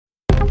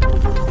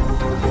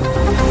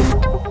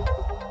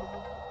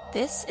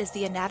This is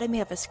the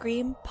Anatomy of a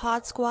Scream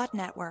Pod Squad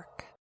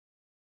Network.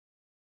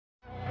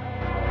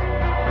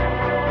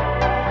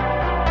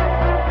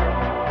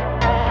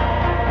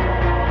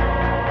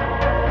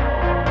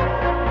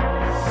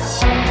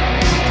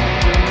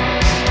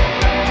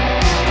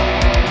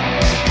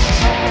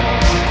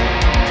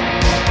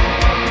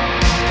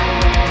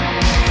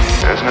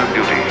 There's no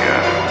beauty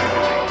here,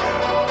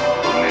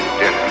 only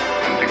death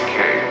and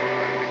decay.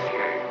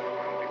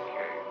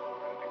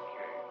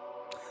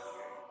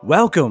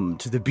 Welcome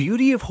to the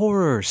Beauty of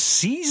Horror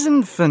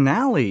season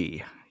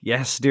finale.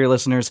 Yes, dear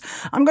listeners,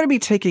 I'm going to be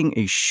taking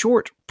a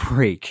short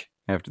break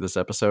after this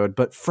episode,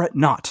 but fret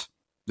not.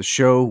 The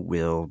show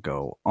will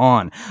go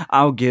on.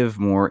 I'll give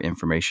more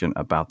information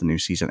about the new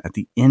season at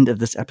the end of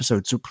this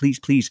episode, so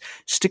please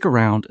stick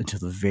around until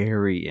the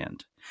very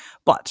end.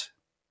 But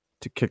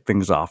to kick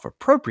things off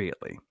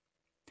appropriately,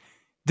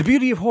 The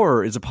Beauty of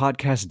Horror is a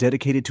podcast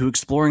dedicated to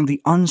exploring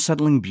the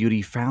unsettling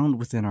beauty found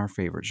within our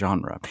favorite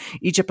genre.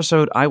 Each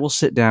episode, I will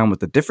sit down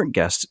with a different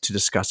guest to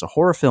discuss a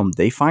horror film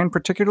they find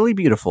particularly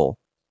beautiful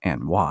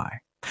and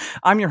why.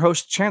 I'm your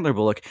host, Chandler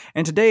Bullock,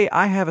 and today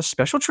I have a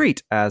special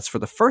treat, as for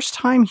the first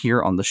time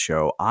here on the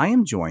show, I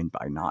am joined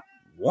by not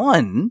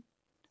one,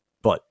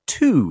 but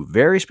two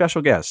very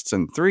special guests,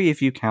 and three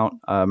if you count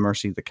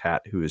Mercy the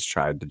cat, who has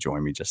tried to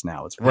join me just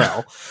now as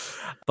well.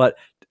 But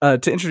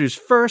to introduce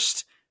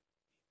first,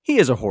 he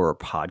is a horror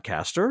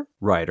podcaster,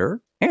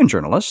 writer, and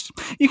journalist.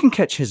 You can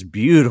catch his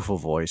beautiful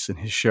voice in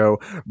his show,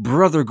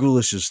 Brother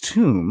Ghoulish's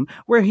Tomb,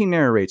 where he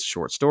narrates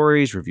short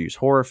stories, reviews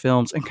horror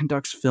films, and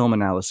conducts film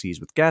analyses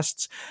with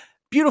guests.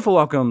 Beautiful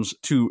welcomes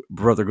to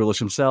Brother Ghoulish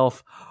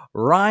himself,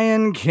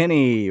 Ryan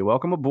Kinney.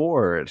 Welcome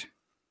aboard.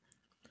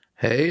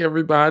 Hey,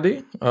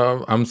 everybody.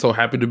 I'm so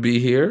happy to be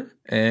here.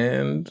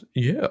 And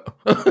yeah.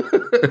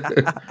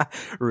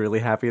 Really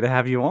happy to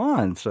have you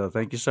on. So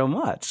thank you so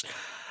much.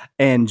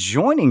 And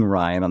joining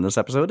Ryan on this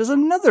episode is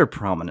another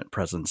prominent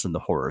presence in the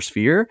horror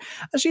sphere.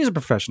 She is a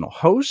professional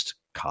host,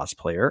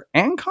 cosplayer,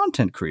 and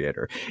content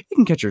creator. You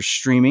can catch her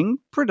streaming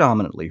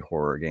predominantly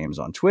horror games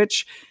on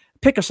Twitch.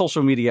 Pick a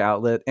social media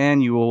outlet,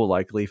 and you will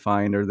likely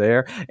find her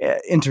there,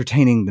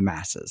 entertaining the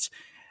masses.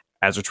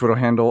 As her Twitter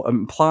handle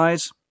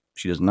implies,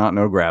 she does not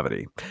know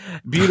gravity.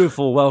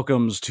 Beautiful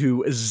welcomes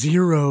to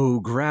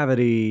Zero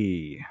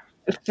Gravity.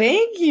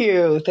 Thank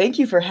you. Thank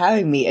you for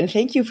having me, and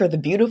thank you for the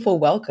beautiful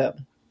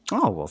welcome.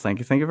 Oh, well, thank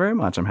you. Thank you very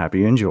much. I'm happy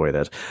you enjoyed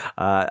it.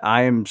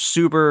 I am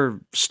super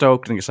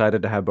stoked and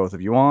excited to have both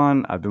of you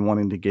on. I've been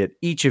wanting to get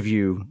each of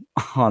you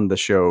on the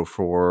show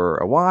for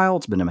a while.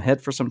 It's been in my head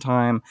for some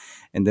time.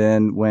 And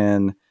then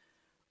when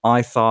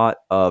I thought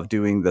of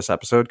doing this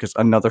episode, because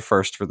another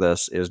first for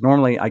this is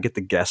normally I get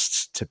the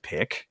guests to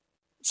pick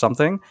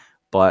something,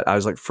 but I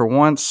was like, for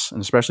once,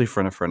 and especially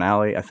for a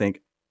finale, I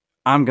think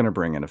I'm going to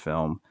bring in a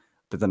film,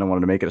 but then I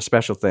wanted to make it a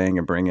special thing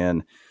and bring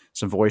in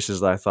some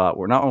voices that I thought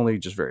were not only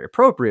just very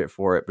appropriate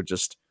for it, but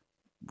just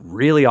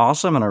really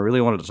awesome, and I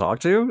really wanted to talk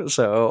to.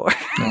 So,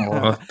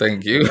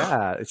 Thank you.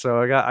 Yeah,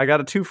 so I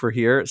got a twofer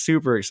here.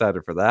 Super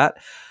excited for that.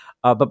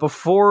 But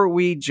before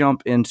we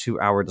jump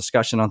into our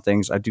discussion on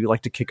things, I do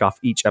like to kick off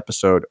each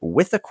episode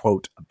with a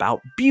quote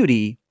about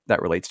beauty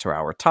that relates to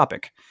our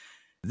topic.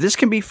 This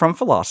can be from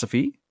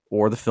philosophy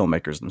or the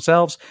filmmakers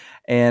themselves,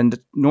 and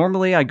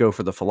normally I go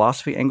for the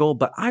philosophy angle,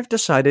 but I've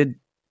decided,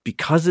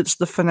 because it's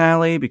the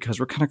finale, because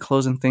we're kind of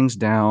closing things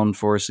down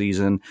for a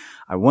season,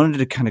 I wanted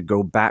to kind of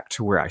go back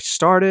to where I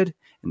started.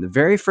 In the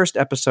very first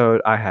episode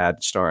I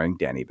had starring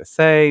Danny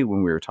Bethea,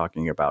 when we were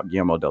talking about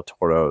Guillermo del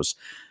Toro's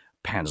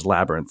Pan's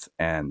Labyrinth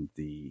and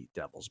The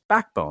Devil's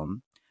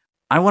Backbone,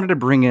 I wanted to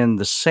bring in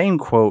the same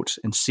quote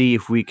and see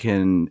if we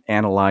can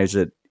analyze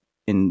it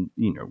in,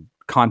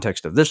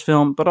 context of this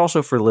film, but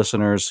also for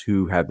listeners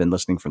who have been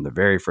listening from the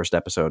very first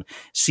episode,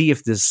 see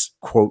if this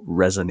quote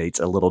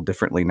resonates a little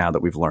differently now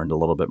that we've learned a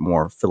little bit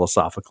more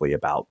philosophically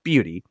about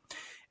beauty.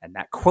 And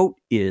that quote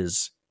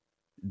is,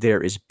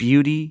 "There is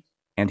beauty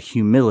and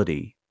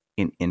humility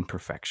in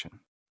imperfection."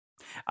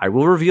 I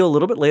will reveal a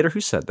little bit later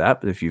who said that,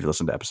 but if you've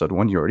listened to episode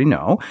 1, you already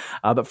know.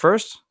 But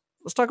first,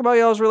 let's talk about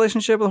y'all's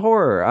relationship with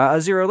horror.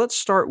 Zero, let's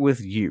start with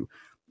you.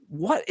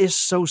 What is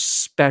so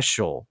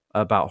special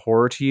about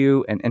horror to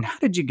you, and how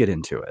did you get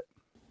into it?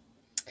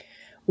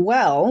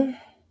 Well,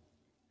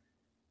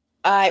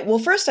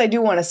 first I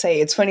do want to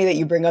say it's funny that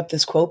you bring up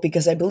this quote,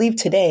 because I believe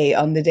today,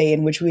 on the day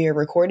in which we are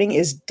recording,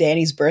 is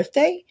Danny's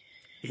birthday,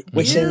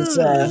 which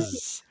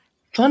is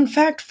fun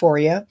fact for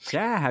you.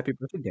 Yeah, happy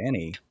birthday,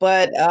 Danny.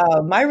 But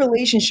my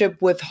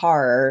relationship with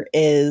horror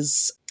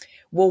is,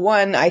 well,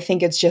 one, I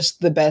think it's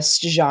just the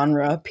best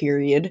genre,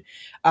 period.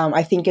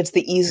 I think it's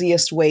the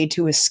easiest way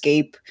to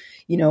escape.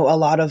 A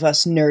lot of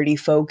us nerdy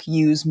folk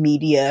use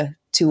media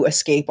to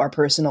escape our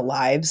personal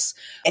lives.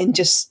 And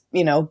just,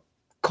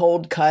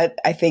 cold cut,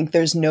 I think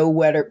there's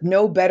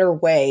no better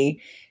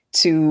way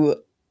to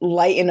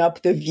lighten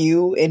up the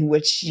view in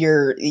which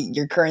your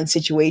current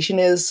situation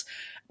is,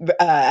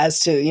 as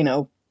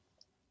to,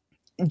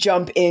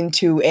 jump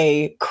into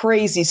a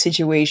crazy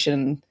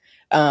situation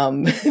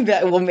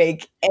that will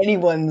make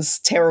anyone's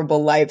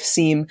terrible life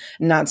seem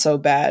not so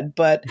bad.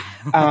 But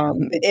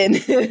and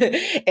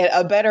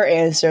a better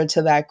answer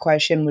to that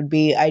question would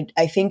be,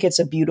 I think it's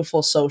a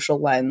beautiful social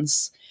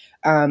lens.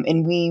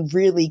 And we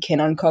really can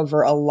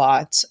uncover a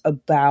lot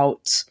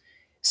about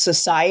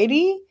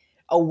society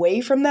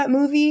away from that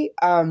movie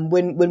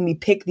when we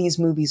pick these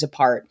movies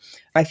apart.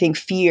 I think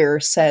Fear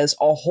says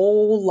a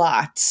whole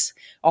lot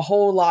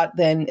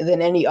than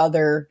any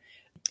other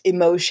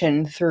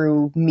emotion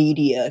through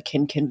media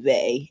can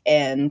convey.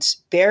 And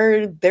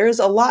there's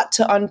a lot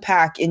to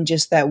unpack in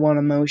just that one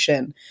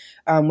emotion,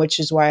 which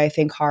is why I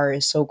think horror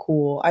is so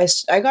cool.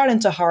 I got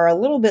into horror a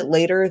little bit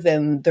later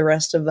than the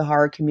rest of the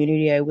horror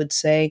community, I would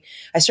say.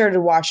 I started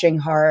watching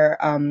horror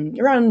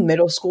around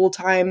middle school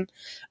time.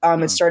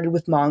 It started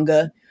with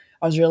manga.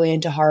 I was really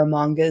into horror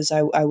mangas.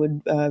 I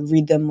would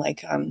read them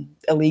like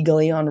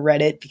illegally on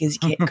Reddit because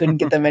you couldn't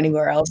get them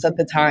anywhere else at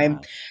the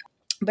time.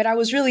 But I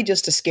was really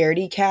just a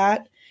scaredy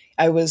cat.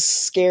 I was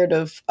scared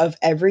of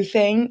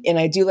everything. And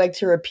I do like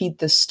to repeat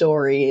the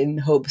story in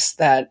hopes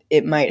that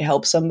it might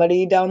help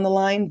somebody down the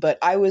line. But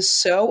I was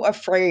so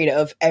afraid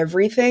of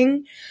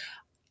everything.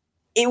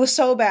 It was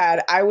so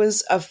bad. I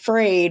was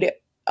afraid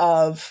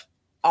of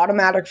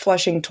automatic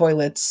flushing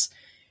toilets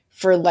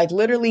for like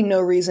literally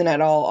no reason at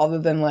all other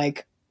than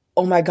like,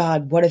 oh my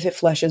God, what if it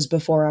flushes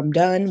before I'm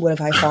done? What if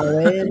I fall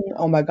in?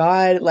 Oh my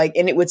God. Like,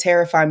 and it would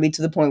terrify me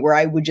to the point where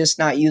I would just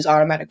not use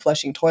automatic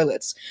flushing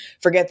toilets.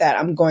 Forget that.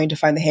 I'm going to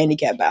find the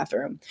handicap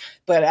bathroom.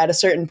 But at a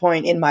certain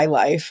point in my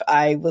life,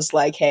 I was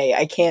like, hey,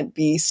 I can't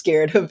be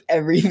scared of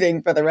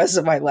everything for the rest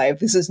of my life.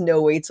 This is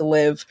no way to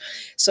live.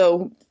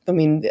 So, I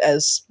mean,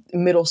 as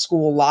middle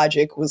school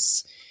logic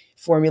was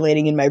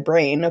formulating in my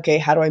brain, okay,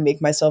 how do I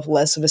make myself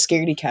less of a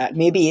scaredy cat?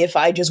 Maybe if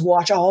I just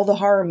watch all the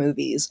horror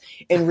movies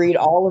and read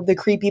all of the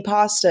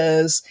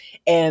creepypastas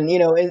and,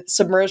 and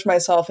submerge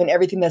myself in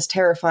everything that's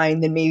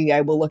terrifying, then maybe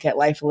I will look at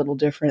life a little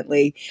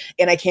differently.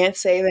 And I can't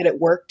say that it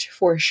worked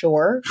for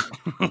sure.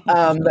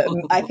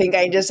 I think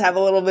I just have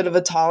a little bit of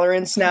a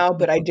tolerance now,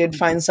 but I did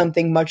find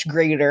something much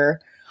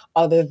greater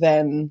other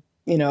than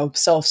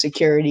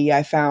self-security.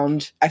 I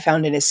found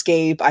an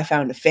escape. I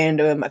found a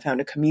fandom. I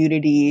found a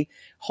community,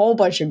 whole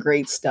bunch of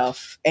great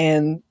stuff.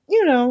 And,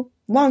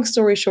 long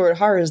story short,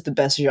 horror is the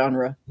best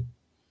genre.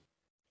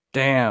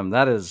 Damn,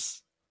 that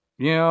is,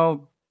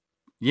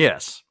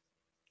 yes,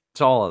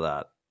 to all of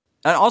that.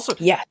 And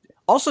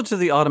also to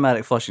the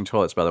automatic flushing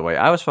toilets, by the way.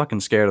 I was fucking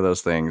scared of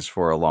those things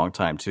for a long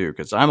time too,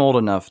 because I'm old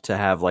enough to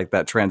have like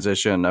that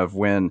transition of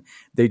when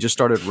they just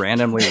started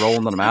randomly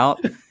rolling them out.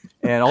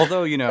 And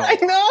although, I know, like,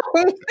 I'm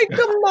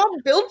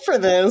not built for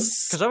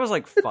this. Because I was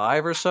like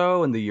 5 or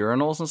so, and the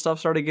urinals and stuff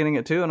started getting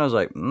it too, and I was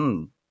like,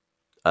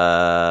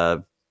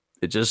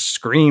 it just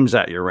screams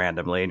at you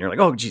randomly, and you're like,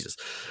 oh, Jesus.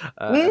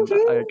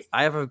 I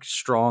have a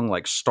strong,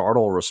 like,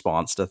 startle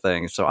response to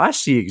things, so I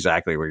see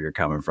exactly where you're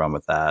coming from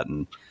with that.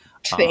 And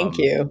thank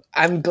you.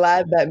 I'm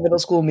glad that middle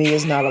school me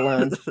is not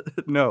alone.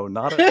 No,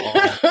 not at all.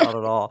 Not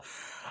at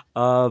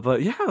all.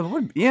 But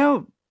yeah,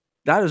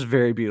 that is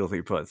very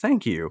beautifully put.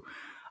 Thank you.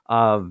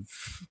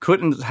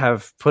 Couldn't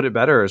have put it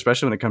better,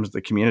 especially when it comes to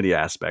the community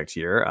aspect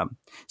here.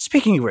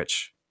 Speaking of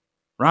which,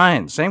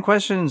 Ryan, same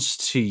questions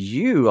to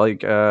you.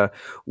 Like,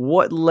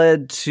 what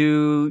led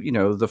to,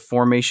 the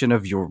formation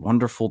of your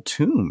wonderful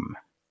tomb?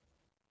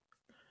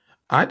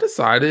 I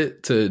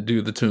decided to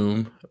do the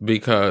tomb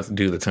because at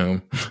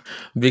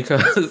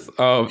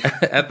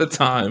the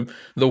time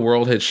the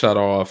world had shut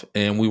off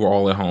and we were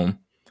all at home.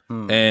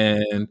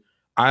 And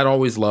I'd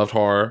always loved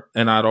horror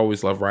and I'd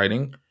always loved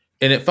writing.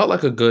 And it felt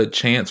like a good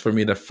chance for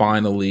me to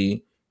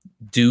finally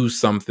do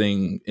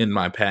something in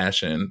my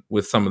passion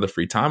with some of the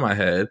free time I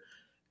had.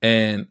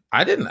 And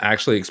I didn't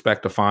actually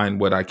expect to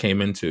find what I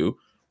came into,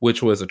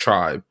 which was a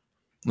tribe.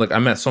 Like, I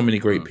met so many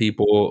great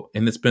people,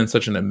 and it's been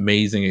such an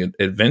amazing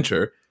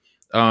adventure.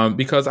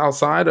 Because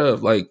outside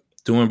of like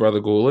doing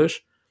Brother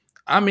Ghoulish,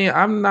 I mean,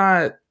 I'm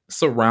not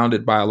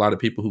surrounded by a lot of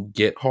people who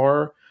get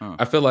horror.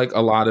 I feel like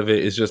a lot of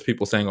it is just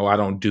people saying, oh, I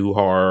don't do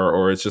horror,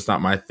 or it's just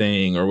not my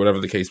thing, or whatever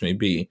the case may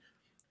be.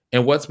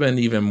 And what's been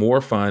even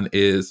more fun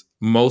is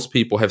most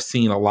people have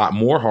seen a lot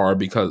more horror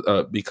because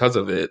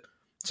of it.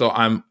 So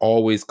I'm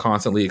always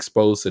constantly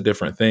exposed to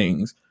different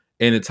things,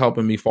 and it's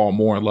helping me fall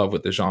more in love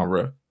with the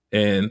genre.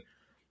 And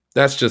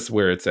that's just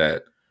where it's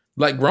at.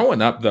 Like,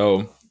 growing up,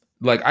 though,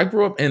 like, I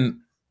grew up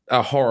in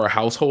a horror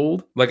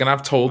household. Like, and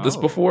I've told this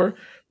before,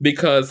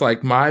 because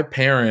like my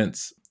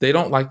parents, they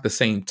don't like the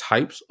same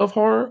types of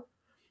horror,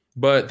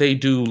 but they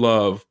do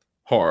love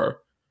horror.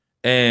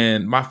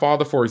 And my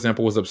father, for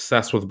example, was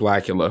obsessed with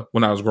Blackula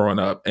when I was growing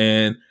up.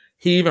 And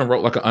he even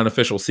wrote like an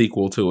unofficial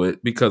sequel to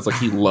it because like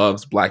he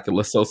loves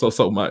Blackula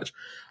so much.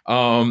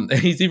 And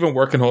he's even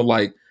working on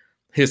like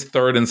his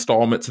third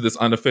installment to this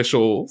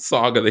unofficial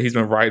saga that he's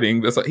been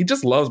writing. He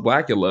just loves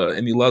Blackula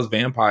and he loves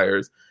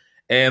vampires.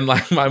 And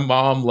like my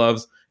mom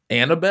loves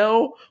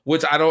Annabelle,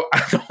 which I don't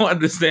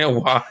understand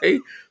why.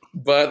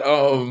 But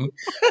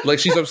like,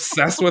 she's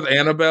obsessed with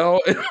Annabelle.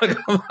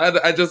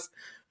 And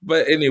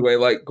but anyway,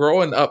 like,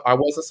 growing up, I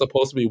wasn't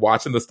supposed to be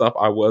watching the stuff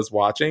I was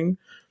watching.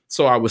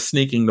 So I was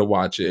sneaking to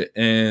watch it.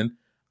 And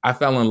I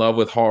fell in love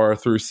with horror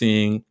through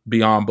seeing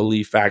Beyond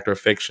Belief Fact or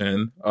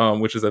Fiction,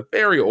 which is a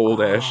very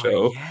old ass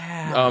show.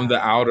 Yeah. The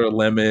Outer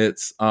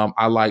Limits.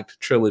 I liked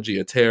Trilogy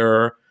of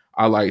Terror.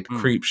 I liked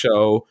Creep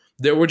Show.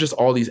 There were just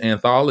all these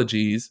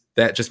anthologies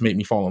that just made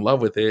me fall in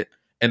love with it.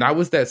 And I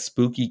was that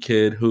spooky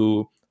kid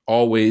who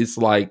always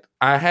I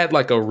had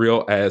like a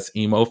real ass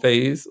emo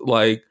phase,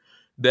 like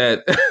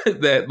that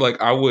that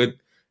like I would,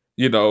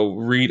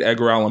 read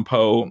Edgar Allan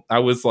Poe. I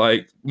was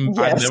like,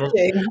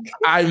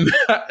 I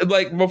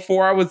like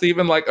before I was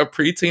even like a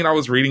preteen, I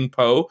was reading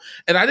Poe,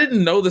 and I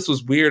didn't know this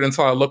was weird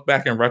until I look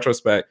back in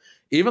retrospect.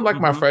 Even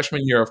like my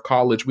freshman year of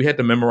college, we had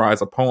to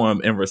memorize a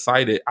poem and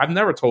recite it. I've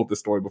never told this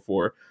story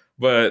before,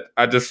 but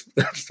I just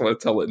want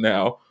to tell it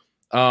now.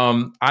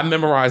 I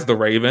memorized The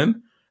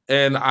Raven,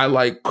 and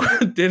I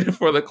did it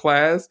for the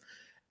class,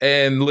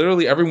 and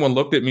literally everyone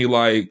looked at me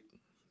like,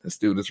 this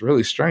dude is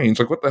really strange.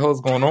 Like, what the hell is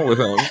going on with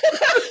him?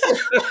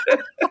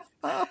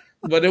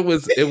 But it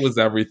was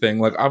everything.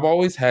 Like, I've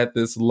always had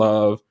this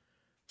love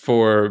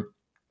for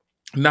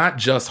not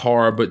just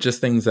horror, but just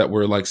things that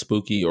were like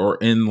spooky or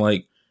in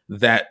like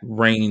that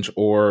range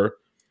or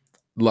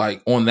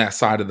like on that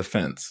side of the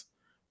fence.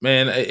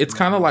 Man, it's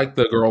kind of like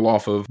the girl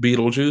off of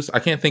Beetlejuice. I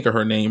can't think of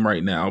her name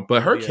right now,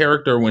 but her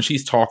character, when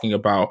she's talking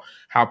about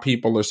how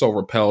people are so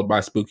repelled by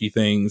spooky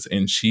things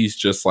and she's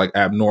just like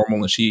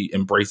abnormal and she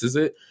embraces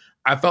it,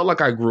 I felt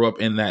like I grew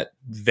up in that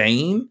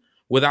vein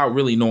without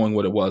really knowing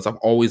what it was. I've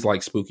always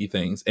liked spooky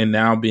things. And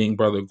now being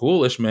Brother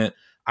Ghoulish meant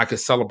I could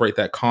celebrate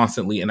that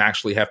constantly and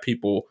actually have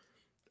people,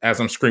 as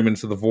I'm screaming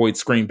into the void,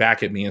 scream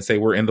back at me and say,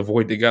 we're in the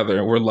void together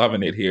and we're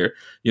loving it here.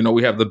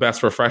 We have the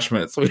best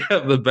refreshments. We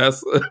have the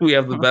best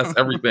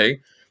everything.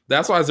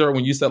 That's why, Zero,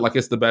 when you said like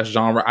it's the best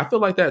genre, I feel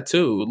like that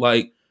too.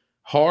 Like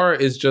horror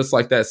is just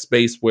like that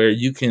space where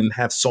you can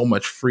have so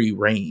much free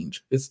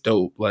range. It's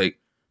dope. Like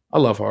I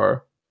love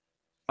horror.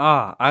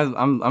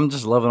 I'm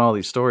just loving all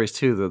these stories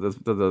too.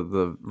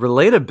 The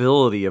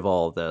relatability of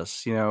all of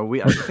this.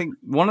 I think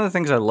one of the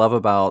things I love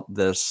about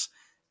this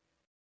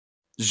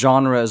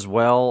genre as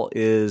well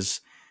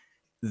is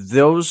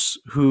those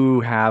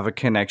who have a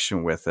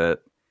connection with it.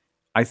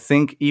 I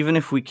think even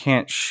if we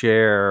can't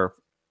share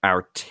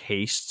our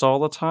tastes all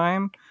the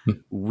time,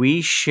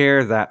 we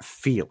share that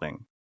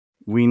feeling.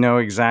 We know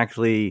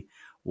exactly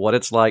what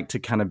it's like to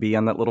kind of be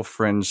on that little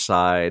fringe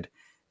side,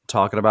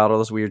 talking about all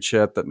this weird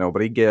shit that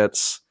nobody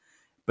gets.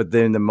 But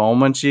then the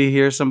moment you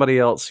hear somebody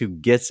else who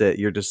gets it,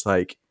 you're just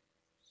like,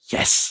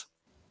 yes.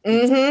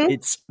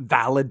 It's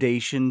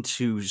validation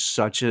to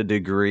such a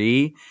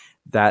degree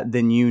that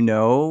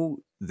then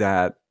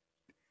that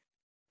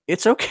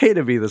it's okay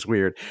to be this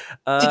weird.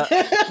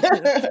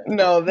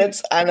 No,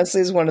 that's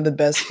honestly is one of the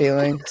best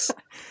feelings.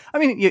 I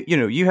mean,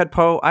 you had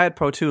Poe. I had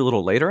Poe too a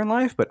little later in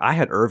life, but I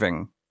had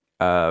Irving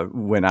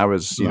when I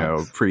was,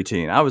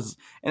 preteen.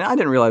 And I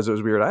didn't realize it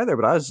was weird either,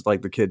 but I was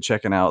like the kid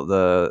checking out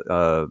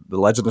the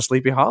Legend of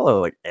Sleepy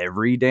Hollow like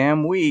every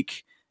damn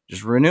week,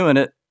 just renewing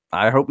it.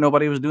 I hope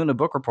nobody was doing a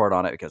book report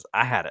on it because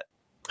I had it.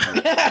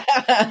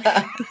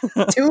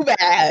 Too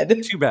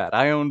bad. Too bad.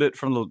 I owned it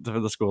from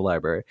the school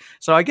library.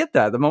 So I get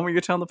that. The moment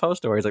you're telling the Poe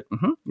story, it's like,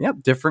 yep,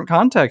 different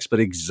context, but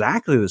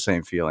exactly the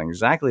same feeling,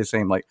 exactly the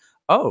same. Like,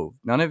 oh,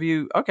 none of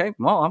you. Okay,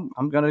 well,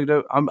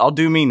 I'll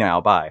do me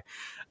now. Bye.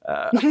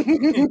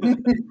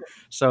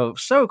 So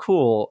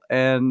cool.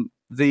 And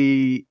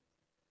this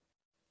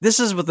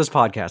is what this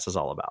podcast is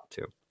all about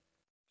too.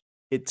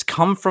 It's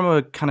come from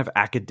a kind of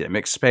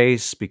academic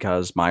space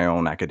because my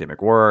own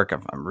academic work,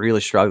 I'm really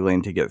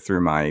struggling to get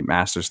through my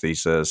master's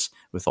thesis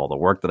with all the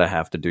work that I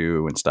have to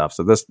do and stuff.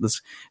 So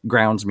this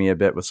grounds me a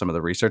bit with some of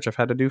the research I've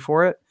had to do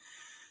for it.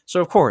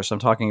 So of course I'm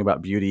talking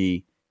about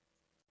beauty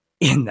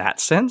in that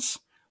sense,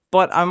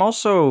 but I'm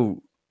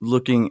also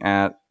looking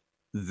at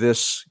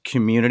this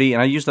community,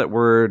 and I use that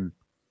word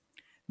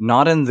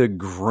not in the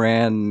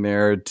grand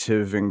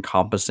narrative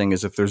encompassing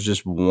as if there's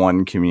just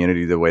one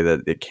community the way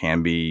that it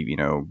can be,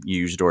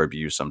 used or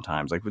abused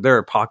sometimes. Like there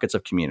are pockets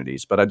of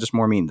communities, but I just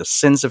more mean the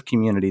sense of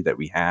community that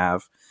we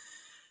have.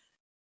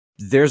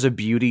 There's a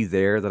beauty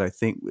there that I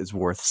think is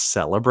worth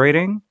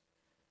celebrating.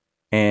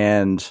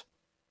 And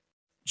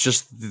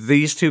just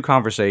these two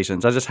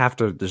conversations, I just have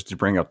to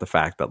bring up the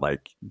fact that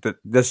like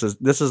this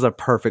is a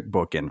perfect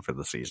bookend for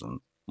the season,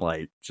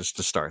 like just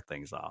to start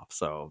things off.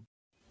 So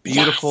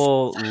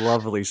beautiful,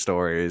 lovely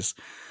stories.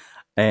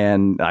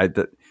 And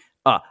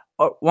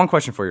one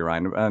question for you,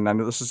 Ryan. And I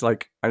know this is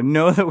I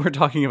know that we're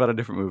talking about a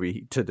different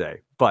movie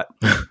today, but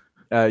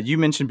you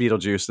mentioned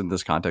Beetlejuice in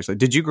this context. Like,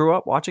 did you grow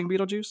up watching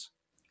Beetlejuice?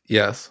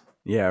 Yes.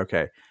 Yeah.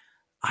 Okay.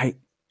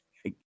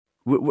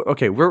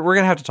 Okay. We're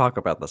gonna have to talk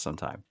about this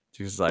sometime.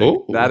 Because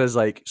that is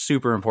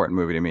super important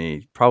movie to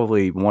me.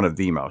 Probably one of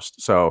the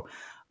most. So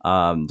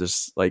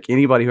just like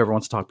anybody who ever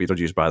wants to talk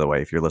Beetlejuice, by the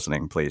way, if you're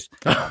listening, please.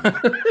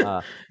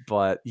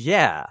 But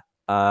yeah,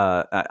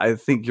 I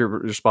think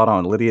you're spot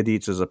on. Lydia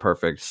Dietz is a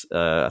perfect,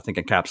 I think,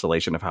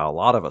 encapsulation of how a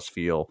lot of us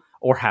feel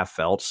or have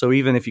felt. So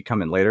even if you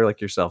come in later,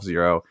 like yourself,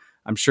 Zero,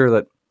 I'm sure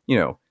that,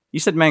 you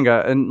said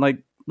manga, and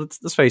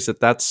let's face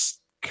it, that's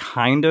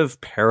kind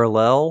of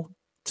parallel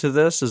to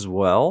this as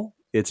well.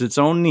 It's its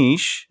own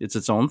niche. It's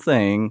its own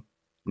thing.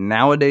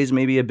 Nowadays,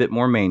 maybe a bit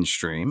more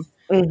mainstream,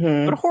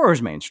 but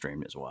horror's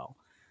mainstream as well.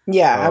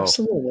 Yeah, So,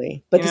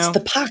 absolutely. But it's the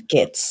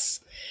pockets.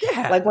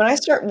 Yeah. Like when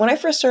I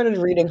first started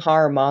reading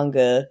horror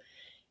manga,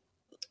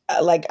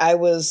 like I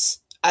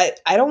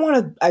don't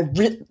want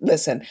to,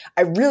 listen,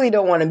 I really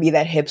don't want to be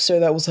that hipster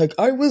that was like,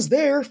 I was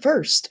there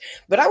first.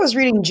 But I was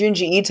reading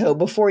Junji Ito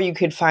before you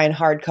could find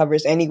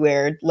hardcovers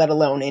anywhere, let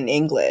alone in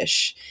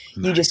English.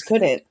 Nice. You just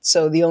couldn't.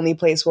 So the only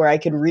place where I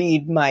could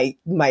read my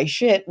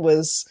shit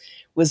was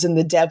in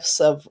the depths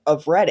of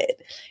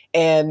Reddit.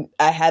 And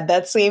I had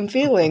that same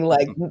feeling.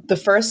 Like the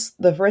first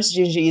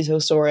Junji Ito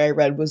story I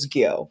read was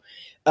Gyo.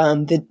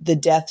 The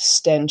death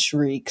stench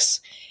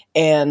reeks.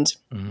 And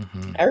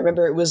I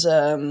remember it was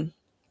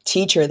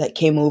teacher that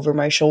came over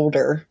my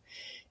shoulder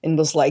and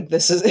was like,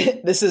 this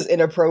is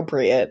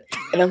inappropriate.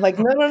 And I'm like,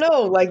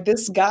 no, like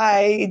this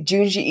guy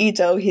Junji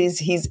Ito,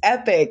 he's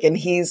epic and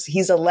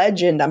he's a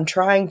legend. I'm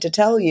trying to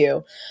tell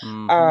you.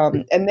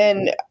 And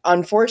then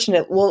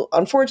unfortunately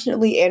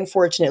and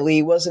fortunately,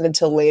 it wasn't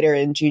until later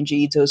in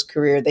Junji Ito's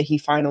career that he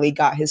finally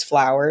got his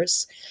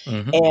flowers.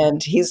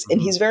 And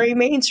he's very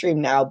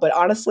mainstream now, but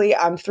honestly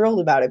I'm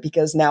thrilled about it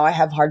because now I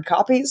have hard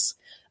copies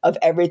of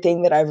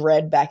everything that I've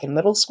read back in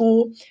middle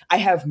school. I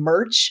have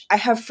merch. I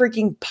have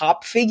freaking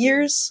pop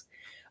figures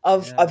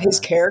of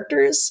his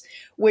characters,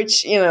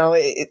 which,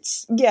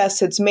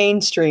 it's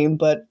mainstream,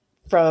 but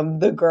from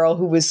the girl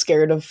who was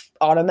scared of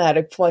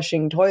automatic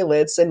flushing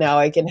toilets, and now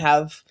I can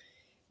have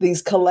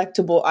these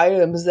collectible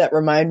items that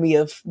remind me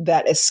of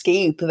that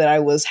escape that I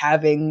was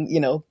having,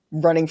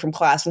 running from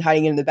class and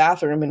hiding in the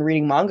bathroom and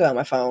reading manga on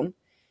my phone,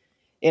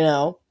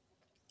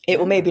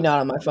 Well, maybe not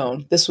on my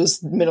phone. This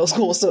was middle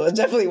school, so it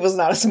definitely was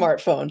not a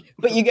smartphone.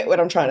 But you get what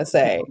I'm trying to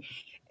say.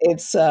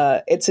 It's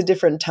a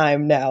different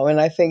time now, and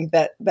I think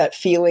that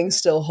feeling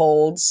still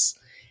holds.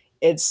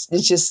 It's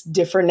just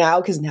different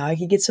now because now I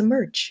can get some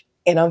merch,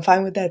 and I'm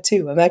fine with that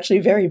too. I'm actually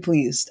very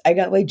pleased. I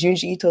got like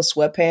Junji Ito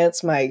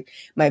sweatpants.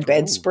 My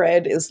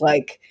bedspread is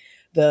like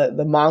the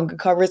manga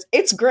covers.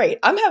 It's great.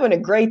 I'm having a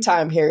great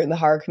time here in the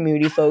horror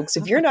community, folks.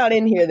 If you're not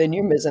in here, then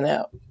you're missing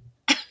out.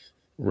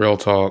 Real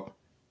talk.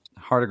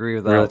 Hard agree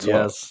with that.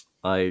 Yes.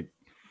 Like,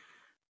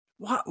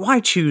 why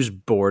choose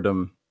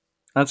boredom?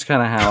 That's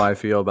kind of how I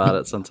feel about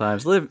it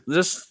sometimes.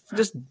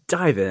 Just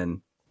dive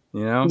in,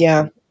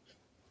 Yeah.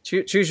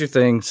 Choose your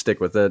thing,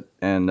 stick with it,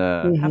 and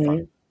have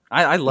fun.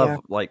 I love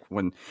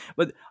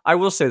but I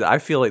will say that I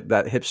feel like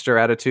that hipster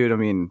attitude. I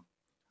mean,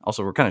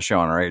 also we're kind of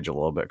showing our age a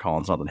little bit,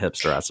 calling something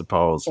hipster, I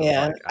suppose.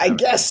 Yeah, like, I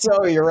guess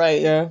so. You're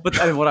right. Yeah. But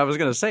what I was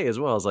going to say as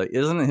well is like,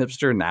 isn't a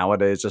hipster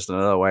nowadays just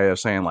another way of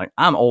saying like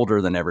I'm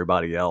older than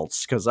everybody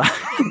else because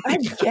I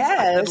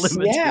guess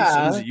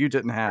limitations you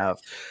didn't have.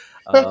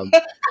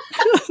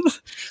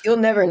 You'll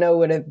never know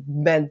what it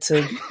meant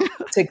to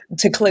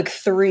click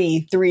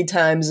three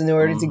times in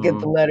order to get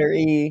the letter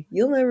E.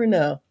 You'll never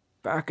know.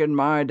 Back in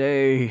my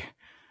day,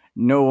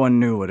 no one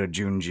knew what a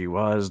Junji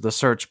was. The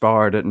search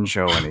bar didn't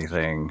show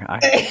anything. I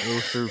had to go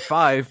through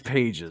 5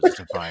 pages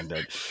to find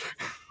it.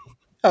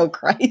 Oh,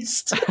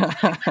 Christ.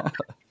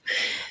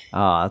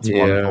 That's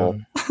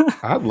wonderful.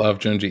 I love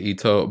Junji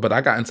Ito, but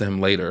I got into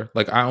him later.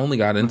 Like, I only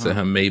got into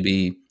him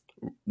maybe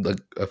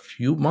like a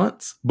few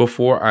months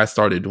before I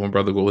started doing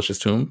Brother Ghoulish's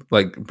Tomb,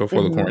 like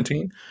before the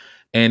quarantine.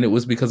 And it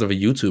was because of a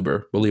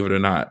YouTuber, believe it or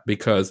not,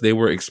 because they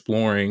were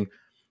exploring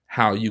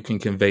how you can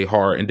convey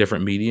horror in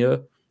different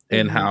media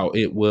and how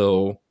it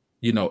will,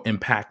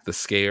 impact the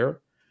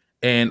scare.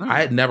 And I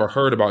had never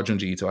heard about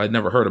Junji Ito. I'd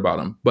never heard about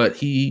him, but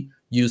he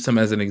used him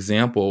as an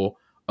example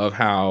of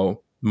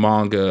how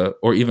manga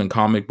or even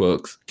comic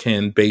books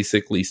can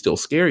basically still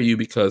scare you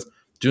because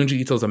Junji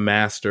Ito's a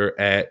master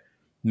at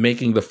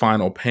making the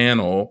final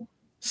panel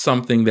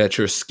something that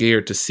you're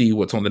scared to see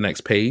what's on the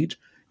next page.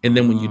 And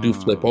then when you do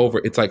flip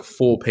over, it's like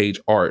full page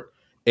art.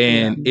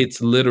 And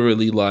it's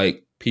literally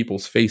like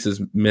people's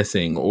faces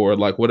missing or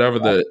like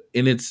whatever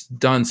and it's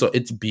done. So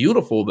it's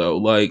beautiful though.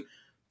 Like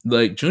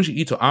Junji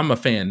Ito, I'm a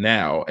fan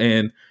now.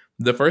 And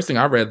the first thing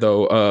I read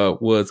though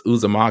was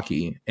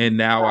Uzumaki. And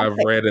now I've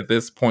read at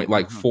this point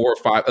like 4 or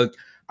 5.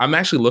 I'm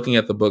actually looking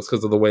at the books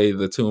because of the way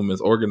the tomb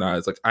is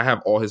organized. Like I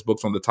have all his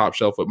books on the top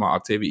shelf with my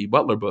Octavia E.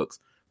 Butler books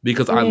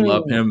because I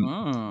love him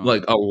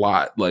like a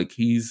lot. Like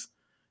he's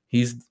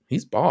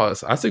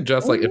boss. I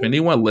suggest like if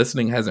anyone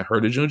listening hasn't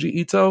heard of Junji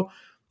Ito,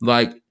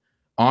 like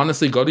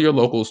honestly go to your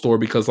local store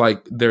because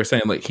like they're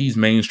saying like he's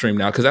mainstream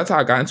now because that's how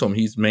I got into him.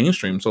 He's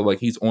mainstream, so like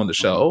he's on the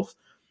shelves.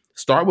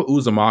 Start with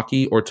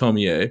Uzumaki or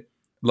Tomie.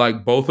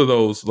 Like both of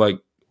those like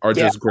are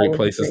just great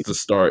places to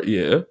start.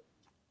 Yeah.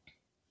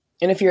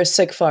 And if you're a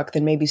sick fuck,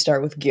 then maybe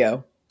start with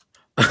Gyo.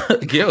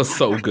 Gyo's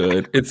so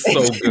good. It's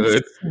so good.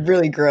 It's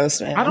really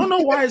gross, man. I don't know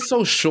why it's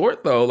so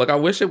short though. Like I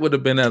wish it would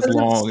have been as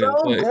long.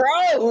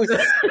 It's so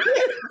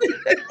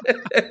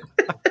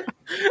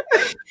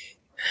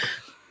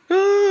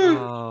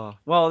gross.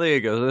 Well, there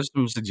you go. There's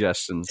some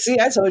suggestions. See,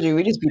 I told you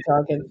we just be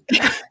talking.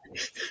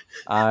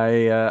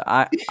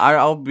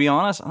 I'll be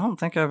honest. I don't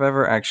think I've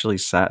ever actually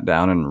sat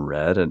down and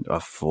read a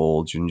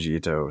full Junji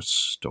Ito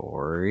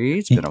story.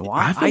 It's been a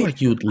while. I feel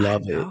like you'd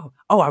love it.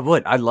 Oh, I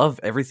would. I love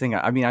everything.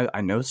 I mean,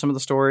 I know some of the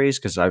stories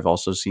because I've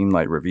also seen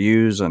like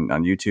reviews on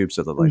YouTube,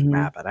 so they like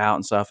map it out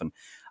and stuff. And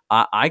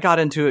I got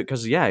into it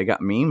because it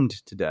got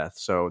memed to death.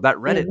 So that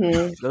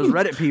Reddit, those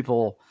Reddit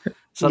people.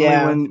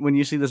 Suddenly, when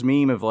you see this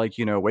meme of like,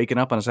 waking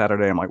up on a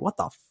Saturday, I'm like, what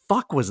the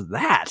fuck was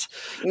that?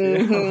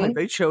 Like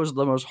they chose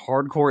the most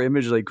hardcore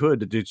image they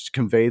could to just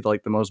convey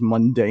like the most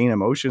mundane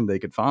emotion they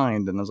could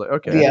find. And I was like,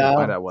 okay, I need to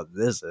find out what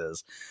this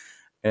is.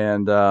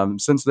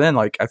 And since then,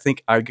 like, I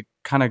think I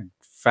kind of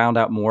found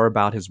out more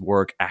about his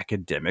work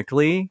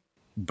academically,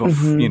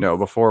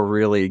 before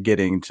really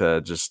getting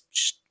to just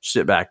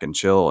sit back and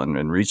chill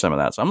and read some of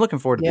that. So I'm looking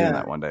forward to doing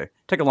that one day.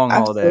 Take a long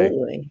holiday,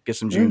 get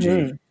some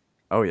Junji.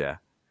 Oh, yeah.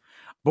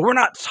 But we're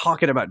not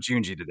talking about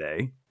Junji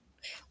today.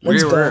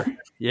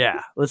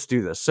 Let's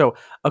do this. So,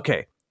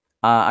 okay.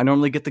 I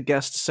normally get the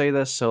guests to say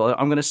this, so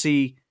I'm going to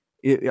see.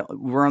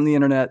 We're on the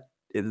internet.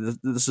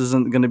 This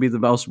isn't going to be the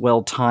most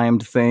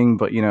well-timed thing,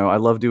 but, I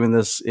love doing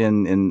this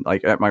in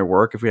like at my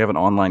work. If we have an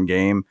online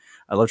game,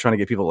 I love trying to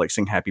get people to like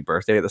sing happy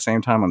birthday at the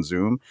same time on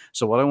Zoom.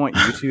 So what I want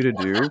you two to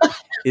do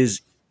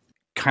is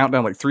count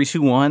down like 3,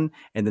 2, 1,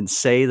 and then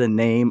say the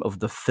name of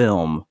the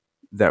film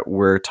that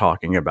we're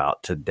talking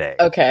about today.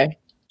 Okay.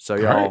 So,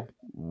 y'all,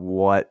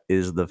 what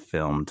is the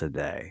film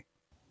today?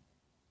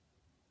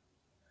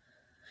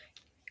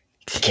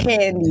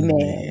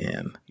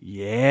 Candyman.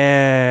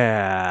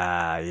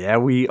 Yeah,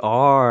 we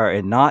are.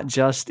 And not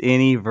just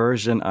any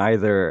version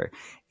either.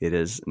 It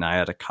is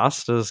Nia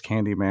DaCosta's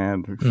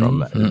Candyman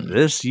from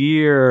this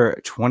year,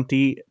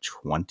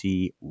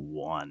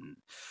 2021.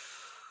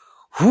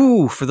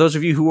 For those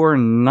of you who are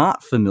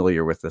not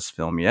familiar with this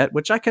film yet,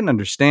 which I can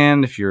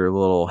understand if you're a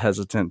little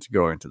hesitant to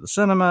go into the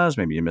cinemas,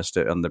 maybe you missed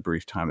it on the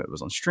brief time it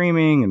was on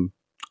streaming, and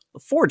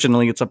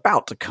fortunately it's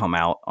about to come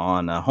out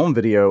on home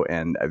video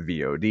and a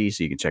VOD,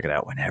 so you can check it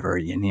out whenever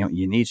you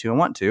need to and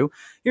want to.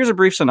 Here's a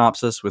brief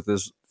synopsis with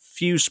as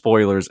few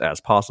spoilers as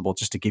possible,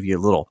 just to give you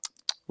a little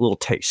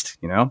taste,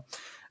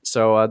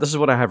 So this is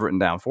what I have written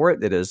down for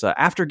it. It is,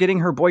 after getting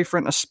her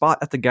boyfriend a spot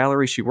at the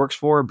gallery she works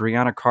for,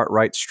 Brianna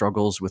Cartwright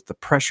struggles with the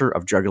pressure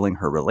of juggling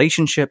her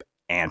relationship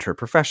and her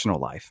professional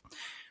life.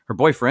 Her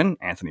boyfriend,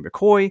 Anthony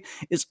McCoy,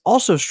 is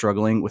also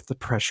struggling with the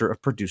pressure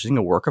of producing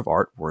a work of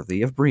art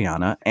worthy of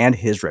Brianna and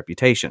his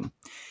reputation.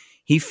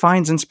 He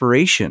finds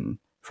inspiration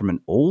from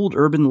an old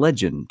urban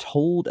legend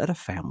told at a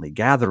family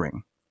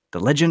gathering. The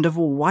legend of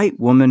a white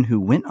woman who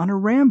went on a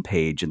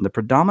rampage in the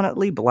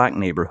predominantly black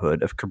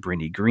neighborhood of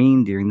Cabrini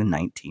Green during the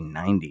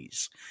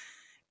 1990s.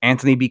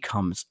 Anthony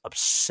becomes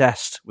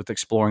obsessed with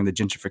exploring the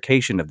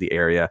gentrification of the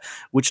area,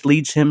 which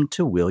leads him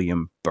to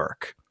William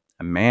Burke,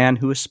 a man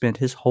who has spent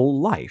his whole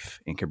life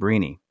in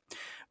Cabrini.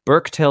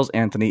 Burke tells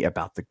Anthony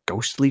about the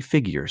ghostly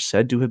figure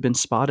said to have been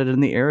spotted in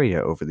the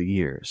area over the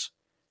years.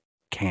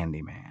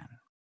 Candyman.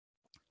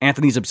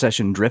 Anthony's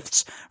obsession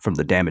drifts from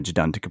the damage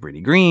done to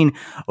Cabrini Green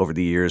over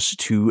the years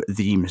to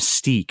the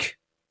mystique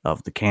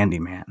of the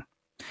Candyman.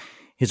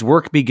 His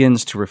work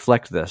begins to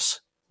reflect this,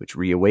 which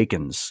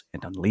reawakens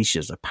and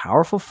unleashes a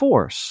powerful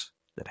force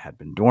that had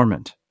been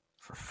dormant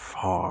for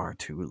far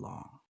too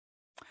long.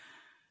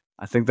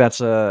 I think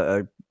that's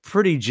a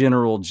pretty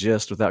general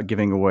gist without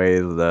giving away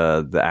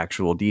the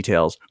actual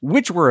details,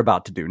 which we're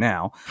about to do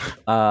now,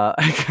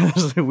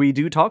 because we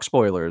do talk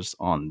spoilers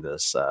on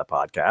this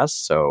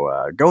podcast.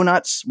 So go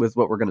nuts with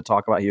what we're going to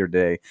talk about here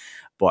today.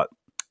 But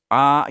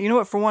you know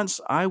what? For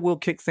once, I will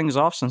kick things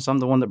off since I'm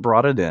the one that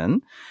brought it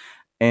in.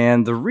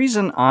 And the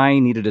reason I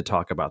needed to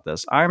talk about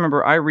this, I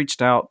remember I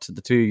reached out to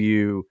the two of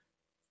you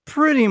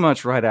pretty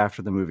much right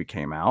after the movie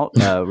came out.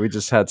 We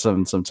just had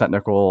some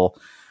technical,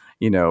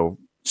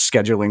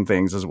 scheduling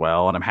things as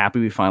well, and I'm happy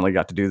we finally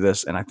got to do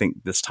this. And I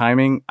think this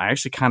timing I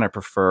actually kind of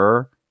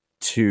prefer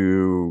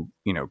to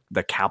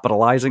the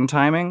capitalizing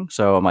timing.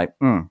 So I'm like,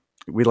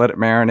 we let it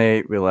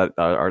marinate, we let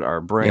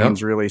our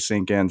brains really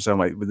sink in. So I'm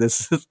like,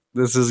 this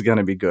is going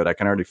to be good. I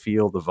can already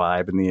feel the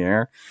vibe in the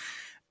air.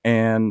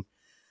 And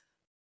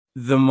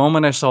the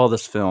moment I saw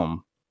this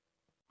film,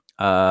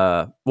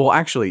 from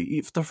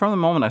the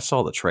moment I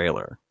saw the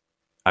trailer,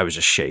 I was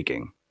just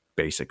shaking.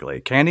 Basically,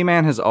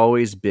 Candyman has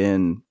always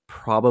been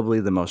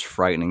probably the most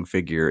frightening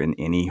figure in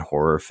any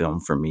horror film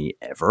for me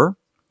ever.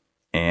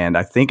 And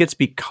I think it's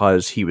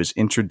because he was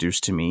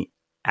introduced to me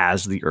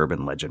as the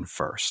urban legend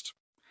first.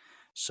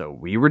 So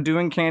we were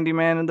doing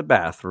Candyman in the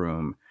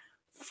bathroom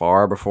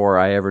far before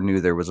I ever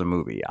knew there was a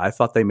movie. I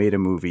thought they made a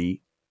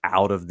movie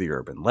out of the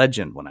urban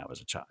legend when I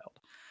was a child.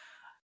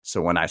 So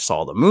when I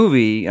saw the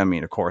movie,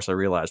 of course, I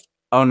realized,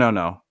 oh,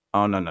 no.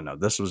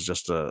 This was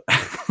just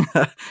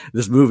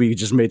this movie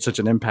just made such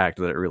an impact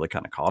that it really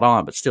kind of caught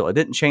on. But still, it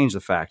didn't change the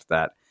fact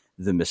that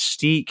the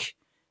mystique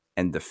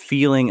and the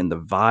feeling and the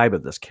vibe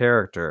of this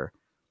character,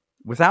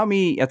 without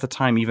me at the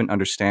time even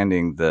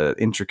understanding the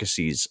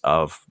intricacies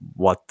of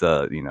what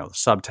the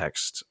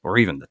subtext or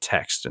even the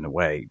text in a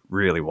way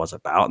really was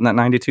about in that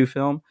 92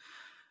 film,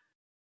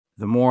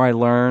 the more I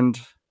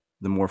learned,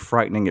 the more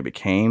frightening it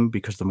became,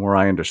 because the more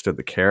I understood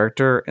the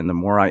character and the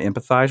more I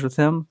empathized with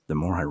him, the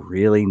more I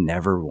really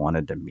never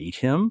wanted to meet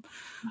him.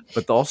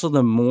 But also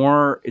the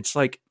more it's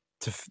like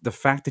the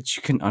fact that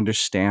you can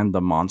understand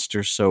the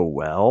monster so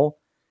well.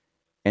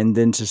 And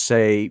then to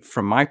say,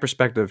 from my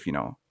perspective, you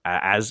know,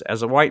 as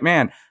a white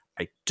man,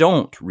 I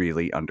don't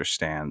really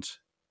understand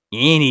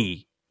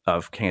any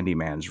of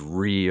Candyman's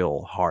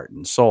real heart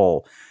and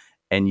soul.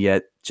 And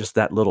yet just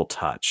that little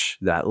touch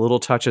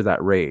of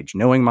that rage,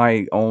 knowing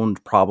my own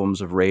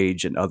problems of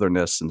rage and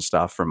otherness and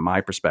stuff from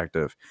my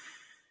perspective,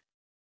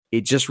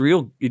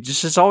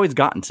 it's always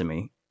gotten to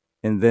me.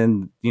 And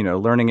then, you know,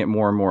 learning it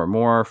more and more and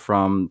more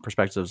from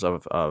perspectives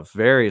of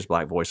various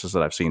Black voices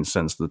that I've seen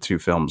since the two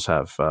films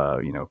have,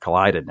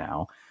 collided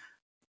now.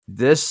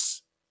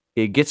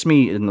 It gets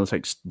me in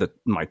like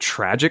my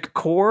tragic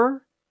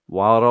core,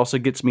 while it also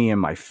gets me in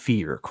my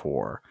fear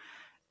core.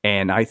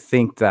 And I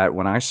think that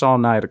when I saw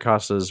Nia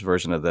DaCosta's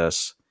version of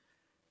this,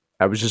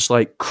 I was just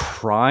like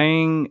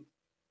crying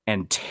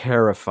and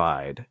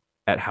terrified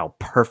at how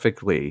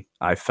perfectly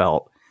I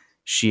felt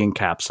she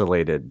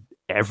encapsulated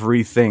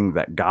everything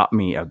that got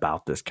me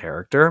about this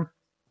character.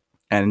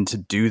 And to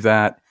do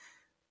that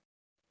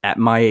at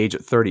my age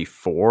at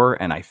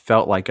 34, and I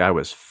felt like I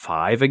was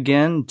 5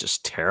 again,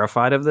 just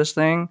terrified of this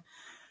thing.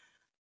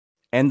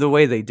 And the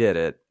way they did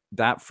it,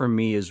 that for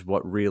me is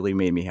what really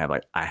made me have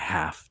like, I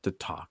have to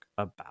talk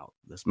about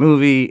this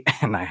movie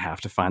and I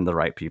have to find the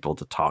right people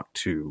to talk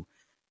to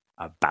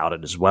about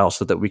it as well,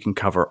 so that we can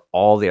cover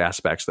all the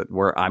aspects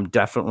where I'm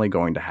definitely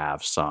going to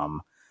have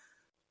some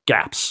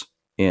gaps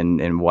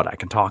in what I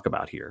can talk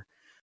about here.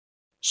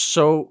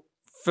 So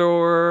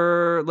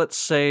for, let's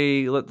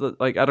say,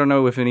 like, I don't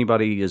know if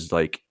anybody is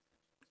like,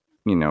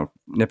 you know,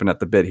 nipping at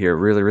the bit here,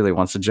 really, really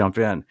wants to jump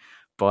in,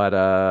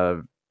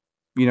 but,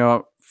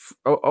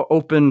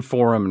 open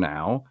forum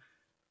now.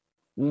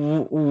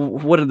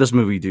 What did this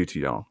movie do to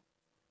y'all?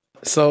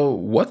 So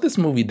what this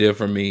movie did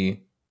for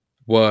me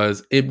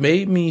was it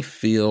made me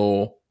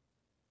feel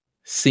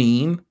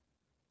seen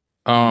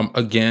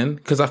again,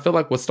 because I feel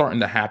like what's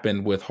starting to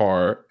happen with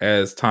horror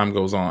as time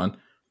goes on,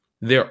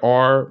 there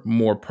are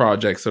more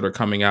projects that are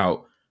coming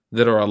out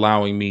that are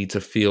allowing me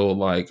to feel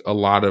like a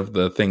lot of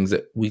the things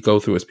that we go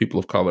through as people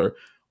of color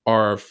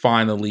are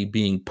finally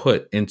being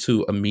put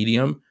into a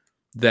medium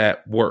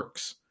that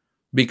works.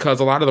 Because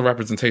a lot of the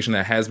representation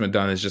that has been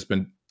done has just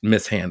been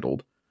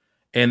mishandled.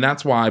 And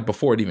that's why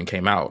before it even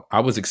came out,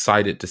 I was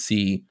excited to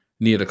see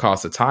Nia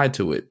DaCosta tied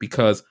to it,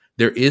 because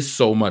there is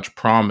so much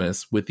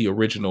promise with the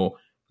original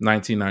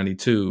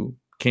 1992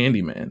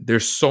 Candyman.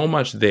 There's so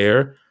much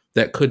there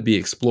that could be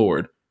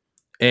explored.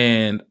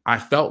 And I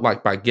felt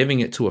like by giving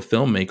it to a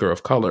filmmaker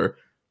of color,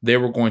 they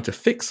were going to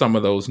fix some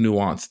of those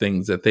nuanced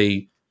things that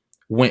they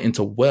went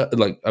into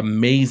like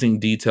amazing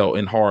detail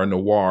in horror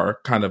noir,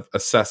 kind of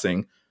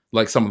assessing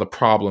like some of the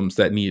problems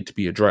that needed to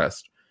be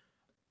addressed.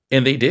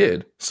 And they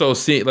did. So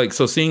seeing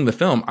the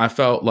film, I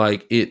felt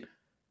like it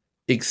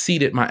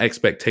exceeded my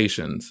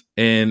expectations.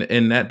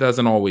 And that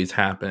doesn't always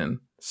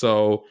happen.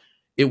 So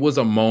it was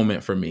a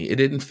moment for me. It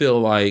didn't feel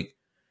like,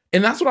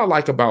 and that's what I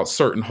like about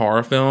certain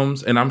horror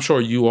films. And I'm sure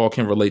you all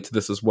can relate to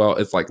this as well.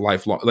 It's like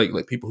lifelong,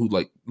 like people who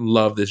like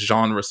love this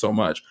genre so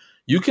much.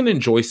 You can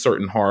enjoy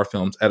certain horror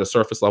films at a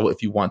surface level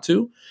if you want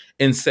to,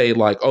 and say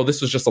like, oh,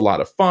 this was just a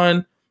lot of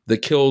fun. The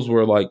kills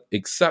were like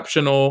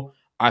exceptional.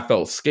 I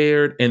felt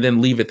scared, and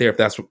then leave it there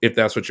if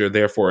that's what you're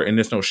there for. And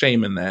there's no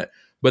shame in that.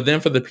 But then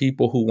for the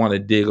people who want to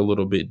dig a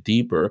little bit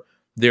deeper,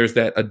 there's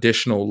that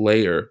additional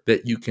layer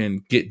that you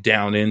can get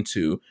down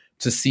into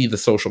to see the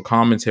social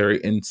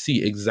commentary and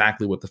see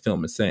exactly what the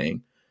film is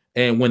saying.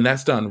 And when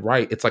that's done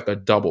right, it's like a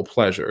double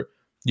pleasure.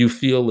 You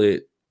feel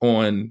it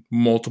on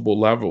multiple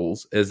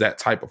levels as that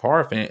type of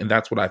horror fan. And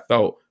that's what I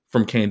felt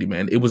from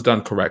Candyman. It was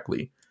done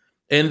correctly.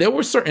 And there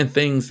were certain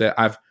things that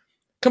I've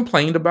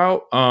complained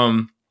about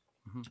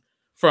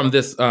from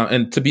this,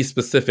 and to be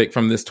specific,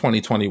 from this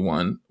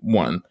 2021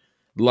 one.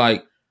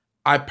 Like,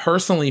 I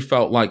personally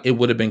felt like it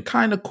would have been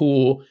kind of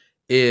cool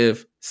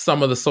if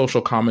some of the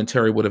social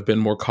commentary would have been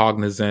more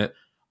cognizant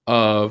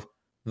of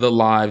the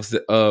lives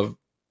of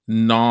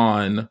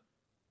non-Black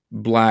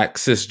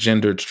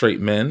cisgendered straight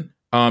men.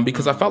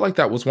 Because I felt like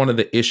that was one of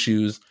the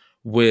issues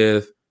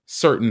with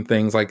certain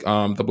things like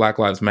the Black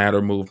Lives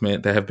Matter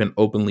movement that have been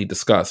openly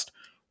discussed,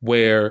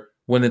 where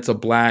when it's a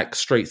Black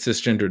straight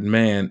cisgendered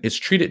man, it's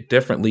treated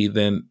differently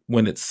than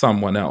when it's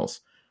someone else.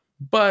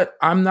 But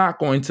I'm not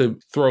going to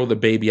throw the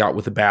baby out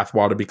with the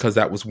bathwater, because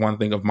that was one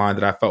thing of mine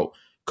that I felt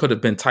could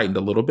have been tightened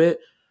a little bit,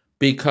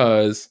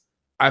 because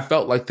I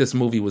felt like this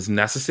movie was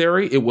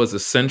necessary. It was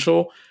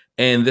essential.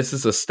 And this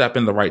is a step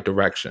in the right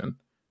direction.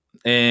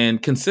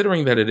 And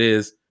considering that it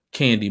is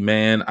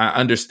Candyman, I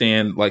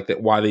understand like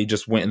that why they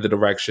just went in the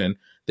direction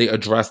they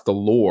addressed the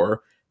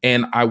lore.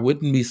 And I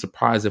wouldn't be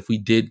surprised if we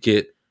did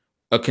get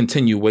a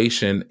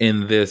continuation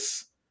in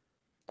this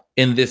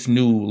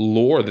new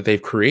lore that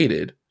they've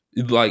created.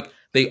 Like,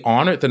 they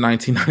honored the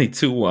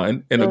 1992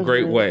 one in a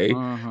great way.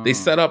 They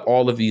set up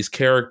all of these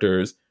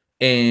characters,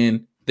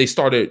 and they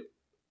started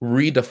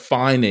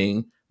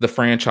redefining the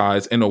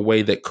franchise in a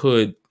way that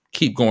could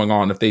keep going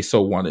on if they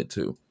so wanted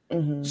to.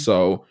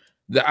 So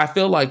I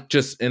feel like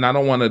and I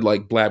don't want to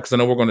like blab because I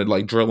know we're going to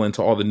like drill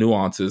into all the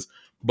nuances,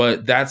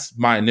 but that's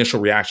my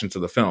initial reaction to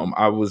the film.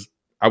 I was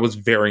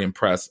very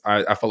impressed.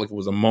 I felt like it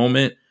was a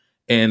moment,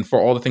 and for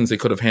all the things they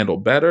could have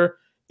handled better,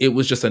 it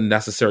was just a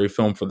necessary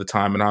film for the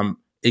time, and I'm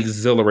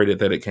exhilarated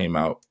that it came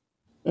out.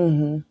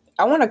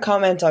 I want to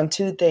comment on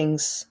two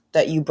things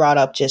that you brought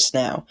up just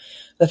now.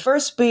 The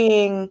first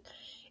being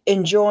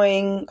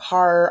enjoying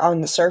horror on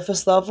the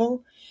surface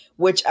level,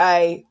 which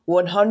I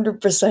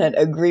 100%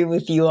 agree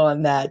with you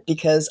on that,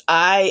 because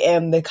I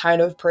am the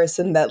kind of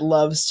person that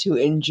loves to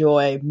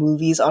enjoy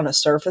movies on a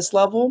surface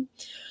level.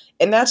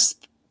 And that's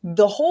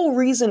the whole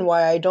reason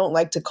why I don't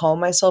like to call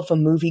myself a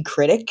movie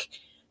critic,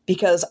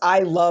 because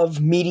I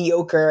love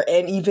mediocre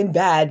and even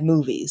bad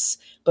movies.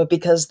 But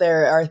because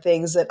there are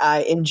things that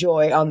I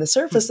enjoy on the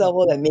surface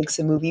level that makes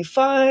a movie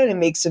fun and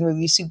makes a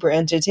movie super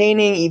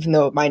entertaining, even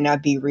though it might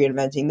not be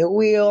reinventing the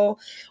wheel,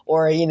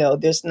 or, you know,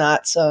 there's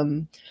not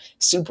some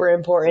super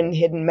important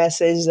hidden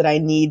message that I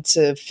need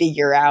to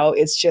figure out.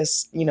 It's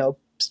just, you know,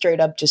 straight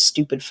up just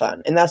stupid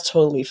fun. And that's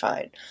totally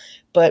fine.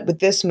 But with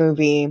this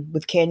movie,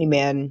 with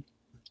Candyman,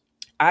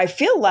 I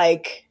feel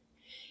like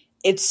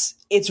it's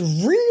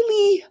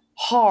really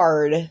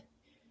hard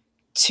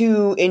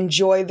to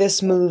enjoy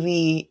this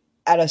movie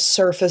at a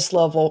surface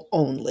level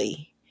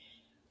only.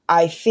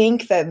 I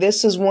think that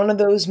this is one of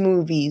those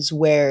movies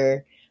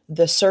where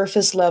the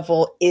surface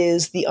level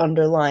is the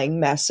underlying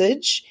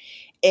message,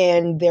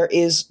 and there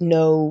is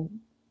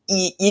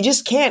you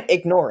just can't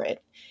ignore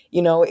it.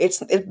 You know,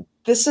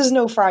 this is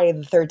no Friday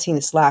the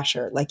 13th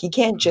slasher. Like, you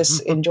can't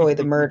just enjoy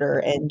the murder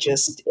and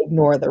just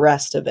ignore the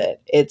rest of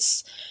it.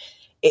 It's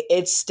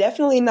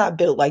definitely not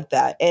built like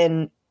that.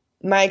 And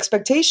my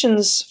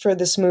expectations for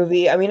this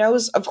movie, I mean, I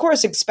was, of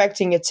course,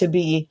 expecting it to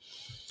be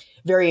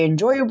very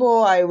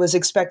enjoyable. I was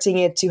expecting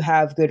it to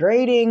have good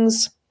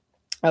ratings.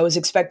 I was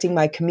expecting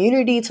my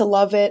community to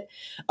love it.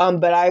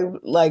 But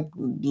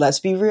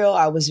let's be real,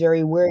 I was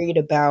very worried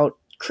about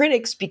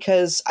critics,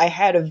 because I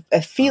had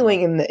a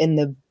feeling in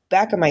the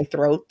back of my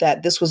throat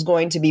that this was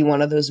going to be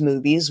one of those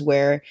movies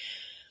where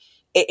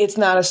it's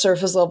not a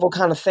surface level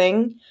kind of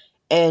thing.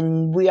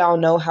 And we all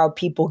know how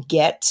people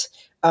get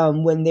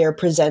when they're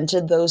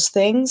presented those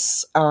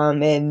things.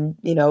 And,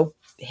 you know,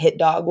 hit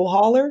dog will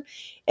holler.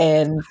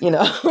 And, you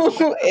know,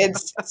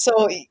 it's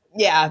so,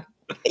 yeah,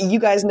 you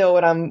guys know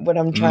what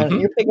I'm trying to,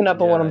 you're picking up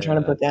on what I'm trying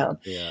to put down.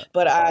 Yeah.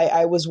 But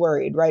I was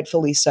worried,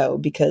 rightfully so,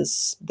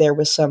 because there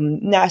was some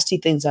nasty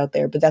things out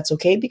there, but that's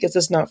okay because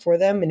it's not for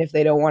them. And if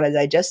they don't want to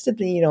digest it,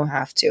 then you don't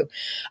have to.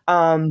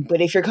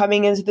 But if you're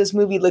coming into this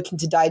movie looking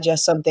to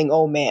digest something,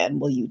 oh man,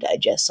 will you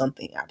digest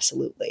something?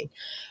 Absolutely.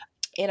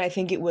 And I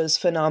think it was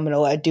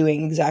phenomenal at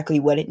doing exactly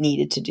what it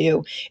needed to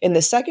do. And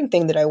the second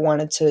thing that I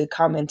wanted to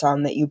comment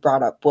on that you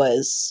brought up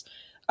was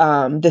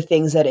the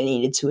things that it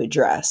needed to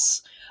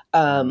address.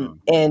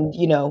 And,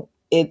 you know,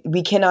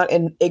 we cannot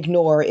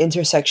ignore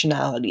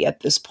intersectionality at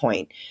this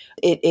point.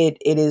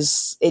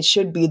 It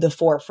should be the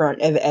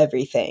forefront of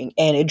everything.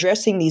 And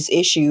addressing these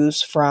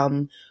issues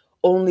from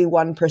only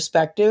one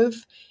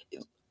perspective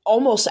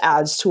almost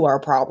adds to our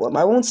problem.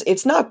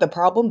 It's not the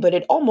problem, but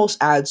it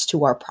almost adds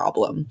to our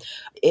problem.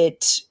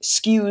 It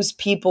skews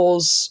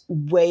people's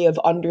way of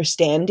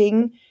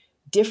understanding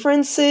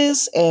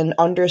differences and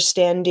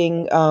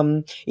understanding,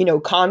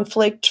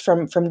 conflict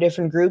from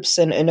different groups.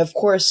 And of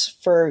course,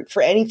 for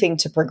anything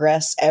to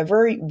progress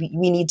ever,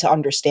 we need to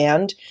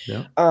understand.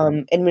 Yeah.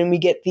 And when we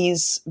get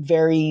these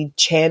very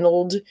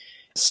channeled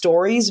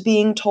stories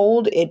being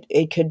told,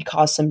 it could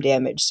cause some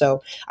damage.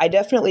 So I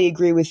definitely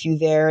agree with you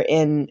there.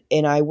 And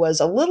I was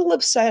a little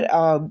upset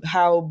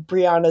how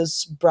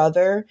Brianna's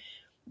brother,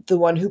 the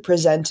one who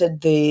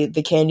presented the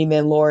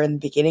Candyman lore in the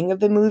beginning of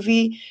the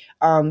movie,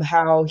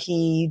 how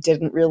he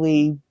didn't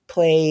really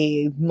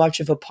play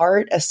much of a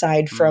part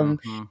aside from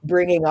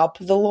bringing up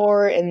the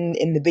lore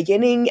in the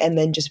beginning and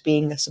then just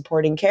being a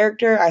supporting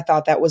character. I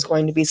thought that was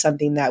going to be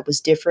something that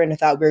was different. I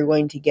thought we were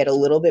going to get a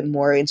little bit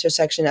more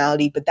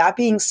intersectionality. But that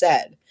being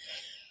said,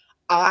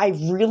 I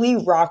really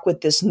rock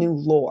with this new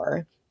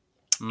lore.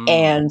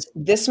 And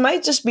this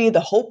might just be the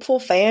hopeful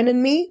fan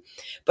in me,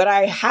 but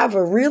I have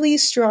a really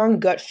strong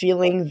gut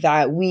feeling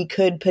that we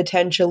could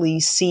potentially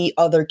see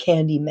other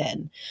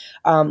Candymen.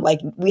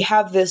 Like, we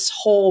have this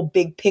whole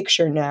big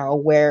picture now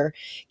where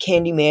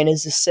Candyman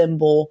is a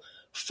symbol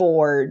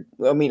for,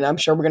 I mean, I'm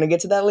sure we're going to get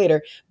to that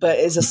later, but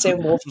is a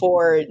symbol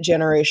for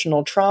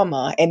generational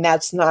trauma. And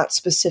that's not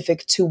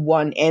specific to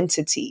one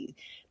entity.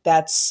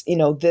 That's, you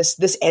know,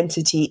 this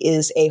entity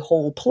is a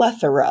whole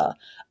plethora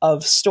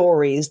of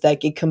stories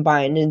that get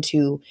combined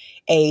into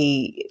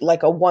a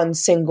one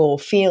single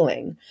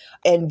feeling.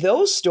 And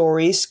those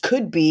stories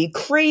could be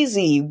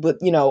crazy, but,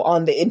 you know,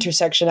 on the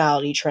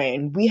intersectionality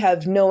train. We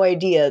have no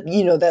idea,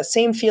 you know, that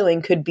same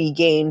feeling could be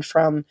gained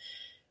from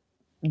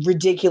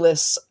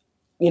ridiculous,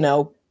 you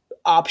know,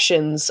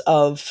 options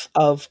of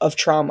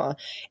trauma.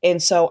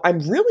 And so I'm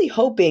really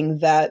hoping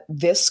that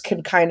this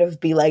could kind of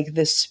be like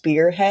this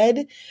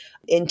spearhead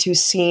into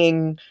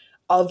seeing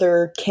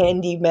other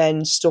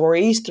Candyman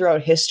stories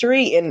throughout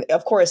history. And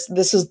of course,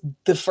 this is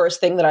the first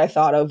thing that I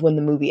thought of when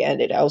the movie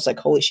ended. I was like,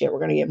 holy shit, we're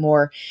going to get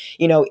more.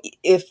 You know,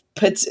 if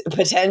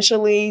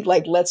potentially,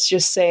 like, let's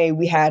just say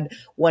we had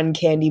one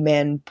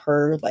Candyman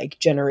per like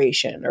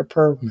generation or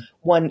per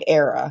one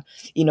era,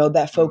 you know,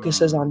 that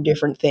focuses on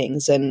different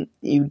things. And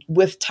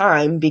with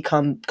time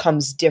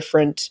comes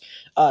different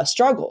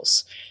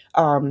struggles.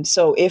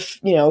 So if,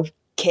 you know,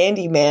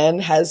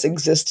 Candyman has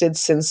existed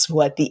since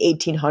the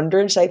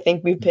 1800s, I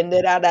think we've pinned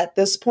it at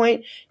this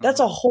point. That's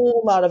a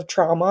whole lot of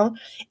trauma,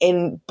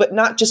 but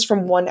not just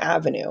from one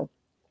avenue.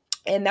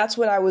 And that's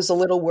what I was a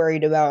little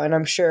worried about. And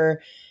I'm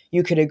sure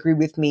you could agree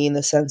with me in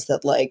the sense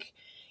that, like,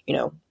 you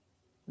know,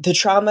 the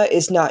trauma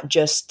is not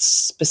just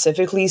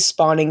specifically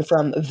spawning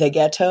from the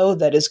ghetto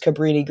that is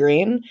Cabrini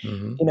Green.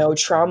 You know,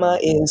 trauma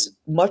is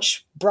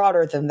much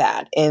broader than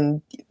that.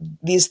 And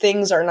these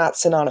things are not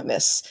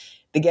synonymous.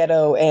 The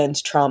ghetto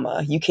and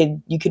trauma. You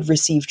could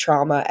receive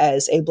trauma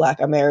as a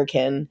Black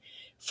American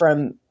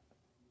from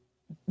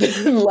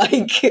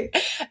like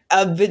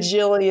a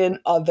bajillion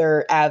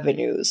other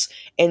avenues.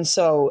 And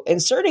so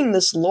inserting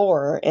this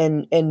lore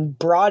and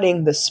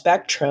broadening the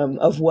spectrum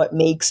of what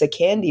makes a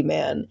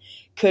Candyman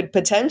could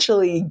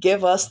potentially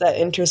give us that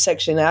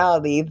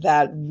intersectionality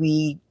that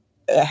we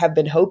have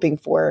been hoping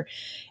for.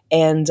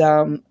 And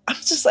I'm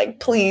just like,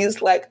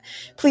 please,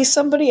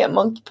 somebody at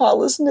Monkey Paw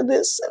listen to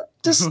this.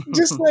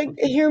 Just like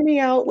hear me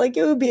out. Like,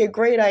 it would be a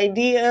great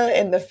idea,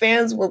 and the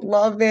fans would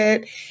love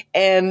it.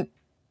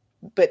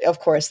 But of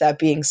course, that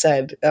being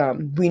said,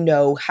 we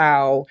know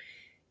how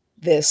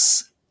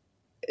this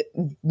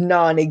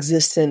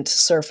non-existent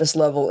surface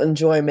level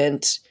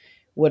enjoyment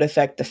would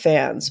affect the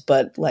fans.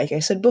 But like I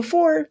said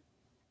before,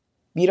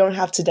 you don't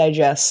have to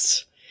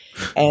digest.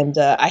 And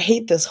I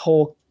hate this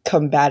whole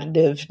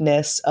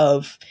combativeness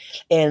of,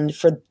 and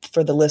for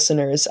the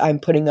listeners, I'm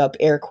putting up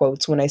air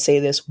quotes when I say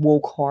this,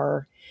 woke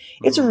horror.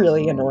 It's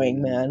really annoying,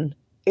 man.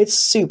 It's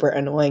super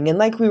annoying. And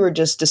like we were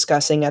just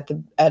discussing at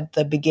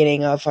the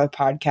beginning of our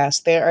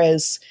podcast, there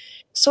is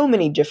so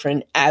many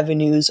different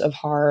avenues of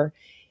horror.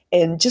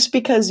 And just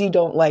because you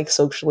don't like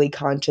socially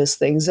conscious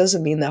things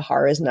doesn't mean that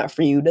horror is not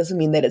for you. Doesn't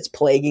mean that it's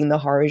plaguing the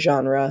horror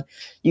genre.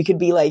 You could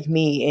be like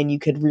me and you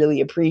could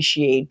really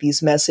appreciate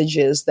these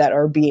messages that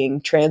are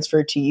being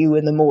transferred to you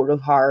in the mode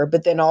of horror,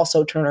 but then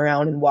also turn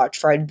around and watch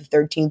Friday the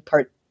 13th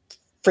part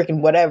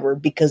freaking whatever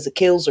because the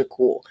kills are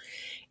cool.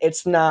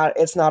 It's not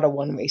a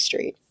one-way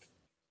street.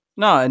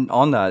 No, and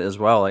on that as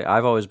well, like,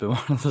 I've always been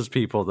one of those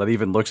people that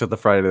even looks at the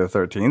Friday the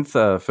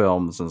 13th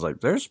films and is like,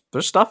 there's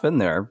stuff in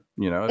there,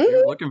 you know, if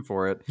you're looking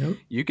for it,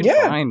 you can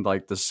find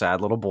like the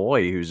sad little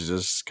boy who's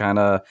just kind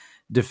of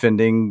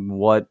defending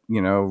what,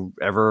 you know,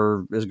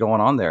 ever is going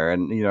on there.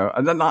 And, you know,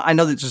 I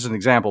know that's just an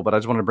example, but I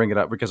just wanted to bring it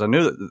up because I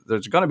knew that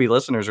there's going to be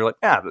listeners who are like,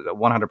 yeah,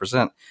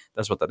 100%,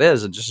 that's what that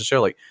is. And just to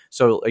show, like,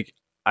 so, like,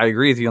 I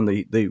agree with you on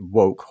the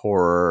woke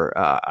horror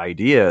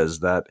ideas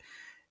that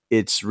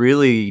it's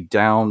really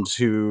down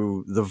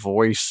to the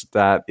voice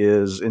that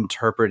is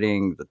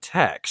interpreting the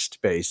text,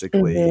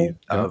 basically,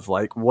 of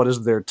like, what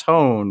is their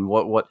tone?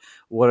 What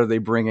are they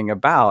bringing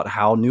about?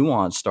 How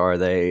nuanced are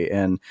they?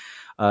 And,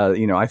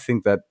 you know, I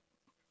think that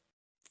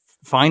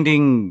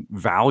finding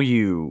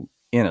value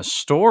in a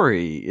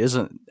story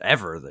isn't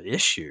ever the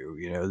issue.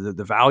 You know,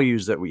 the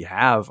values that we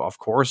have, of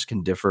course,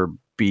 can differ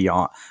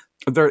beyond.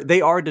 They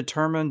are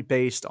determined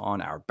based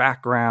on our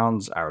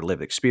backgrounds, our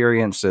lived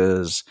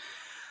experiences,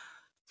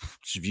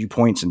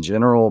 viewpoints in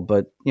general,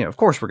 but, you know, of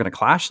course we're going to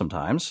clash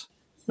sometimes.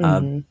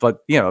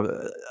 But, you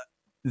know,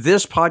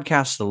 this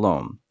podcast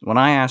alone, when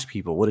I ask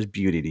people, what is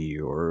beauty to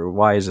you, or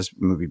why is this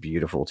movie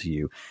beautiful to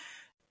you?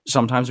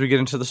 Sometimes we get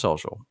into the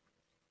social.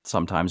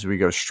 Sometimes we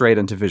go straight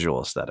into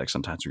visual aesthetics.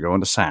 Sometimes we go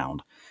into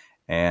sound.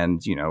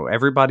 And, you know,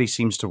 everybody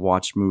seems to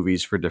watch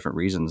movies for different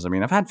reasons. I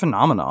mean, I've had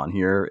Phenomenon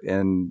here,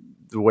 and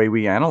the way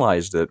we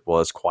analyzed it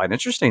was quite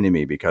interesting to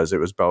me because it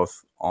was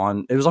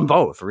on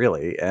both,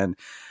 really. And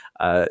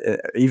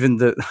even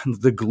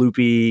the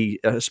gloopy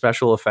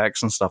special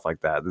effects and stuff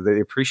like that, the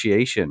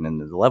appreciation and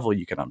the level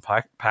you can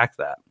unpack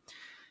that.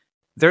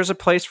 There's a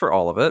place for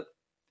all of it.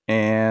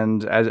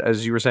 And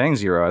as you were saying,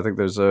 Zero, I think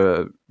there's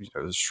a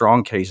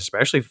strong case,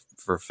 especially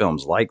for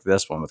films like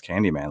this one with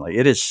Candyman. Like,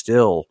 it is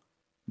still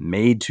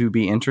made to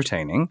be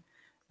entertaining.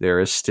 There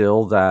is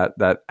still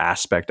that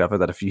aspect of it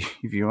that if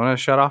you want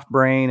to shut off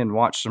brain and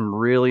watch some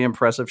really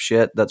impressive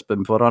shit that's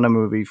been put on a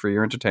movie for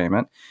your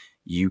entertainment,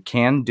 you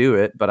can do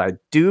it. But I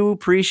do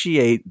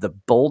appreciate the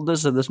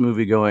boldness of this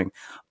movie going,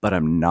 but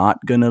I'm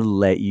not going to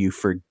let you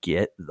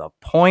forget the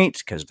point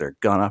because they're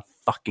going to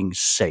fucking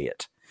say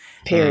it.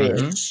 Period.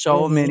 There's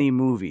so many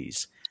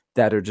movies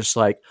that are just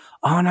like,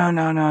 oh,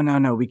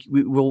 no.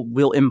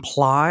 We'll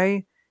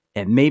imply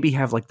and maybe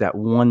have like that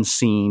one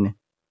scene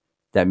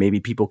that maybe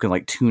people can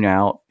like tune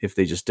out if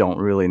they just don't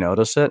really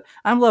notice it.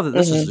 I love that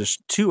this is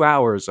just 2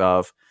 hours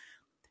of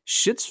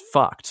shit's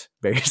fucked,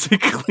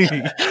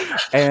 basically,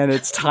 and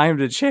it's time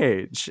to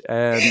change.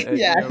 And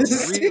yes.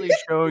 You know, really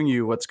showing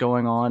you what's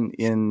going on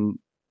and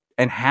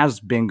has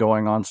been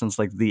going on since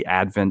like the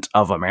advent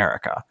of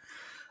America.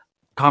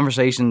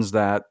 conversations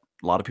that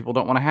a lot of people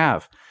don't want to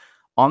have.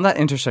 On that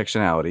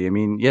intersectionality, I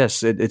mean,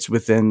 yes, it's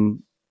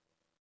within,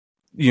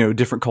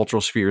 different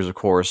cultural spheres, of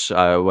course,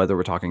 whether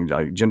we're talking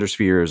gender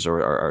spheres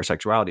or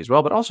sexuality as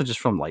well, but also just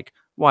from like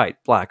white,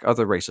 black,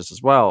 other races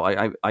as well.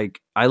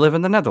 I live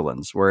in the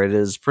Netherlands, where it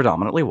is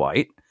predominantly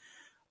white.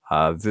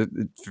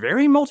 It's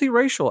very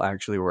multiracial,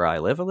 actually, where I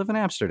live. I live in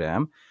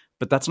Amsterdam,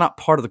 but that's not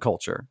part of the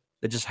culture.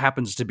 It just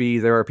happens to be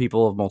there are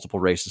people of multiple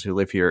races who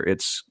live here.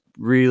 It's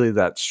really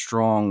that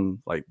strong,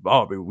 like,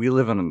 oh, we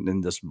live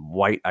in this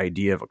white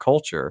idea of a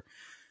culture.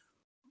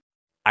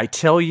 I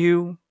tell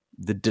you,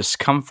 the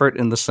discomfort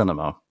in the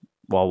cinema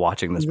while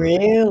watching this movie.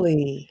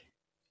 Really?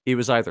 It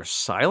was either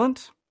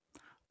silent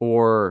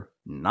or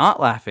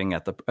not laughing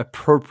at the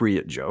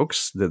appropriate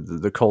jokes,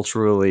 the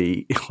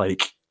culturally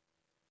like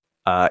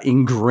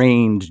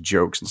ingrained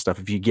jokes and stuff.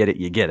 If you get it,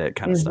 you get it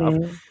kind of stuff.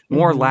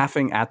 More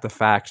laughing at the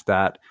fact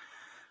that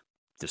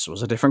this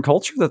was a different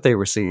culture that they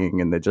were seeing,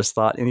 and they just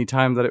thought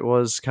anytime that it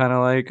was kind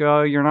of like,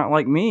 oh, you're not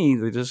like me,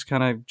 they just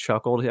kind of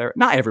chuckled.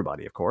 Not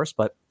everybody, of course,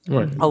 but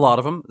a lot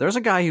of them. There's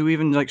a guy who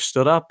even like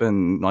stood up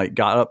and like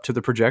got up to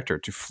the projector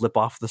to flip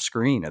off the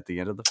screen at the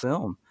end of the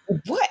film.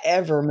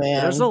 Whatever,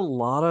 man. There's a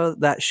lot of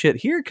that shit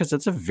here because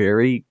it's a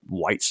very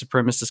white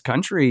supremacist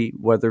country,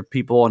 whether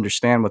people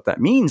understand what that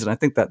means. And I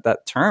think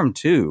that term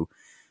too,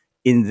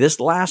 in this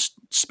last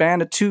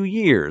span of 2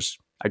 years,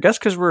 I guess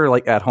because we're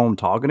like at home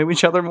talking to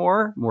each other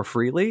more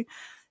freely,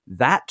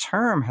 that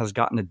term has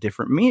gotten a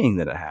different meaning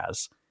than it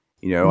has.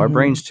 Our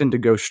brains tend to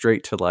go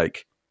straight to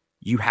like,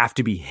 you have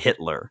to be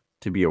Hitler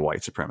to be a white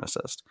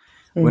supremacist.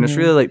 When it's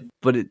really like,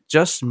 but it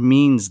just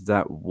means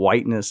that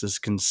whiteness is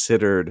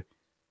considered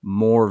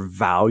more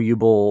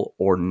valuable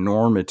or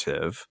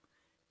normative.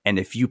 And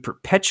if you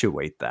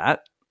perpetuate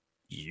that,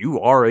 you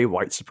are a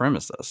white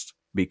supremacist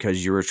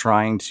because you're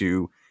trying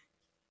to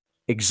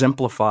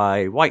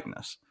exemplify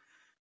whiteness.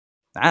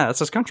 That's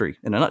this country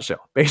in a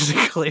nutshell,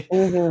 basically.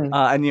 And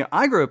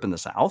I grew up in the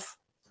South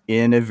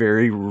in a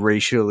very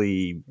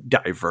racially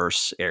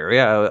diverse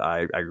area.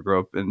 I grew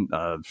up in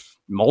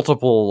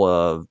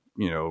multiple,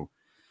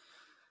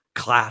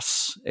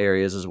 class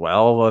areas as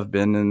well. I've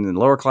been in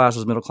lower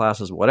classes, middle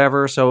classes,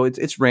 whatever. So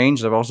it's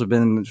ranged. I've also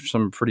been in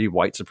some pretty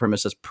white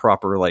supremacist,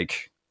 proper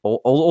like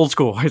old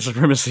school white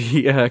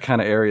supremacy kind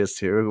of areas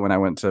too. When I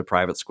went to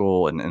private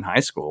school and in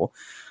high school.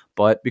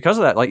 But because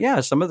of that, like,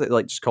 yeah, some of the,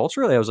 like, just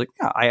culturally, I was like,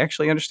 yeah, I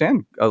actually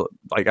understand.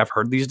 Like, I've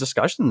heard these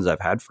discussions.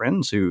 I've had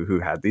friends who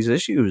had these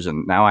issues.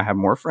 And now I have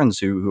more friends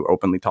who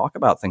openly talk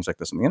about things like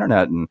this on the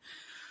internet. And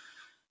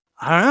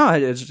I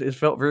don't know, it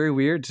felt very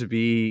weird to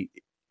be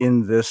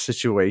in this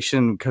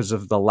situation because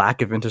of the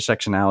lack of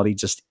intersectionality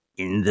just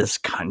in this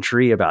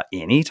country about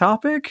any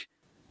topic.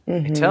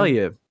 I tell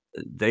you,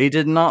 they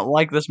did not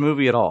like this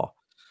movie at all.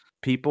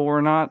 People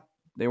were not.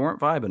 They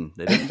weren't vibing.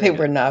 They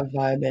were not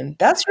vibing.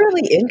 That's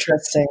really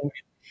interesting.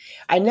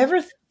 I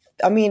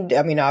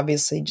mean,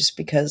 obviously, just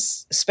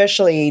because,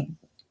 especially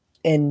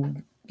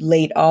in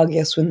late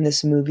August when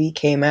this movie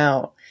came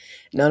out,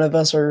 none of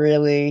us were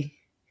really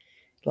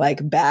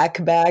like back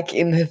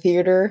in the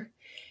theater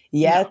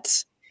yet. No.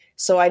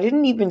 So I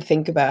didn't even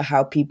think about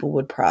how people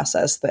would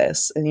process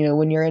this. And,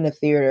 when you're in a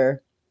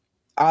theater,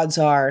 odds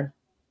are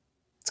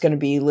it's going to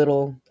be a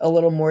little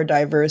more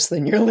diverse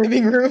than your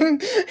living room.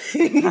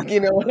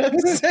 You know what I'm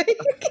saying?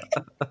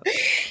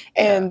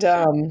 And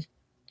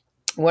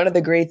one of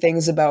the great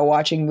things about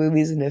watching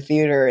movies in the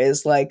theater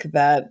is like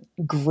that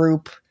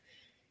group.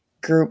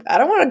 I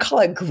don't want to call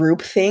it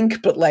group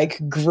think, but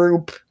like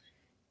group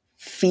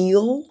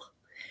feel,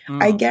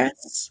 I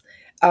guess.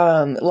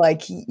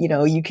 Like,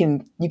 you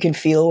can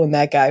feel when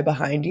that guy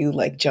behind you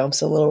like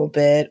jumps a little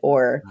bit,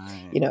 or,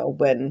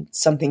 when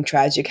something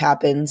tragic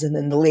happens and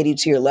then the lady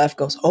to your left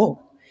goes, oh,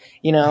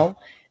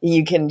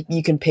 you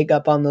can pick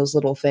up on those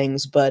little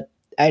things. But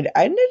I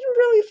didn't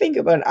really think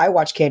about it. I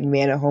watched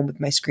Candyman at home with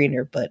my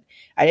screener, but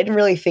I didn't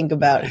really think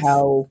about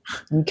how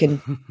you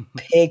can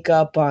pick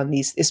up on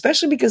these,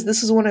 especially because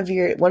this is one of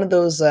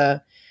those,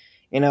 we're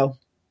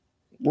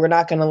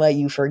not going to let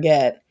you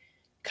forget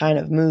kind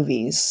of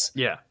movies.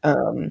 Yeah.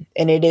 And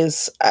it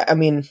is, I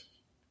mean,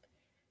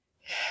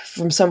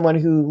 from someone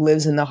who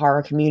lives in the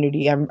horror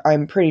community,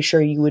 I'm pretty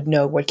sure you would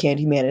know what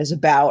Candyman is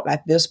about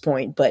at this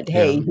point, but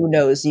hey, who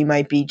knows? You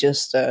might be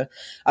just a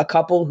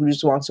couple who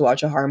just wants to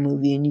watch a horror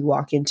movie and you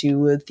walk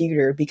into a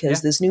theater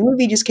because this new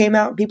movie just came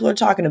out and people are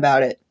talking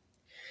about it.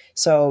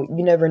 So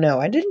you never know.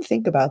 I didn't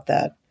think about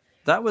that.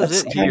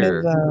 That's it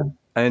here.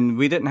 And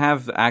we didn't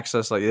have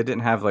access, like, it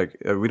didn't have, like,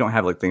 we don't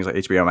have, like, things like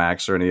HBO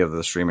Max or any of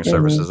the streaming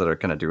services that are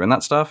kind of doing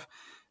that stuff.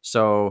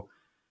 So,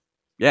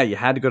 yeah, you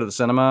had to go to the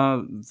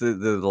cinema.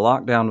 The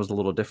lockdown was a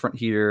little different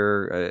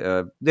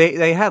here.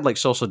 They had, like,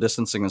 social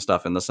distancing and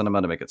stuff in the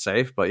cinema to make it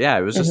safe. But, yeah,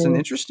 it was just an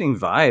interesting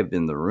vibe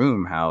in the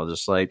room, how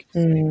just, like,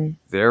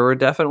 there were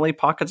definitely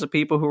pockets of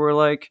people who were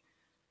like,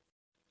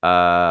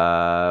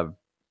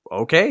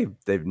 okay,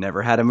 they've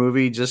never had a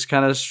movie just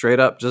kind of straight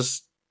up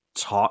just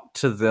talk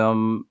to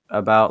them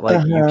about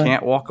like you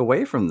can't walk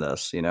away from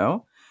this,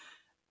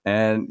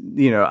 And,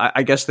 you know,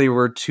 I guess they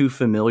were too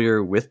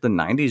familiar with the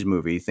 90s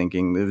movie,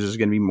 thinking there was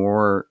going to be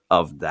more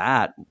of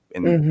that.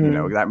 And, you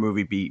know, that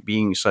movie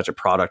being such a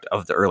product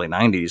of the early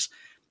 90s,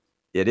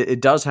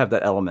 it does have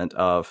that element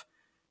of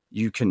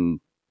you can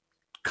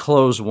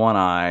close one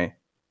eye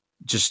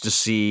just to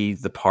see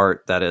the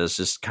part that is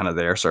just kind of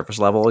there, surface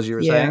level, as you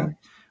were saying.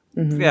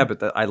 Yeah,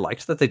 but I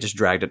liked that they just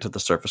dragged it to the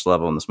surface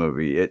level in this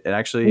movie. It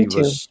actually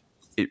was,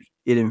 it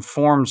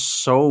informs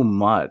so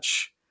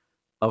much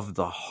of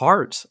the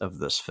heart of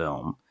this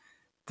film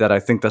that I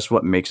think that's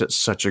what makes it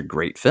such a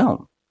great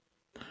film.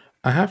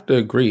 I have to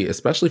agree,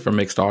 especially for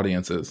mixed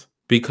audiences,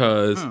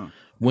 because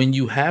when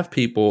you have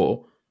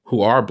people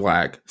who are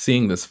Black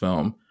seeing this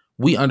film,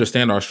 we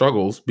understand our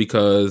struggles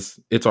because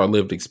it's our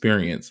lived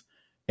experience.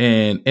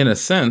 And in a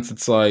sense,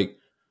 it's like,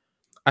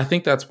 I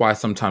think that's why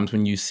sometimes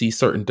when you see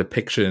certain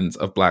depictions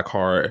of Black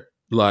horror,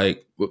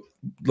 like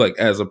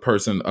as a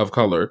person of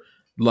color,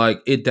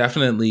 like it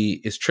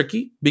definitely is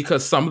tricky,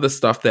 because some of the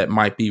stuff that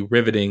might be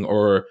riveting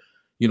or,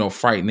 you know,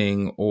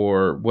 frightening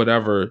or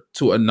whatever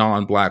to a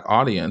non-Black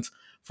audience,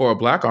 for a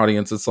Black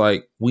audience, it's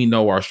like, we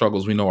know our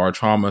struggles, we know our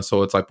trauma.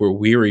 So it's like, we're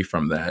weary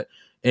from that.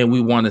 And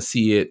we want to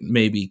see it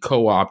maybe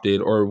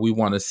co-opted, or we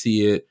want to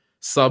see it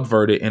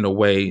subverted in a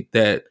way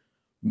that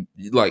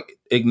like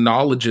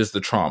acknowledges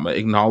the trauma,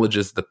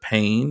 acknowledges the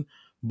pain,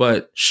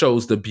 but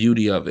shows the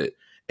beauty of it.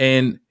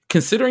 And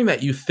considering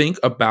that you think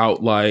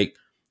about like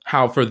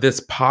how for this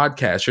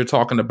podcast, you're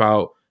talking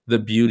about the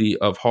beauty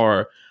of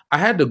horror. I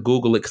had to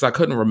Google it because I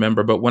couldn't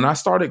remember. But when I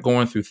started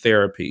going through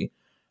therapy,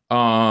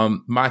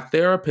 my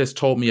therapist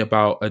told me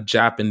about a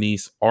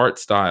Japanese art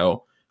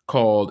style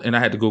called, and I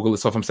had to Google it.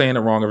 So if I'm saying it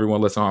wrong,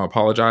 everyone listen, I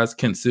apologize.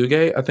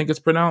 Kintsugi, I think it's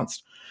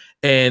pronounced.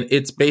 And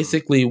it's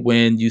basically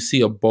when you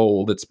see a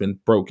bowl that's been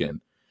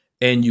broken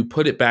and you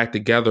put it back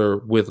together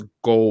with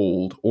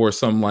gold or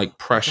some like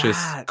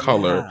precious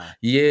color.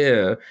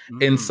 Yeah.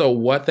 And so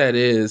what that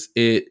is,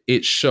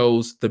 it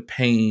shows the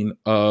pain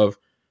of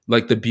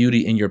like the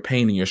beauty in your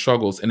pain and your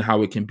struggles, and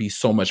how it can be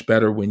so much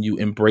better when you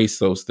embrace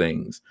those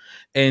things.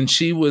 And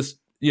she was,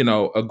 you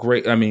know, a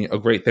great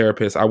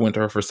therapist. I went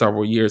to her for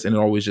several years, and it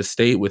always just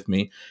stayed with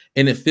me.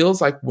 And it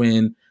feels like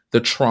when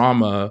the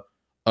trauma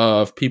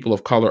of people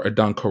of color are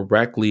done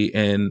correctly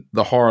in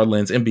the horror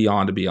lens and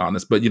beyond, to be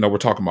honest, but you know, we're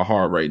talking about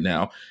horror right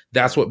now.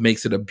 That's what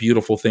makes it a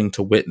beautiful thing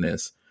to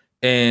witness.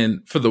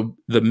 And for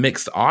the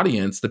mixed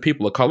audience, the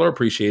people of color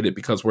appreciate it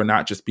because we're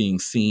not just being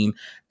seen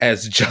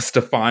as just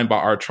defined by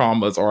our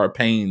traumas or our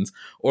pains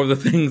or the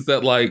things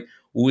that like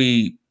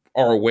we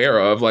are aware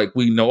of, like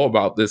we know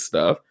about this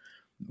stuff.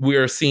 We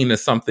are seen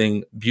as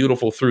something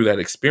beautiful through that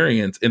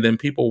experience. And then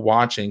people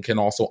watching can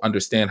also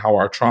understand how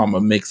our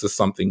trauma makes us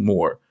something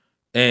more.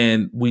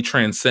 And we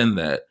transcend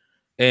that.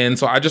 And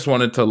so I just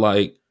wanted to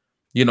like,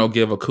 you know,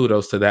 give a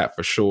kudos to that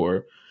for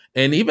sure.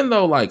 And even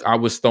though like I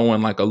was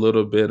throwing like a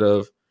little bit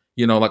of,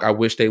 you know, like I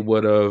wish they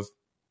would have,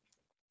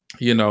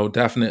 you know,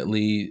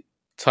 definitely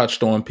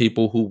touched on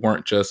people who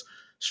weren't just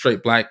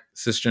straight Black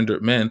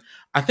cisgendered men.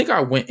 I think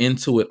I went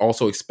into it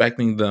also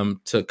expecting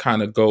them to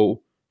kind of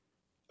go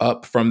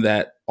up from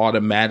that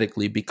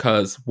automatically,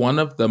 because one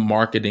of the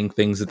marketing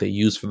things that they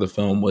used for the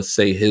film was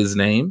say his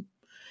name.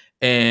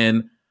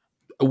 And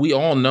we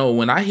all know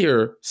when I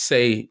hear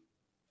say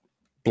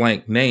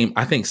blank name,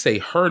 I think say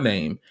her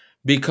name,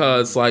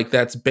 because like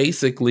that's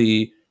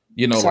basically,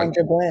 you know,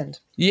 Sandra like Bland.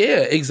 Yeah,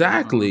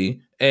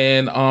 exactly.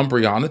 And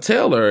Breonna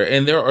Taylor.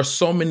 And there are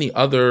so many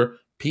other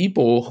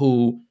people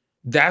who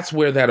that's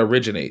where that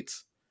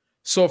originates.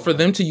 So for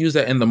them to use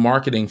that in the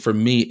marketing, for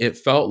me, it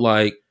felt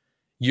like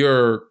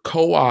you're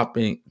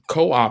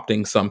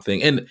co-opting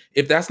something. And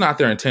if that's not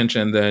their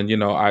intention, then, you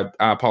know, I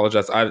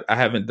apologize. I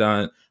haven't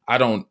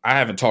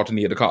talked to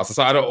Nia DaCosta,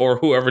 so I don't, or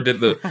whoever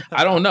did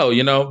I don't know,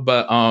 you know,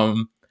 but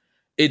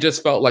it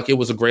just felt like it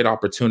was a great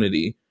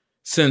opportunity,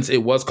 since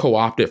it was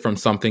co-opted from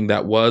something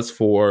that was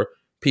for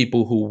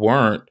people who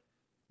weren't,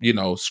 you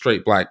know,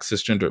 straight Black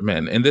cisgendered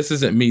men. And this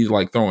isn't me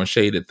like throwing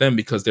shade at them,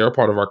 because they're a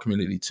part of our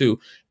community too.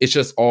 It's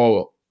just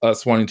all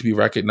us wanting to be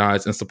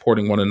recognized and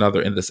supporting one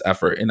another in this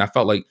effort. And I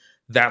felt like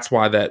that's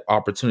why that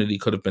opportunity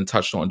could have been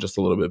touched on just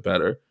a little bit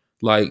better.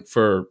 Like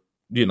for,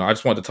 you know, I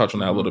just wanted to touch on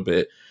that a little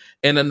bit.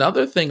 And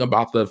another thing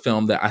about the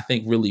film that I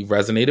think really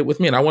resonated with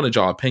me, and I wanted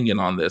your opinion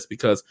on this,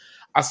 because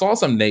I saw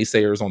some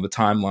naysayers on the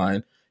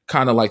timeline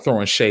kind of like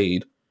throwing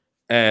shade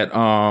at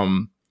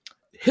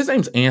his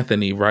name's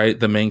Anthony, right?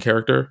 The main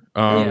character.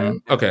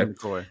 Okay.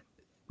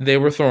 They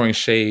were throwing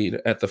shade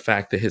at the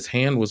fact that his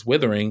hand was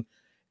withering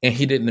and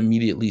he didn't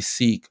immediately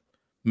seek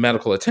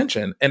medical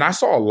attention. And I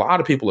saw a lot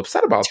of people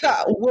upset about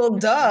that. Well,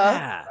 duh.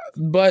 Yeah.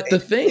 But the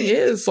thing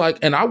is, like,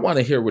 and I want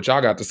to hear what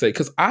y'all got to say,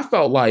 because I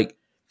felt like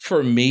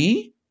for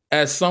me,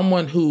 as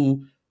someone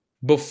who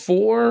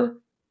before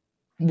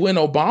when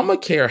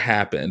Obamacare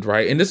happened,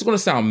 right? And this is going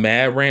to sound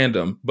mad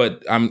random,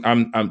 but I'm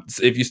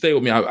if you stay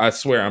with me, I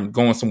swear I'm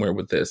going somewhere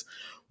with this.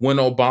 When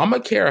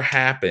Obamacare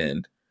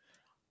happened,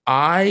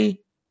 I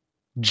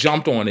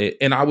jumped on it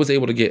and I was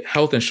able to get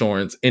health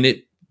insurance, and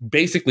it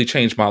basically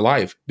changed my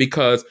life,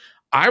 because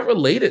I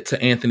related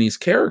to Anthony's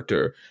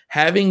character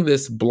having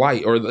this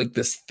blight or like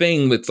this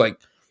thing that's like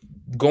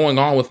going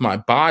on with my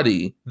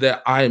body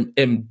that I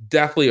am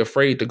deathly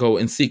afraid to go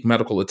and seek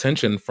medical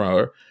attention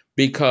for,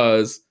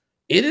 because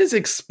it is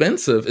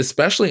expensive,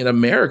 especially in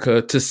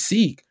America, to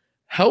seek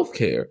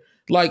healthcare.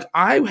 Like,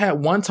 I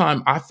had one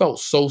time I felt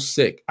so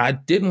sick. I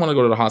didn't want to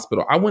go to the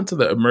hospital. I went to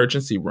the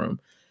emergency room,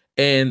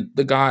 and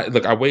the guy,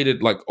 like, I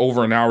waited like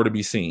over an hour to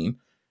be seen.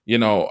 You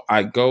know,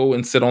 I go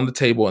and sit on the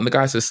table, and the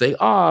guy says, say,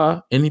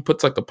 and he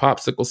puts like a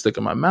popsicle stick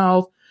in my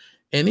mouth.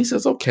 And he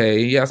says,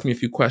 okay. He asked me a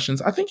few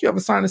questions. I think you have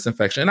a sinus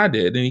infection. And I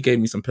did. And he gave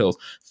me some pills.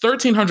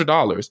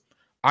 $1,300.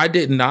 I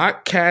did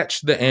not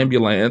catch the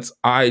ambulance.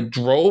 I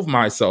drove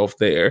myself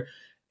there.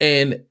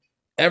 And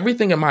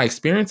everything in my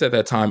experience at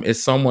that time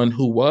is someone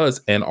who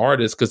was an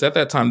artist. Because at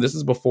that time, this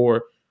is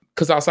before,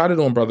 because outside of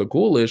doing Brother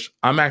Ghoulish,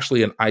 I'm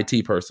actually an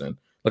IT person.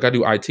 Like, I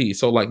do IT.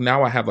 So like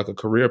now I have like a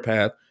career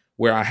path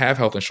where I have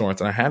health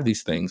insurance and I have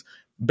these things.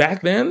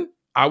 Back then,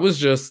 I was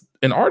just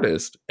an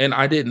artist and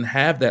I didn't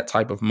have that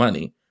type of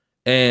money.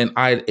 And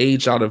I had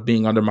aged out of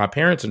being under my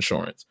parents'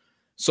 insurance.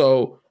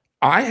 So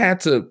I had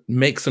to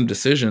make some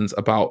decisions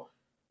about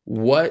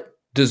what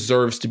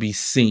deserves to be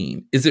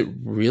seen. Is it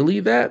really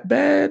that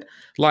bad?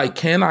 Like,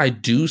 can I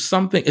do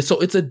something? So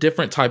it's a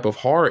different type of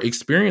horror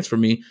experience for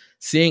me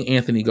seeing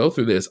Anthony go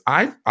through this.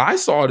 I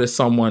saw it as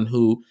someone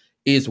who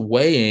is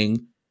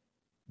weighing,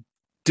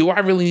 do I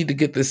really need to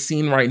get this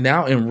seen right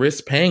now and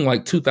risk paying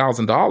like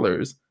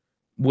 $2,000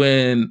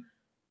 when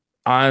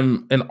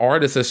I'm an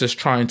artist that's just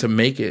trying to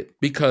make it?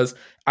 Because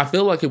I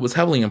feel like it was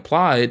heavily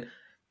implied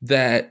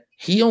that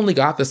he only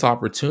got this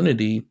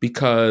opportunity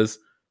because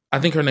I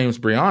think her name's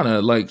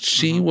Brianna. Like,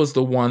 she was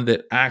the one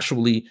that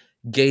actually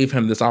gave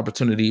him this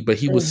opportunity, but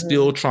he was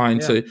still trying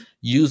to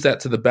use that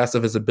to the best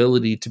of his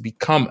ability to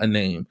become a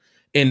name.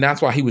 And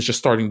that's why he was just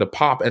starting to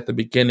pop at the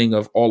beginning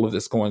of all of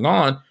this going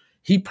on.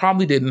 He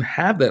probably didn't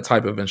have that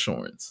type of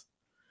insurance.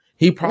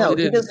 He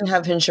doesn't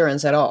have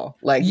insurance at all.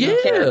 Like, you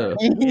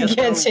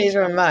can't change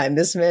my mind.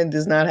 This man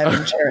does not have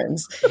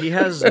insurance. He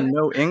has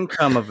no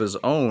income of his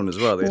own as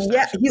well.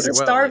 He's a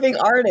starving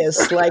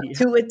artist, like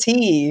to a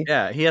T.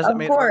 Yeah, he hasn't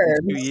made art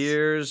in 2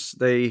 years.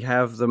 They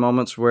have the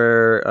moments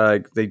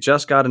where they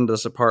just got into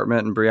this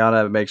apartment, and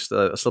Brianna makes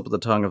a slip of the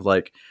tongue of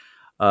like,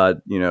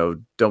 don't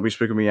be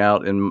spooking me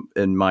out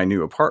in my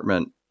new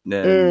apartment.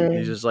 And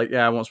he's just like,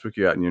 yeah, I won't spook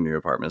you out in your new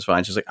apartment. It's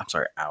fine. She's like, I'm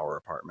sorry, our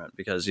apartment.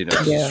 Because,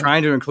 she's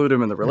trying to include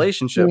him in the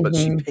relationship, but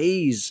she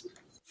pays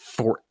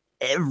for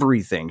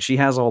everything. She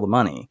has all the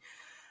money.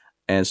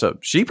 And so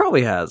she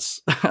probably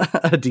has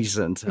a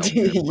decent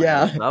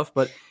stuff.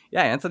 But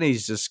yeah,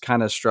 Anthony's just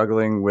kind of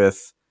struggling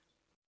with,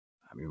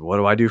 what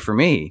do I do for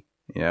me?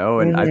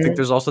 And I think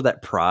there's also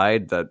that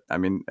pride that,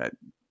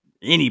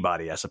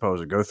 anybody, I suppose,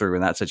 would go through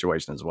in that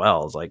situation as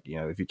well. It's like,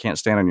 if you can't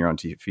stand on your own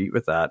feet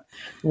with that,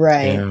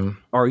 right?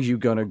 Are you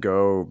going to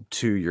go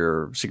to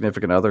your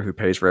significant other who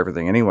pays for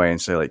everything anyway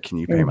and say, like, can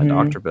you pay my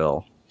doctor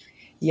bill?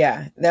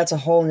 Yeah, that's a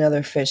whole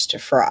nother fish to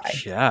fry.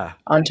 Yeah.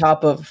 On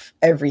top of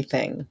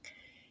everything.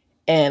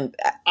 And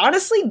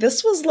honestly,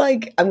 this was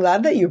like, I'm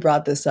glad that you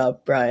brought this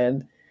up,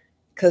 Brian,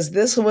 because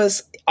this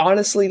was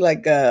honestly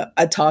like a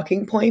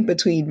talking point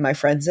between my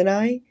friends and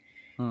I.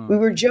 We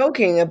were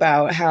joking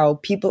about how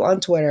people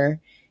on Twitter,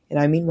 and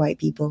I mean white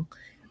people,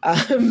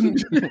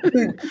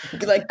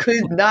 like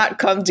could not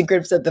come to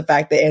grips with the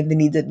fact that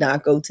Anthony did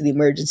not go to the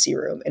emergency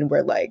room. And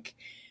we're like,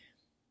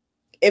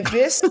 if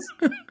this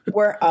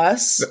were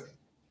us,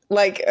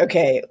 like,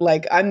 okay,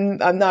 like I'm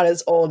not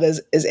as old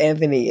as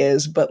Anthony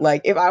is, but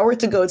like if I were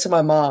to go to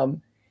my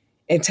mom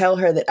and tell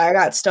her that I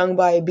got stung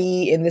by a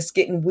bee and this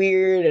getting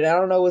weird and I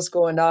don't know what's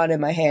going on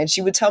in my hand,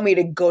 she would tell me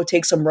to go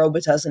take some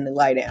Robitussin and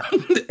lie down.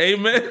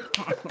 Amen.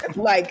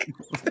 Like,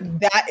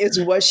 that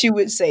is what she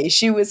would say.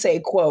 She would say,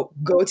 quote,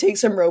 go take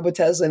some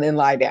Robitussin and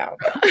lie down.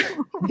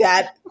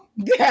 That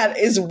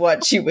is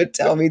what she would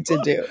tell me to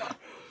do.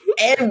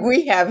 And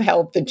we have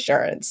health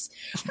insurance.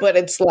 But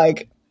it's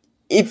like,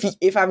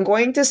 if I'm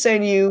going to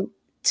send you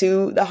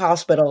to the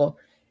hospital,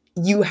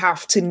 you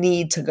have to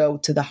need to go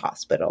to the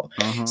hospital.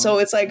 So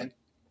it's like,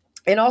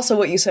 and also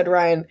what you said,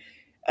 Ryan,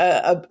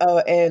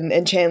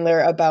 and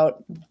Chandler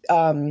about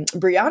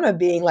Brianna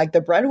being like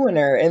the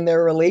breadwinner in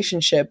their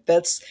relationship.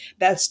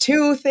 That's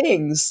two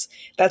things.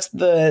 That's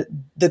the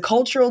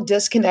cultural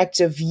disconnect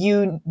of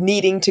you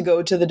needing to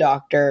go to the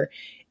doctor,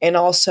 and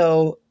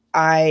also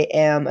I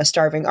am a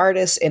starving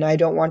artist and I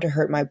don't want to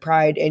hurt my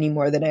pride any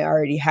more than I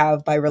already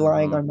have by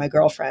relying on my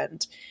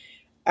girlfriend.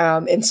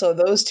 And so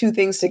those two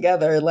things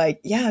together,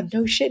 like, yeah,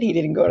 no shit, he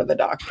didn't go to the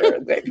doctor.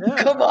 Like,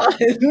 come on.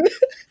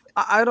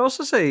 I'd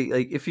also say,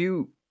 like, if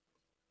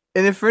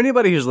for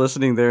anybody who's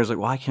listening, there's like,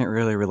 well, I can't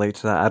really relate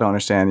to that. I don't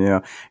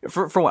understand,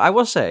 For what I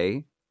will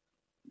say,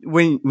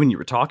 when you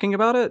were talking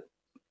about it,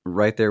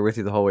 right there with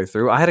you the whole way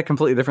through, I had a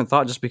completely different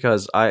thought just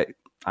because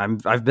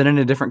I've been in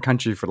a different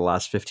country for the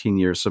last 15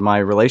 years, so my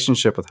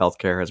relationship with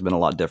healthcare has been a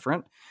lot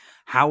different.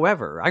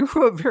 However, I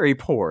grew up very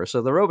poor,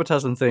 so the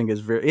Robitussin thing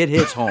it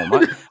hits home.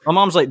 My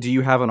mom's like, "Do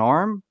you have an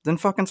arm? Then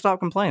fucking stop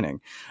complaining."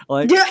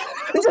 Like,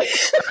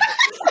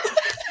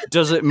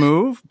 Does it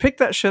move? Pick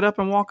that shit up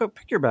and walk up.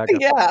 Pick your bag up.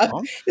 Yeah.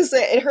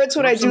 It hurts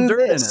when I do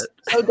this.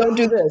 So don't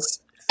do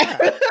this.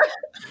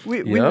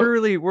 We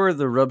really were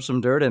the rub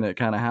some dirt in it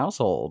kind of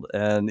household.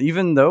 And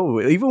even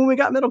when we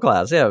got middle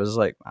class, it was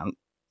like,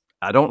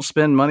 I don't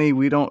spend money.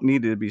 We don't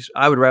need to be.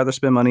 I would rather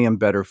spend money on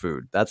better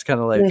food. That's kind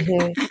of like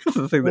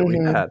the thing that we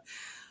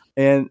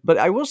had. But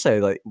I will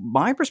say, like,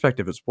 my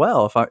perspective as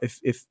well,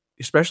 if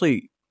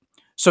especially,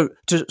 so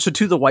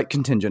to the white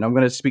contingent, I'm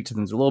going to speak to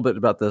them a little bit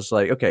about this.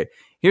 Like, okay,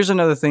 here's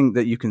another thing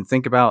that you can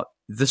think about.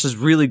 This is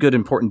really good,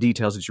 important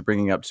details that you're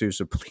bringing up too.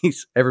 So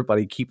please,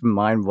 everybody, keep in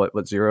mind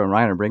what Zero and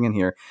Ryan are bringing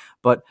here.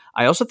 But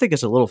I also think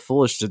it's a little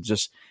foolish to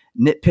just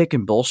nitpick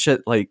and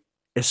bullshit like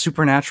a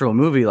supernatural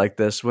movie like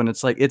this when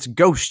it's like it's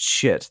ghost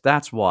shit.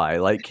 That's why.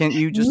 Like, can't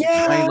you just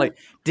explain? Like,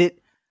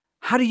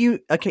 how do you?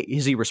 Okay,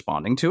 is he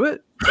responding to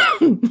it?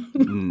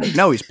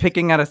 No, he's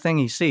picking at a thing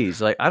he sees.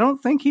 Like, I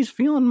don't think he's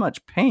feeling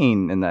much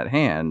pain in that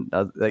hand.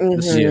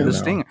 The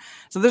stinger.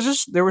 So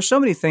there were so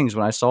many things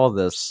when I saw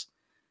this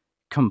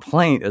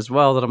complaint as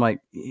well that I'm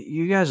like,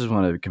 you guys just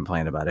want to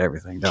complain about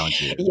everything, don't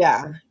you?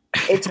 Yeah,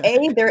 it's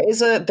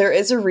there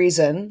is a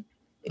reason.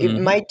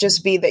 It might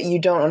just be that you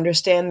don't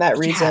understand that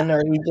reason,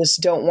 or you just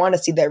don't want to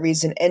see that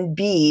reason. And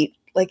B,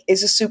 like,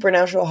 it's a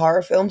supernatural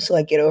horror film, so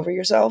like, get over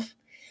yourself.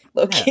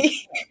 Okay.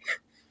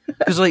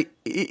 Because like,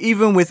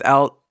 even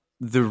without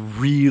the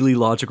really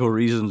logical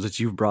reasons that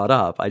you've brought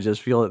up, I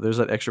just feel that there's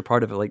that extra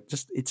part of it, like,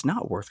 just it's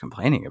not worth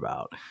complaining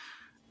about.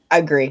 I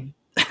agree.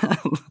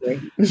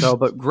 So,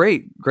 but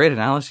great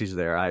analyses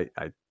there. I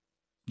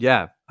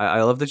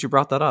love that you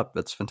brought that up.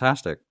 That's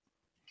fantastic.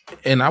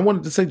 And I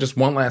wanted to say just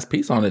one last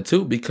piece on it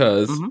too,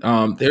 because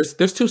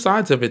there's two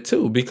sides of it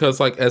too. Because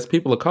like, as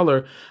people of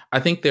color,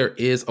 I think there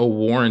is a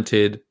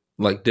warranted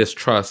like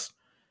distrust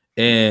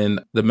in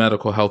the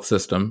medical health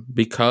system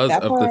because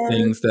of the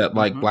things that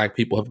like Black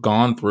people have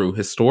gone through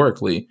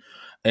historically.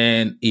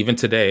 And even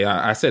today,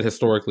 I said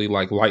historically,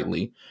 like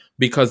lightly,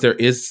 because there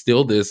is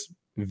still this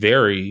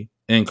very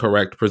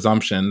incorrect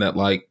presumption that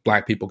like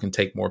Black people can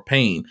take more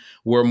pain.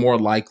 We're more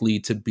likely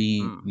to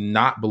be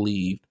not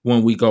believed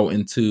when we go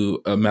into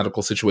a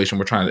medical situation.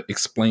 We're trying to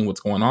explain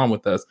what's going on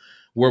with us.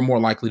 We're more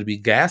likely to be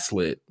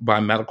gaslit by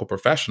medical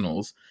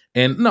professionals.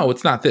 And no,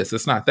 it's not this,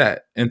 it's not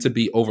that. And to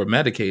be over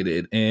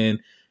medicated. And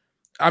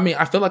I mean,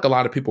 I feel like a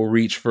lot of people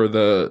reach for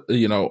the,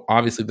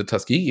 obviously the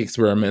Tuskegee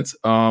experiments,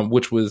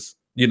 which was,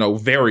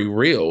 very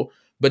real.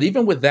 But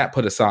even with that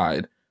put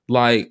aside,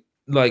 like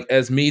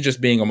as me just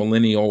being a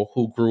millennial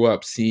who grew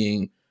up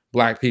seeing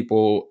Black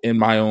people in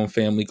my own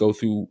family go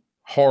through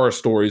horror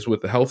stories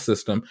with the health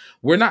system,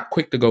 we're not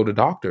quick to go to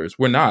doctors.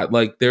 We're not.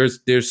 Like,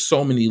 there's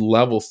so many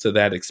levels to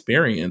that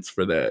experience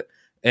for that.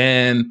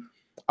 And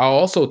I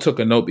also took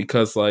a note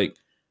because like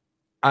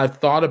I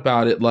thought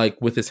about it,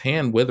 like with his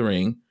hand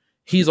withering,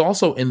 he's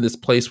also in this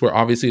place where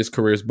obviously his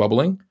career is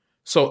bubbling.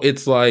 So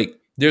it's like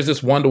there's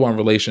this one-to-one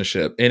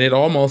relationship, and it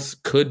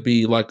almost could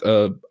be like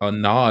a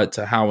nod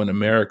to how in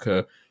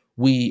America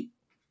we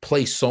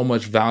place so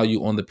much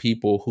value on the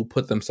people who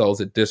put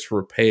themselves at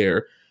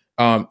disrepair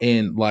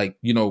and like,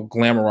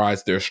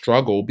 glamorize their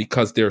struggle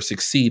because they're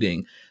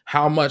succeeding.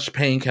 How much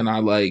pain can I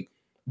like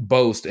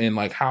boast, and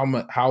like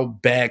how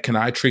bad can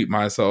I treat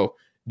myself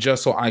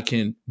just so I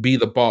can be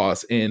the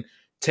boss and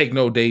take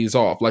no days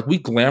off? Like, we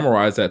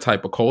glamorize that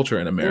type of culture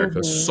in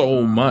America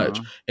so much.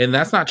 And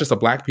that's not just a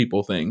Black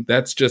people thing.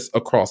 That's just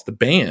across the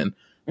band.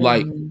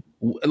 Like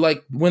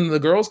when the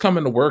girls come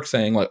into work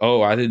saying like,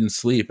 oh, I didn't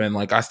sleep and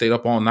like I stayed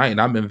up all night and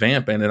I've been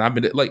vamping and I've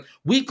been like,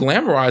 we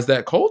glamorize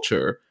that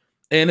culture,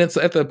 and it's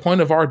at the point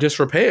of our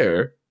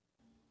disrepair.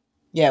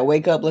 Yeah.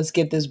 Wake up. Let's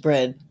get this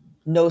bread.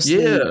 No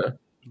sleep.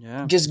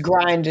 Yeah. Just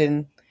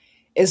grinding.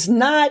 It's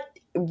not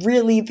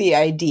really the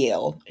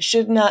ideal.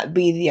 Should not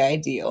be the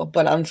ideal.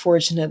 But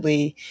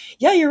unfortunately,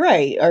 yeah, you're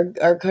right.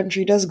 Our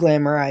country does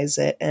glamorize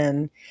it.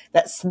 And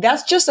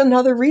that's just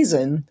another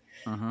reason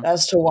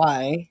as to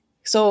why.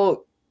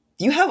 So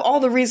you have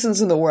all the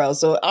reasons in the world.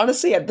 So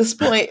honestly, at this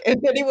point, if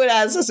anyone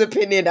has this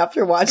opinion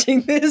after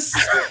watching this,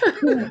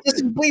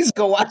 just please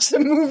go watch the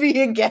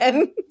movie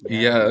again.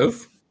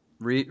 Yes.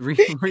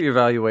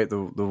 Reevaluate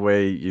the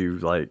way you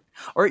like,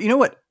 or you know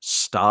what?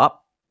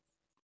 Stop.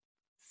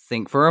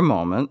 Think for a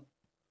moment.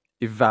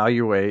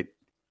 Evaluate.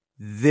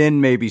 Then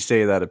maybe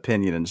say that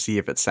opinion and see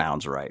if it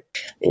sounds right.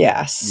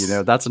 Yes.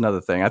 That's another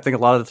thing. I think a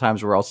lot of the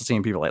times we're also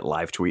seeing people like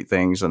live tweet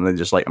things and they're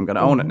just like, I'm going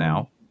to own it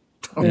now.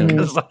 I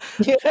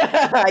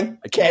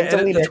can't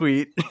edit the it.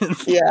 tweet.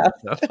 Yeah.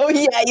 Oh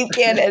yeah, you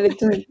can't edit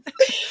tweet.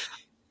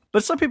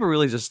 But some people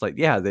really just like,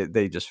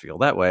 they just feel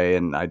that way.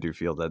 And I do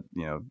feel that,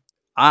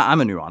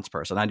 I'm a nuanced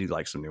person. I do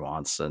like some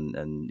nuance and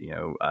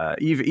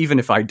even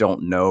if I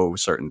don't know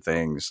certain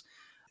things,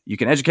 you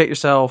can educate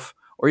yourself,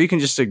 or you can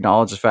just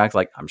acknowledge the fact,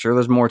 like, I'm sure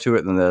there's more to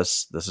it than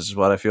this. This is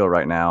what I feel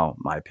right now.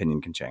 My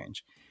opinion can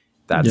change.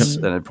 That's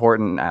an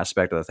important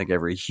aspect that I think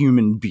every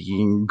human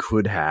being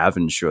could have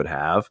and should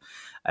have.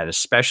 And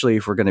especially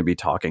if we're going to be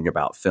talking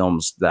about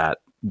films that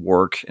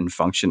work and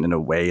function in a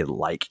way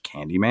like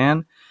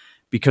Candyman,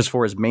 because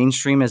for as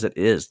mainstream as it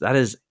is, that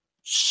is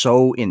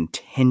so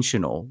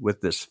intentional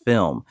with this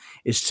film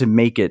is to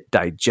make it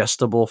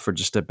digestible for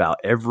just about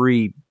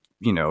every,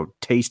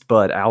 taste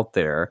bud out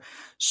there,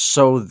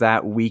 so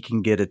that we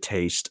can get a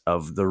taste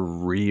of the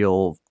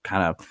real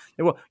kind of,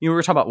 well, we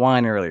were talking about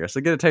wine earlier,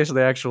 so get a taste of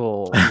the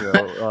actual,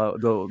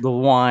 the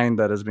wine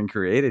that has been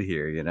created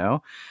here.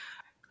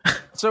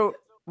 So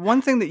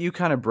one thing that you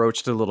kind of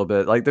broached a little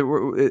bit, like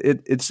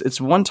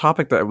it's one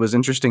topic that was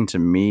interesting to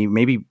me,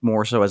 maybe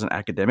more so as an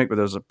academic, but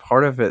there was a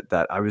part of it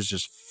that I was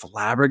just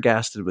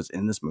flabbergasted was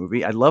in this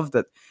movie. I love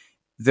that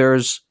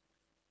there's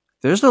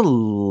a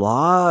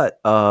lot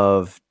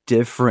of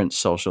different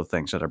social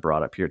things that are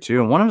brought up here too,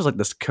 and one of them is like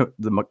this,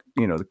 the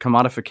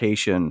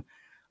commodification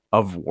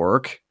of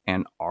work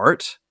and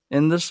art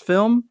in this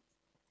film.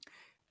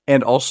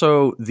 And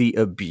also the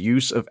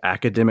abuse of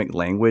academic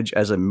language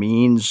as a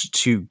means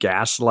to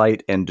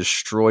gaslight and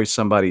destroy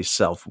somebody's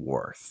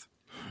self-worth.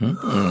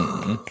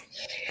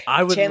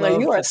 I would Chandler,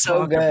 love you are to so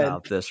talk good.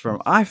 about this.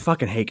 I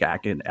fucking hate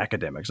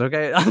academics.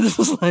 Okay, this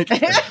is like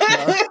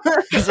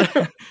it's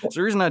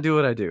the reason I do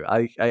what I do.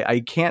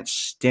 I can't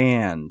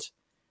stand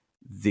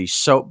the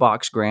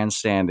soapbox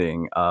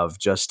grandstanding of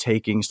just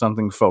taking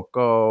something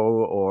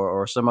Foucault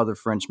or some other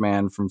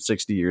Frenchman from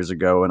 60 years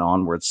ago and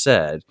onward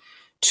said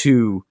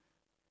to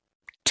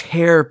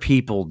tear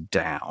people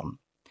down.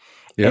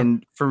 Yep.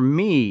 And for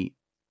me,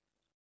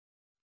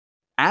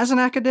 as an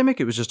academic,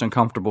 it was just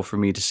uncomfortable for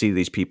me to see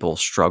these people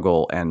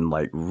struggle and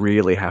like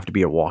really have to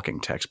be a walking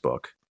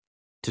textbook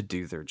to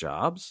do their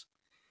jobs.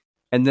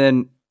 And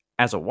then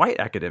as a white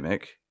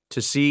academic,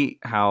 to see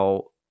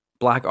how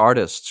Black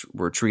artists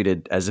were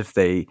treated as if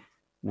they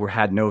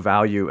had no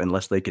value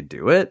unless they could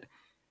do it,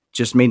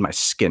 just made my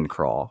skin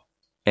crawl.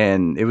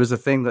 And it was a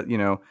thing that,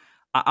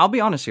 I'll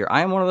be honest here.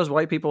 I am one of those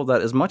white people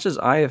that, as much as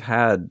I have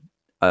had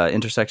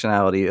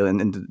intersectionality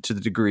and to the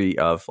degree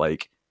of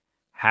like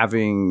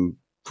having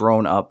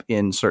grown up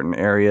in certain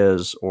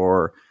areas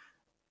or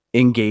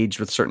engaged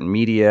with certain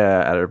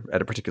media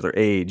at a particular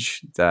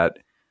age, that,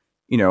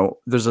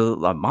 there's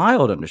a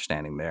mild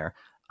understanding there.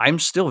 I'm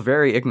still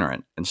very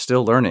ignorant and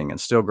still learning and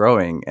still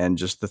growing. And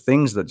just the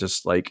things that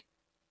just like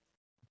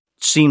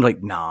seemed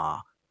like,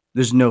 nah,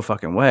 there's no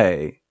fucking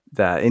way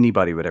that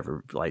anybody would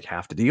ever like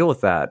have to deal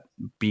with that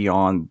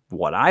beyond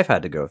what I've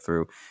had to go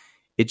through.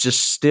 It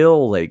just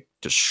still like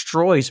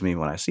destroys me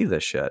when I see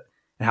this shit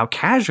and how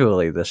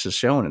casually this is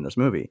shown in this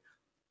movie.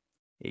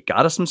 It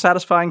got us some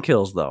satisfying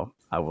kills though.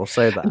 I will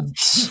say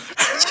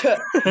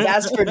that.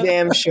 That's for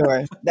damn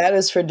sure. That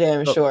is for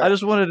damn sure. I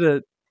just wanted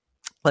to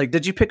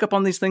did you pick up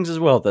on these things as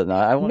well? Then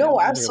no,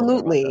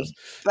 absolutely.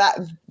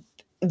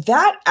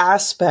 That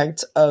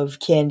aspect of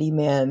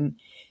Candyman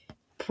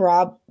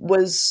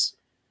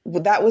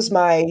that was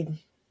my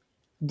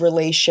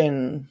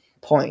relation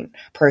point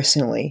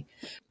personally.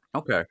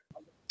 Okay.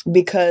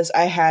 Because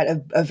I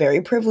had a very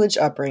privileged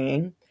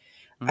upbringing.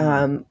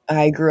 Mm-hmm.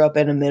 I grew up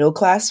in a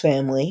middle-class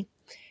family,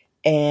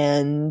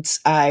 and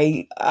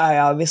I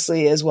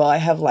obviously as well, I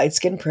have light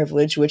skin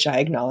privilege, which I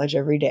acknowledge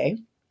every day.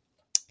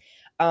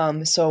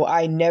 So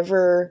I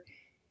never,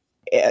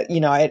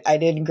 I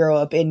didn't grow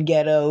up in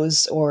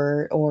ghettos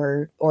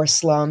or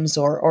slums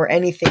or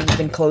anything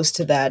even close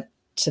to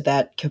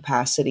that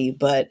capacity,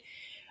 but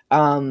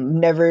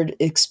never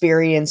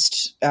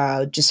experienced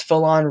just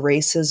full-on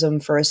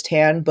racism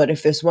firsthand. But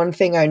if there's one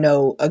thing I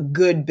know a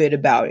good bit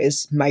about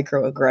is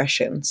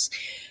microaggressions.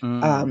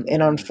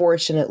 And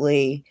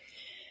unfortunately,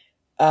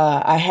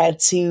 I had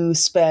to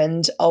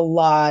spend a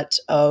lot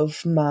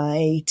of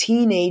my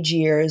teenage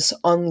years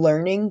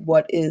unlearning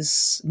what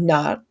is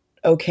not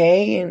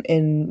okay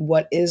and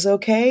what is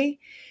okay.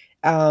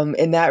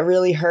 And that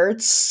really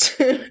hurts.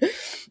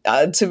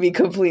 To be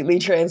completely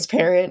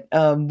transparent,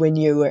 when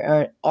you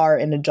are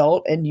an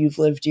adult and you've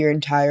lived your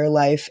entire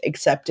life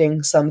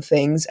accepting some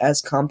things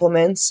as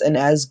compliments and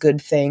as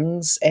good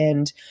things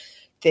and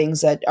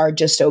things that are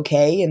just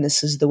okay, and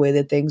this is the way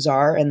that things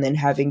are, and then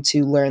having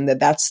to learn that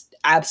that's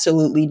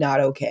absolutely not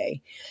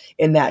okay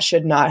and that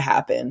should not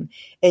happen.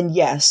 And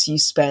yes, you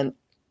spent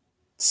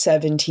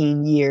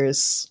 17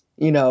 years,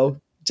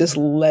 just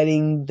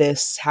letting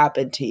this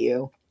happen to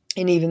you.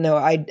 And even though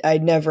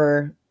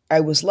I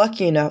was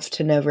lucky enough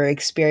to never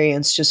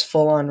experience just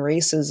full-on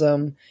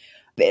racism,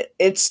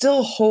 it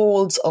still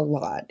holds a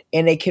lot,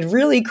 and it can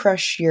really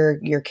crush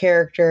your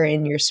character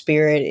and your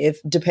spirit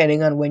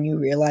depending on when you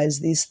realize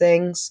these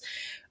things.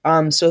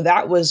 So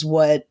that was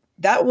what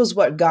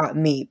got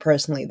me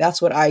personally.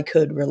 That's what I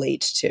could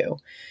relate to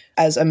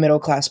as a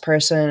middle-class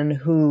person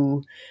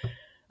who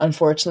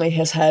unfortunately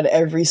has had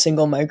every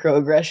single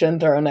microaggression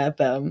thrown at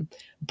them.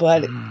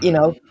 But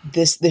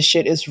this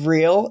shit is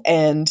real,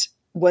 and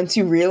once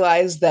you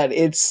realize that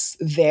it's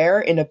there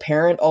and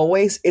apparent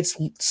always,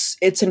 it's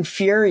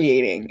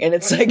infuriating. And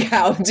it's like,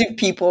 how do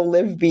people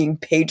live being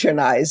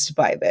patronized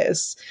by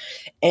this?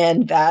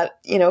 And that,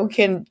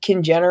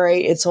 can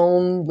generate its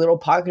own little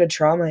pocket of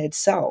trauma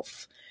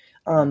itself.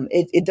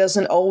 It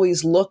doesn't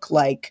always look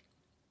like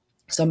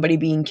somebody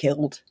being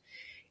killed.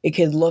 It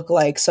could look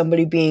like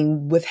somebody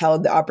being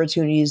withheld the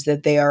opportunities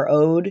that they are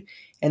owed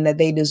and that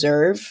they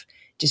deserve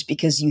just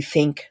because you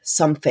think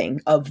something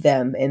of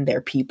them and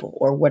their people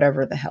or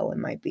whatever the hell it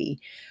might be.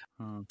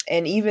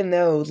 And even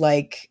though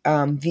like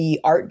the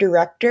art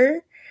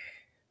director,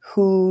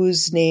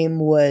 whose name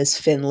was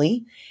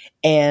Finley,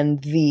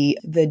 and the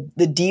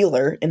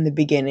dealer in the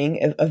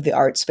beginning of the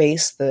art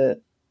space,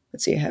 let's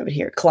see, I have it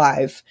here,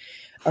 Clive.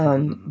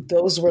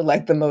 Those were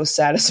like the most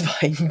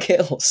satisfying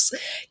kills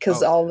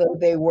because although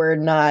they were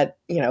not,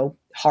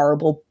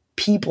 horrible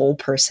people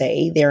per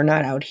se, they're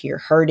not out here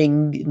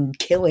hurting and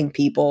killing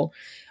people.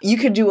 You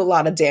could do a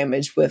lot of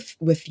damage with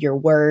your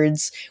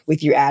words,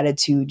 with your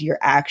attitude, your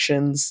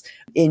actions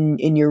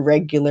in your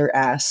regular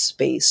ass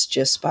space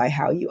just by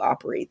how you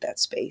operate that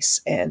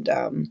space. And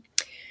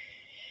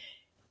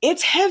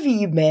it's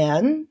heavy,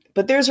 man.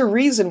 But there's a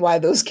reason why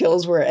those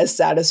kills were as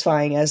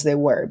satisfying as they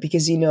were,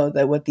 because you know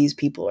that what these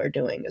people are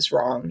doing is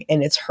wrong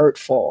and it's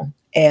hurtful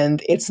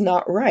and it's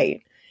not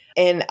right.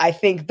 And I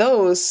think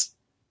those,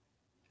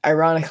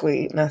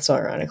 ironically, not so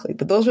ironically,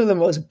 but those were the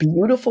most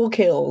beautiful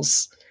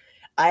kills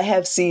I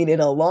have seen in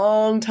a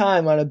long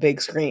time on a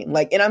big screen.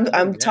 Like, and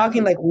I'm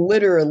talking like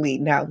literally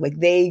now, like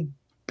they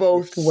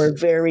both were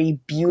very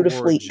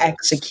beautifully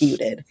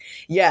executed.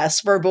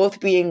 Yes, for both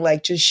being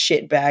like just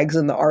shitbags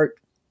in the art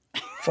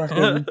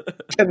fucking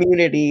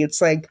community.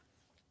 It's like,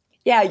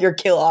 yeah, your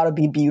kill ought to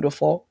be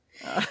beautiful.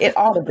 It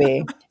ought to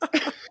be.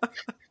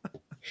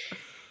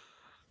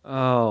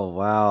 Oh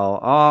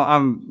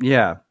wow.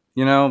 Yeah.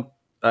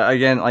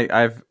 Again, like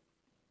I've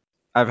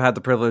had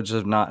the privilege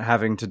of not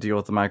having to deal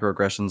with the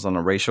microaggressions on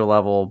a racial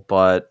level,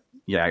 but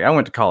yeah, I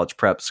went to college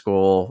prep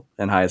school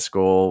and high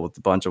school with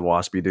a bunch of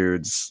waspy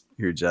dudes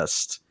who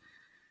just,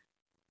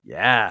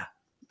 yeah,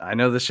 I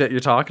know the shit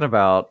you're talking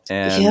about.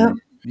 And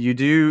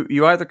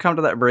you either come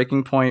to that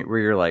breaking point where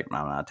you're like,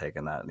 I'm not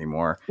taking that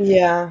anymore.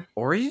 Yeah.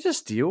 Or you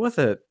just deal with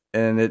it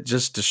and it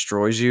just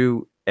destroys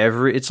you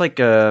it's like,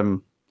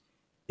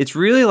 it's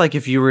really like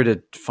if you were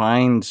to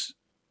find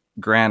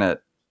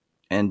granite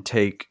and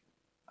take,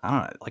 I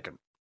don't know, like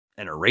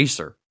an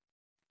eraser,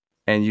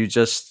 and you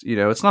just,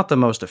 it's not the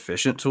most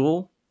efficient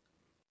tool.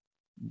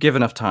 Give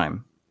enough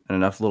time and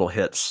enough little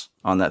hits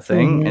on that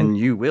thing, and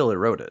you will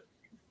erode it,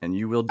 and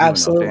you will do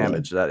enough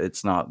damage that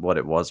it's not what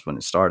it was when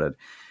it started.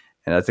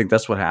 And I think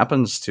that's what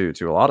happens to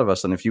a lot of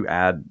us. And if you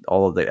add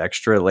all of the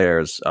extra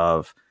layers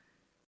of,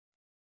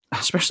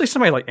 especially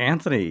somebody like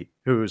Anthony,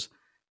 who's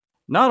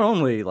not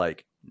only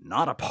like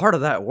not a part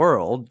of that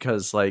world,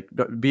 because like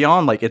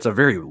beyond like it's a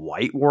very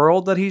white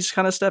world that he's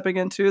kind of stepping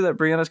into, that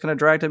Brianna's kind of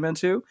dragged him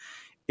into,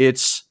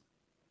 it's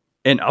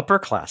an upper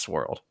class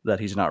world that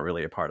he's not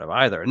really a part of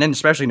either. And then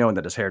especially knowing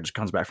that his hair just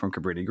comes back from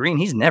Cabrini Green,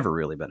 he's never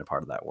really been a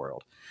part of that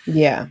world.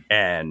 Yeah.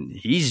 And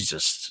he's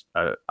just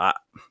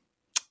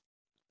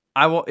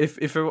I will if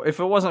it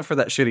wasn't for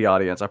that shitty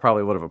audience, I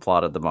probably would have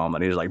applauded the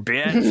moment. He was like,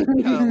 bitch.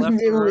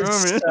 It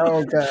was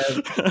so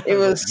good. It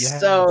was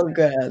so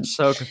good.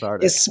 So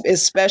cathartic.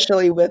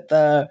 Especially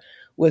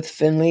with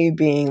Finley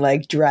being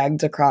like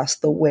dragged across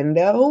the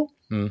window.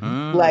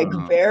 Mm-hmm. Like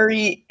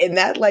and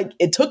that like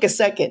it took a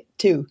second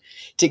too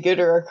to get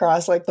her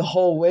across like the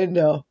whole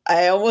window.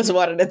 I almost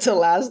wanted it to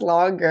last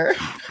longer.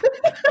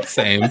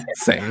 Same.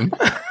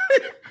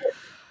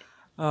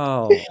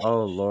 Oh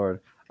Lord.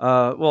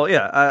 Well,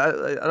 yeah,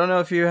 I don't know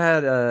if you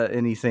had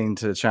anything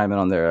to chime in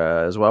on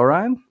there as well,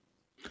 Ryan.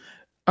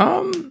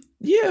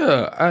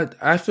 Yeah,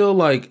 I feel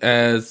like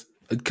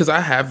because I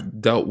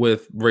have dealt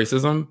with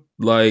racism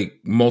like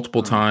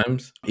multiple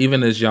times,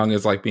 even as young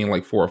as like being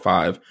like 4 or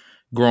 5,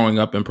 growing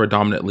up in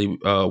predominantly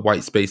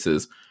white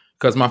spaces.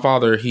 Because my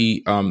father,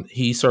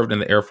 he served in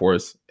the Air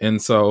Force,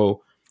 and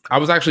so I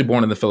was actually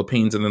born in the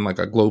Philippines, and then like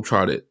I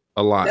globetrotted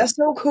a lot. That's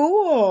so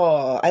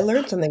cool. I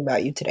learned something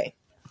about you today.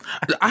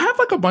 I have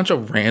like a bunch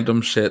of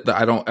random shit that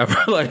I don't ever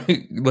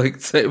like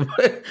say,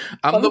 but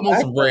I'm the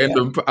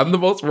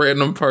most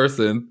random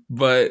person.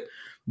 But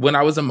when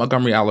I was in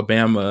Montgomery,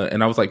 Alabama,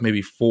 and I was like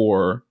maybe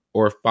 4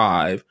 or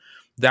 5,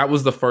 that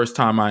was the first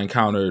time I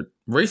encountered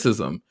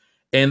racism.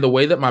 And the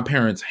way that my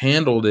parents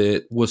handled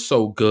it was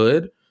so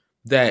good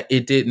that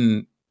it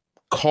didn't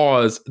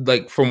cause,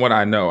 like, from what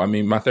I know, I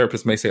mean, my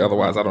therapist may say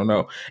otherwise, I don't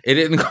know. It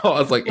didn't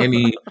cause like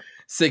any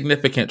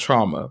significant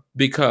trauma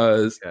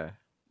because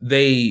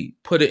they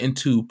put it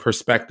into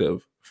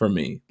perspective for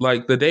me.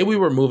 Like the day we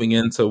were moving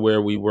into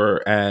where we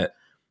were at,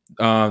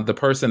 the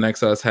person next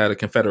to us had a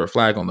Confederate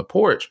flag on the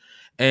porch.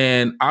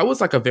 And I was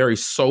like a very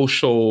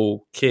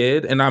social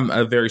kid, and I'm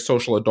a very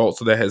social adult.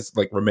 So that has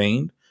like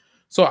remained.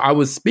 So I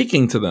was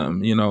speaking to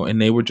them,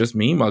 and they were just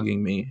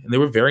mugging me, and they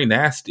were very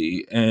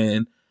nasty.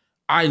 And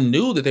I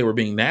knew that they were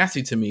being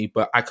nasty to me,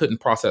 but I couldn't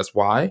process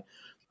why,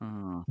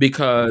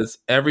 because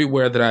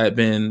everywhere that I had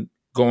been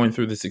going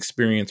through this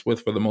experience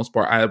with, for the most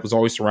part, I was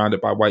always surrounded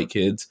by white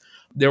kids.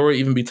 There would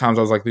even be times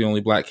I was like the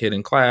only black kid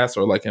in class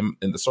or like in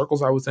the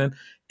circles I was in.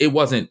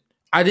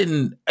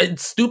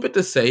 It's stupid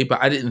to say,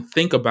 but I didn't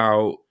think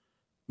about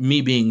me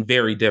being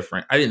very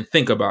different. I didn't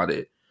think about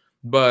it,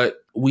 but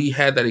we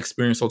had that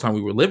experience the whole time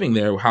we were living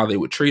there, how they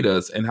would treat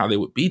us and how they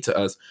would be to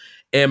us.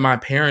 And my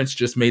parents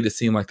just made it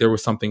seem like there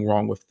was something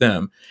wrong with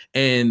them.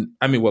 And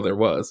I mean, well, there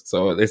was.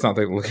 So it's not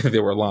that they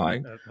were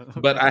lying.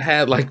 But I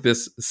had like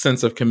this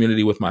sense of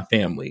community with my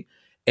family.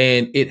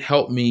 And it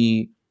helped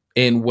me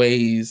in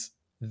ways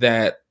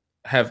that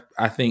have,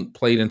 I think,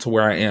 played into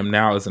where I am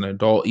now as an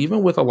adult,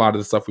 even with a lot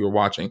of the stuff we were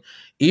watching.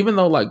 Even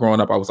though, like,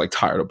 growing up, I was like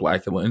tired of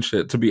Blackula and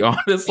shit, to be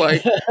honest.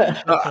 Like,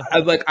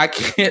 I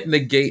can't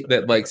negate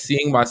that, like,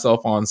 seeing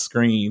myself on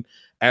screen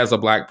as a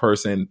Black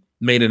person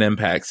made an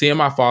impact. Seeing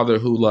my father,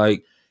 who,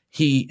 like,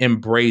 he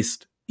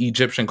embraced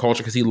Egyptian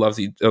culture because he loves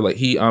when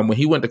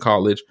he went to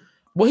college.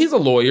 Well, he's a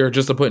lawyer,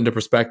 just to put into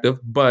perspective,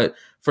 but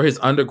for his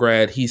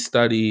undergrad, he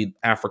studied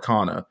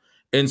Africana.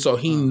 And so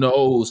he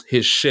knows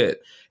his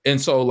shit. And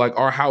so, like,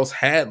 our house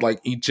had like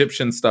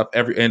Egyptian stuff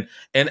and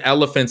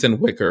elephants in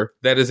wicker.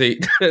 That is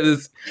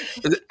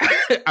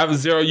I'm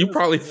Zero. You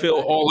probably feel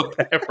all of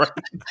that right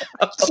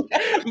now.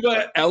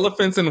 But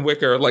elephants in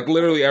wicker, like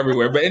literally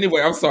everywhere. But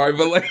anyway, I'm sorry,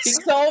 but like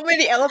so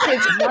many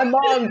elephants. My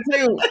mom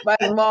too.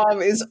 My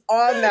mom is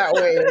on that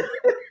wave.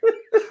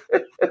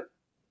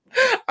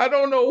 I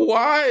don't know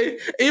why.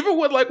 Even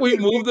when like we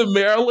moved to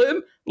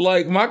Maryland,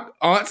 like my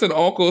aunts and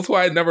uncles who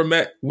I had never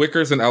met,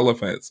 wickers and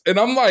elephants, and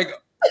I'm like,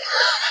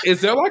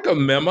 is there like a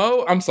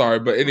memo? I'm sorry,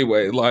 but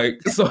anyway,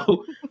 like,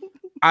 so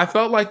I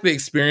felt like the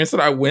experience that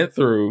I went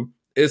through,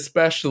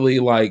 especially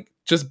like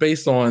just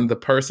based on the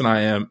person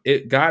I am,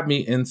 it got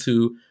me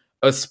into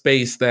a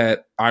space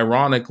that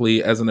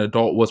ironically as an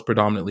adult was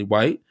predominantly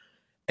white.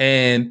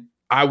 And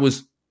I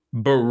was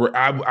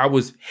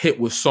hit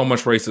with so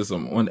much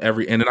racism on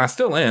every end, and I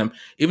still am,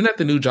 even at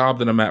the new job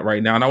that I'm at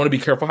right now. And I want to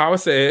be careful how I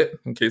say it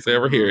in case I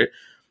ever hear it.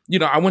 You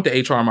know, I went to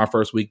HR my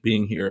first week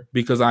being here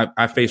because I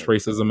faced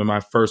racism in my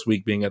first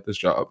week being at this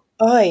job.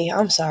 Oy,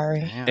 I'm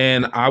sorry.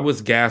 And I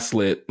was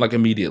gaslit like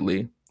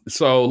immediately.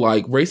 So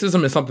like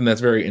racism is something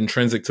that's very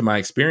intrinsic to my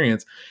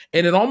experience.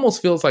 And it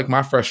almost feels like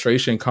my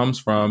frustration comes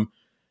from,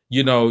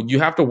 you know, you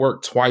have to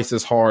work twice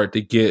as hard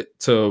to get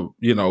to,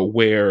 you know,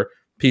 where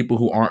people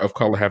who aren't of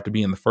color have to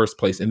be in the first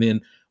place. And then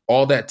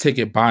all that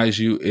ticket buys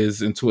you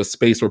is into a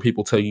space where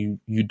people tell you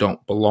you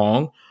don't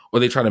belong,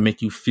 or they try to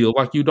make you feel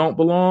like you don't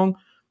belong.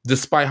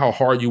 Despite how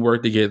hard you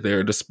work to get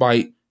there,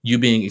 despite you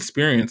being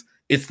experienced,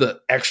 it's the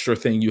extra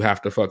thing you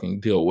have to fucking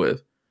deal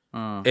with.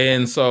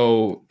 And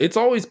so it's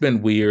always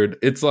been weird.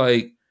 It's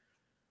like,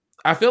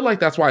 I feel like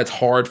that's why it's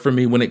hard for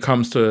me when it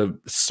comes to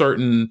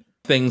certain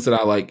things that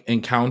I like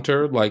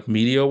encounter, like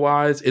media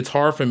wise. It's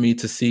hard for me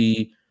to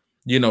see,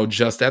 you know,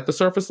 just at the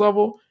surface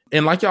level.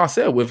 And like y'all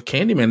said, with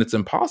Candyman, it's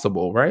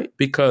impossible, right?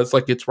 Because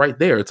like, it's right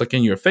there. It's like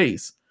in your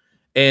face.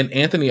 And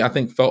Anthony, I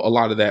think, felt a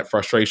lot of that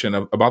frustration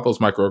about those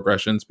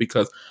microaggressions,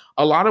 because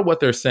a lot of what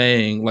they're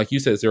saying, like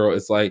you said, Zero,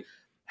 is like,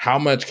 how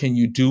much can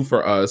you do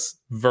for us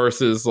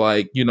versus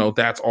like, you know,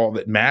 that's all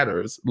that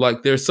matters.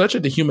 Like there's such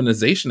a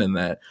dehumanization in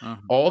that.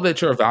 All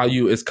that your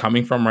value is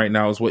coming from right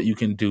now is what you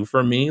can do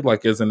for me,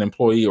 like as an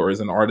employee or as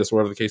an artist,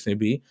 whatever the case may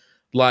be.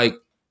 Like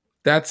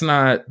that's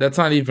not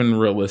even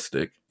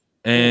realistic.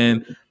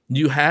 And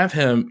you have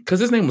him, because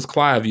his name was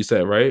Clive, you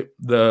said, right?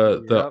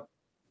 The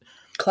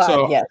Clive,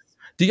 so, yes.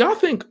 Do y'all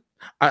think,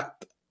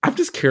 I'm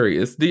just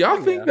curious, do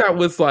y'all think that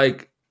was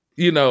like,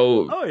 you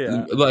know,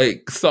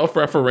 like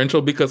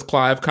self-referential, because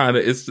Clive kind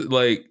of is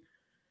like,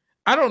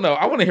 I don't know.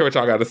 I want to hear what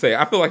y'all got to say.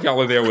 I feel like y'all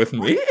are there with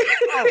me.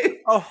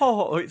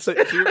 So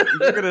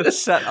you're going to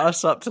set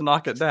us up to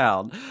knock it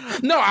down.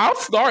 No, I'll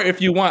start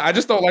if you want. I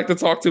just don't like to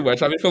talk too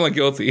much. I've been feeling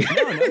guilty.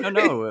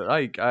 No.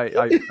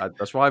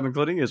 That's why I'm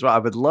including you as well. I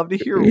would love to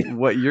hear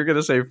what you're going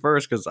to say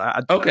first, because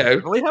I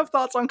really have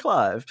thoughts on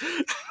Clive.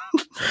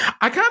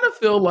 I kind of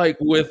feel like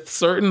with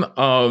certain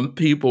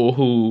people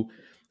who,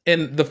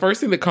 and the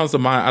first thing that comes to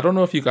mind, I don't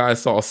know if you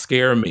guys saw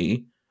Scare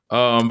Me.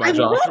 I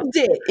loved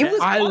it. It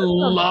was awesome.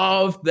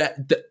 Love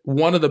that.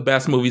 One of the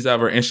best movies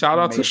ever. And shout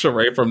out to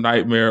Sheree from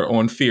Nightmare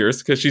on Fierce,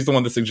 because she's the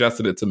one that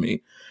suggested it to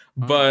me.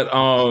 But it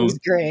was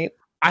great.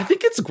 I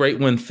think it's great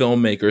when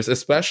filmmakers,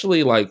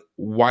 especially like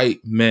white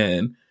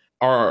men,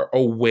 are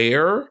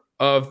aware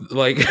of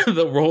like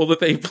the role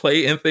that they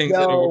play in things,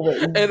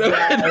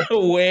 and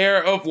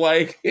aware of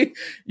like,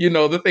 you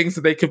know, the things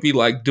that they could be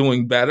like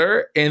doing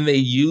better, and they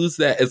use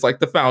that as like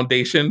the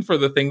foundation for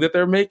the thing that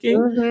they're making.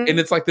 And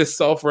it's like this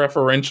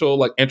self-referential,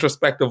 like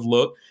introspective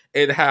look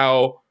at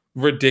how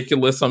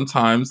ridiculous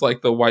sometimes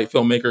like the white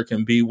filmmaker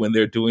can be when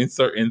they're doing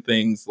certain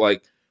things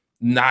like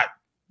not,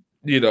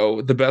 you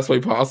know, the best way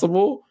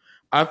possible.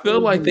 I feel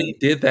like they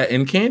did that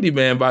in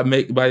Candyman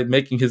by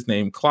making his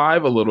name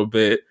Clive a little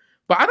bit.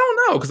 But I don't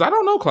know, because I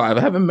don't know Clive.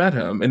 I haven't met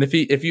him. And if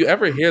you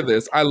ever hear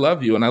this, I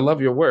love you and I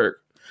love your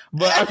work.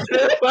 But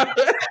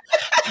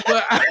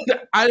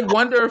I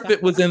wonder if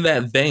it was in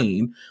that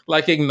vein,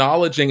 like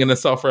acknowledging in a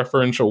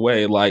self-referential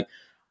way, like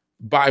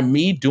by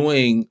me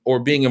doing or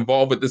being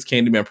involved with this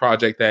Candyman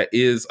project that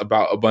is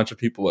about a bunch of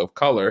people of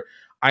color,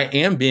 I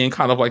am being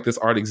kind of like this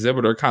art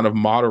exhibitor, kind of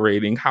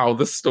moderating how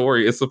the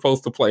story is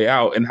supposed to play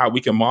out and how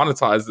we can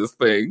monetize this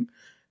thing.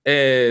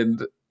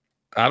 And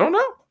I don't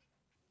know.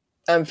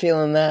 I'm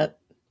feeling that.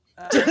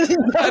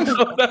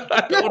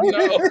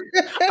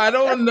 I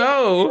don't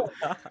know.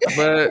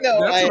 But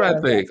No, that's what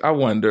I think. I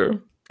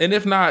wonder. And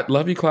if not,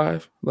 love you,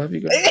 Clive. Love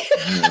you guys.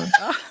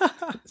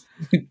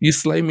 You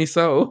slay me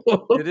so.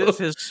 It is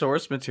his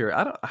source material.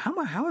 I don't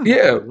how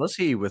Yeah. was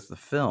he with the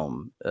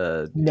film?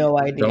 No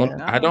idea.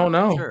 I don't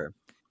know. Sure.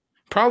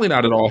 Probably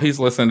not at all. He's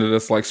listening to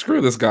this like,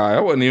 screw this guy. I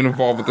wasn't even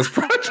involved with this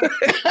project.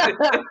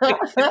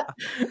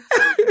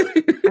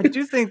 I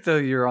do think though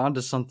you're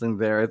onto something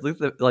there. I think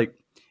that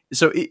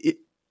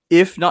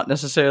if not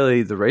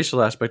necessarily the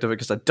racial aspect of it,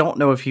 because I don't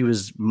know if he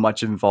was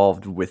much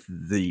involved with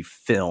the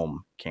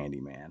film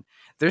Candyman.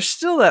 There's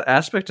still that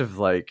aspect of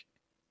like,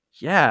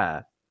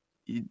 yeah,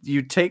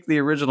 you take the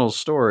original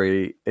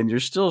story and you're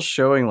still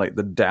showing like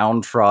the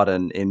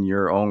downtrodden in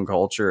your own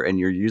culture, and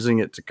you're using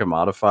it to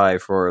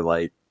commodify for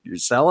like you're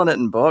selling it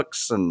in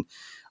books and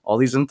all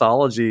these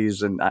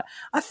anthologies. And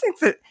I think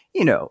that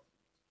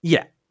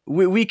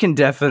we can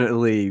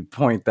definitely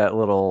point that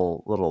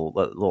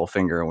little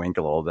finger and wink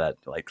a little bit,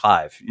 like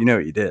Clive. You know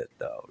what you did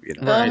though.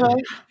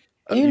 Right.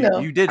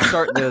 You did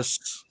start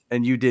this,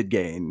 and you did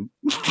gain,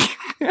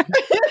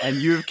 and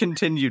you've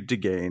continued to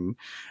gain,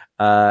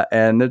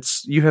 and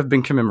you have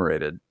been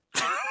commemorated.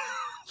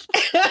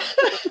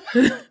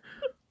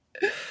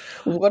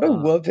 What a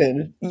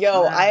whooping.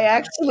 Yo,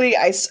 I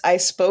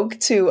spoke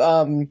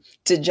to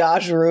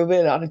Josh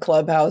Rubin on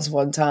Clubhouse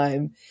one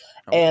time,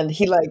 and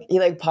he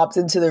popped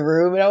into the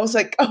room, and I was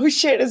like, oh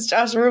shit, it's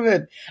Josh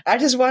Rubin. I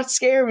just watched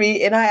Scare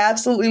Me, and I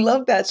absolutely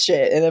love that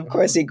shit. And of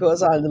course he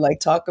goes on to like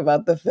talk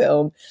about the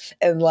film,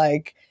 and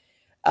like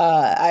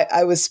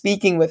I was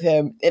speaking with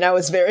him, and I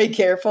was very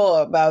careful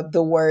about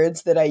the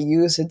words that I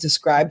use to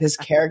describe his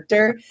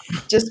character,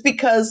 just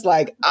because,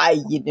 like,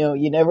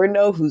 you never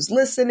know who's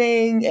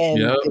listening, and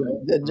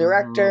the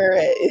director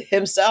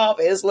himself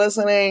is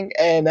listening,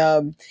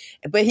 and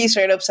but he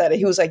straight up said it.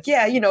 He was like,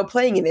 "Yeah,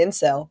 playing an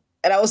incel."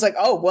 And I was like,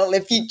 "Oh, well,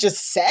 if you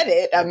just said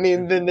it, I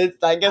mean, then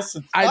I guess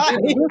it's fine."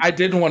 I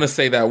didn't want to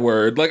say that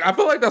word. Like, I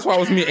feel like that's why I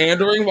was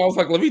meandering. But I was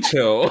like, "Let me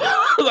chill."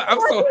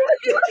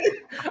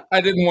 I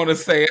didn't want to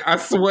say it. I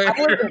swear. I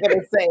wasn't going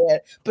to say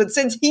it, but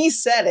since he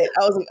said it,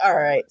 I was like, "All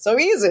right, so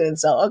he's an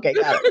incel." Okay,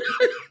 got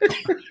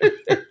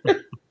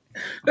it.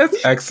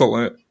 That's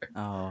excellent.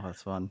 Oh,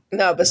 that's fun.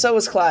 No, but so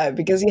was Clive,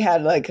 because he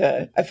had like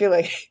I feel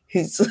like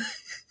he's.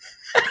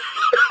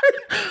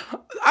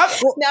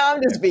 Now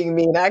I'm just being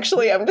mean.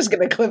 Actually, I'm just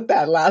going to clip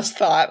that last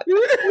thought.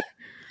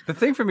 The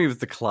thing for me with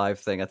the Clive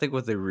thing, I think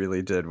what they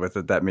really did with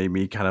it that made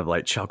me kind of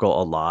like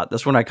chuckle a lot.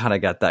 That's when I kind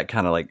of got that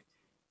kind of like,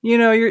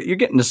 you're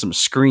getting to some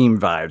Scream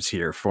vibes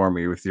here for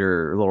me with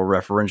your little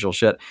referential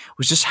shit.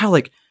 Was just how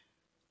like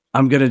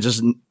I'm gonna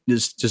just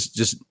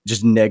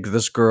neg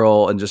this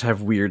girl and just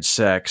have weird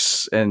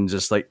sex and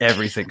just like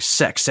everything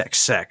sex,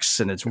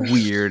 and it's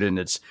weird and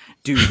it's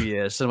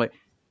dubious. And I'm like,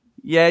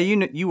 yeah,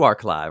 you are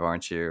Clive,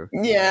 aren't you?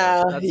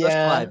 Yeah, that's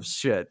Clive's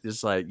shit.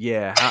 It's like,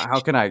 yeah, how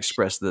can I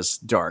express this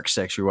dark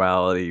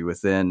sexuality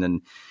within,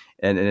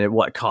 and at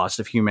what cost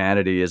of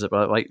humanity is it?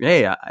 But like,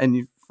 hey,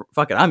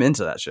 fuck it, I'm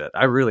into that shit.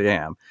 I really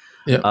am.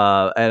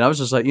 Yeah. And I was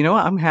just like, you know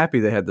what? I'm happy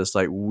they had this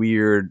like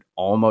weird,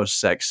 almost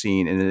sex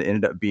scene, and it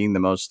ended up being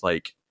the most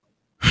like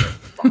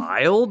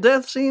vile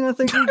death scene I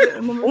think we get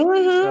in the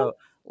movie. So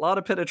a lot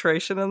of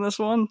penetration in this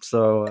one.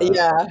 So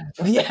yeah.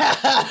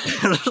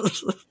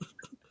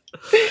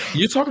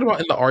 You're talking about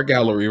in the art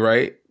gallery,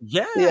 right?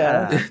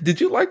 Yeah.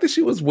 Did you like that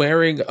she was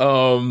wearing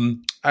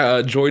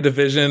a Joy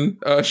Division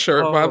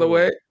shirt? By the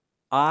way,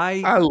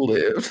 I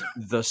lived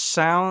the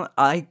sound.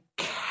 I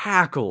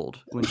cackled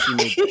when she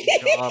made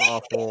the god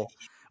awful.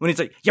 When he's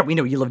like, "Yeah, we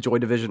know you love Joy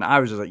Division." I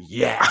was just like,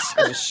 "Yes!"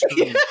 I just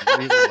screamed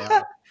really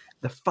loud.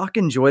 The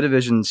fucking Joy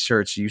Division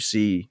shirts you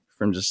see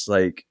from just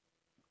like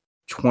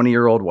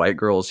 20-year-old white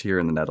girls here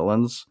in the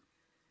Netherlands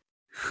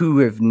who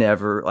have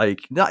never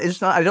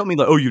it's not. I don't mean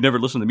like, oh, you never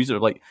listened to music.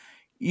 Like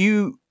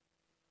you.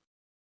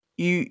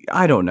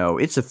 I don't know.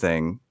 It's a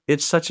thing.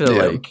 It's such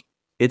a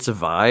it's a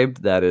vibe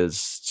that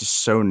is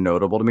just so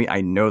notable to me.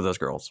 I know those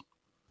girls.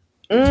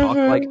 Talk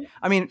like,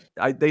 I mean,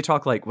 they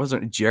talk like,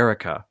 wasn't it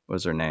Jerica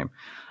was her name?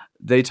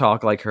 They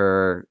talk like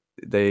her.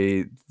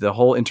 The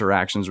whole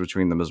interactions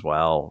between them as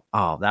well.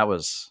 Oh,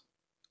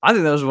 I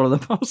think that was one of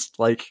the most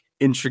like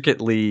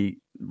intricately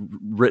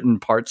written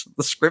parts of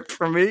the script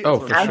for me. Oh,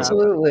 for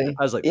absolutely. Sure.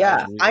 I was like,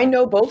 yeah, I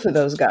know both of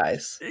those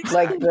guys,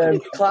 like the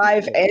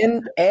Clive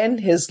and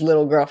his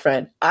little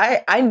girlfriend.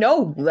 I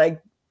know like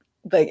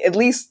at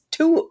least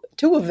two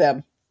of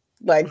them,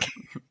 like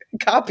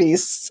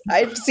copies.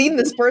 I've seen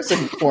this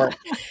person before.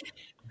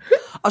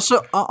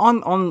 So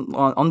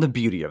on the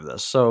beauty of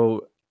this,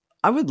 so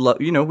I would love,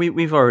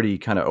 we've already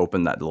kind of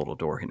opened that little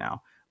door here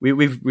now.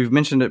 We've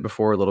mentioned it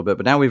before a little bit,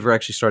 but now we've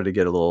actually started to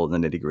get a little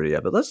in the nitty gritty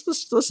of it.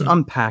 Let's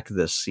unpack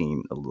this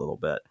scene a little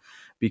bit,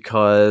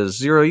 because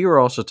Zero, you were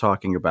also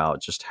talking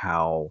about just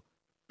how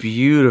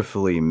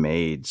beautifully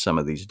made some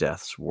of these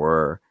deaths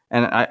were,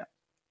 and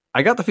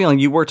I got the feeling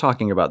you were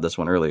talking about this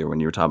one earlier when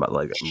you were talking about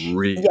like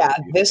really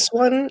this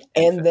one,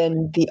 and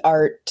then the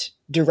art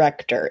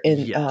director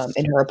in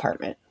her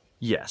apartment.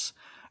 Yes,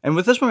 and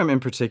with this one in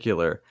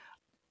particular,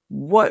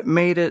 What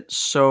made it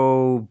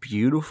so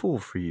beautiful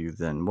for you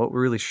then? What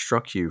really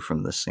struck you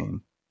from this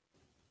scene?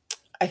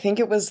 I think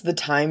it was the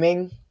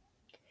timing.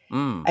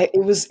 Mm.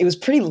 It was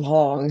pretty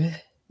long,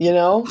 you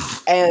know?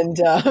 And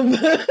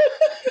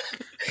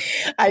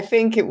I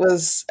think it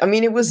was, I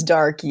mean, it was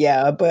dark,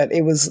 yeah, but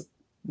it was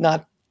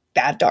not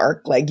that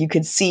dark. Like you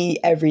could see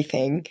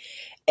everything.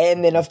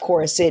 And then of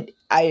course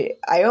I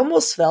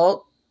almost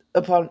felt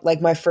upon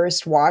like my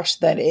first watch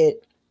that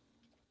it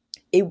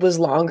was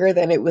longer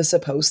than it was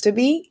supposed to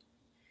be.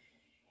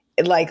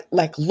 Like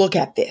look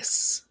at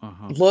this.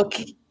 Look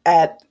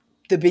at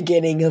the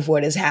beginning of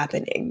what is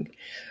happening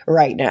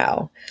right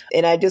now.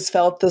 And I just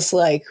felt this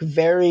like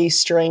very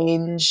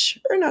strange,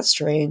 or not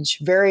strange,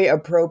 very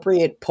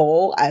appropriate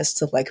pull as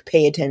to like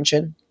pay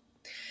attention.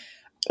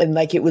 And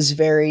like it was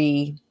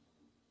very,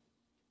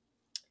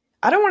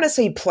 I don't want to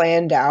say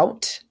planned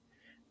out,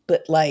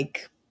 but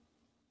like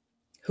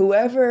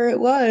whoever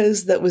it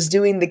was that was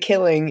doing the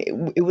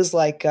killing, it was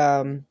like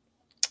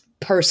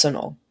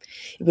personal.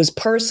 It was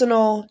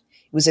personal.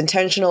 It was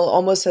intentional,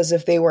 almost as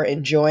if they were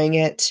enjoying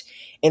it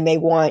and they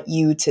want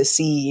you to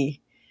see,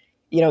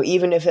 you know,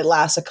 even if it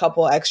lasts a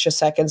couple extra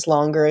seconds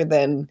longer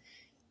than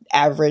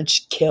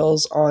average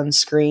kills on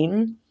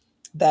screen,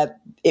 that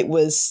it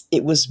was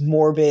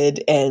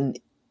morbid and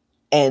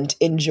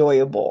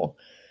enjoyable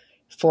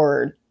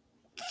for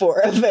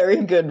a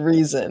very good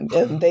reason.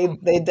 And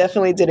they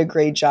definitely did a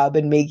great job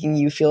in making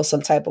you feel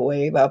some type of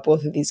way about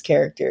both of these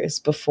characters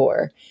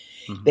before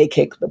they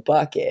kick the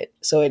bucket.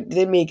 So it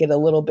did make it a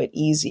little bit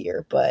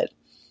easier, but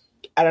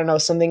I don't know,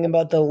 something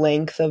about the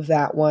length of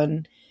that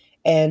one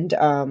and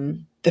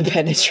the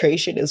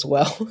penetration as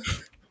well.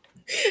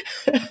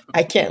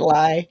 I can't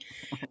lie.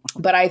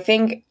 But I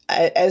think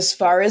as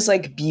far as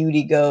like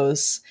beauty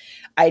goes,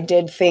 I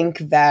did think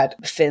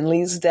that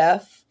Finley's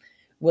death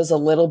was a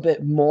little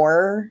bit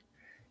more,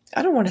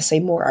 I don't want to say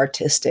more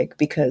artistic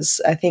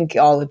because I think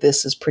all of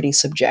this is pretty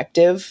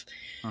subjective,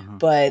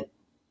 but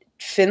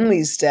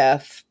Finley's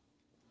death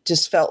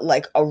just felt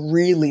like a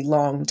really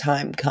long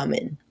time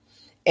coming.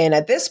 And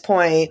at this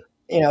point,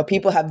 you know,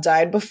 people have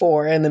died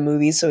before in the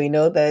movie, so we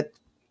know that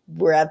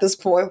we're at this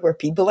point where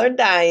people are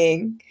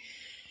dying,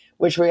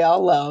 which we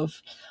all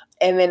love.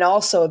 And then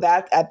also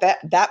that at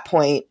that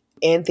point,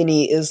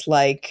 Anthony is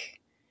like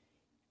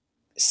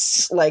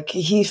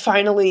he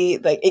finally,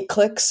 like it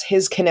clicks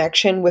his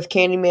connection with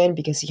Candyman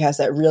because he has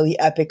that really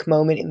epic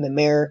moment in the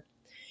mirror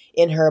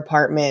in her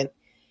apartment.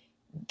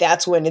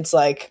 That's when it's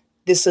like,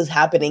 this is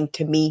happening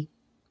to me.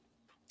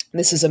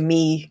 This is a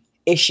me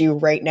issue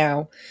right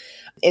now.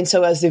 And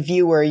so as the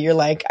viewer, you're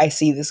like, I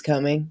see this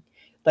coming.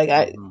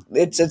 Like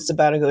it's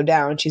about to go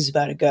down. She's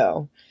about to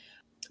go.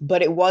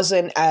 But it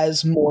wasn't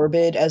as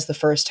morbid as the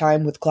first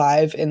time with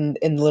Clive in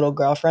Little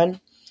Girlfriend.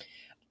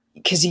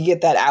 Because you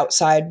get that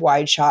outside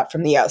wide shot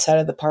from the outside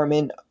of the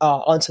apartment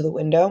onto the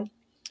window.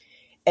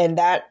 And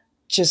that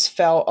just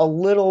felt a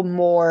little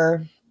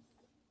more,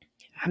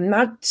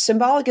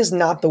 symbolic is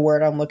not the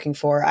word I'm looking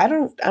for. I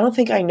don't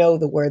think I know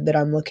the word that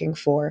I'm looking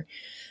for.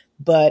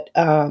 But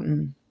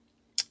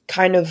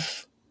kind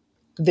of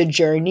the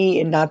journey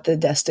and not the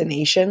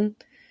destination,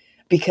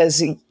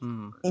 because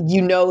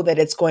you know that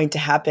it's going to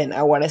happen.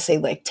 I want to say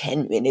like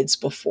 10 minutes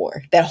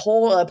before. That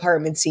whole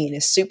apartment scene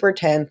is super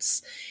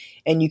tense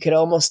and you could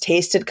almost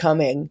taste it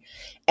coming.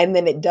 And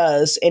then it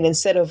does. And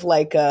instead of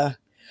like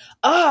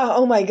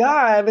oh my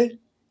God,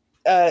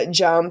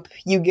 jump,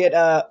 you get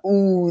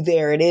ooh,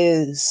 there it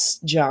is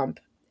jump.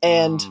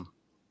 And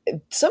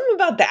something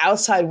about the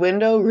outside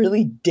window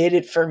really did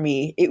it for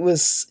me. It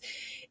was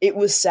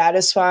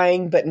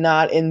satisfying, but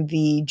not in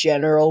the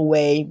general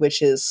way,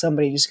 which is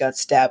somebody just got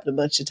stabbed a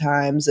bunch of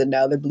times and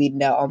now they're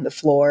bleeding out on the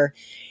floor.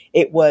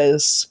 It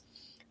was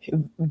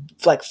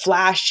like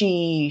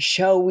flashy,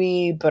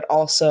 showy, but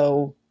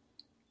also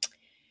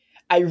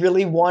I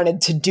really wanted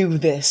to do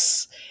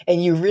this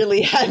and you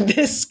really had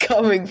this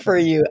coming for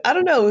you. I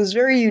don't know. It was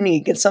very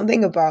unique. It's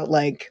something about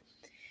like,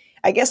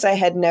 I guess I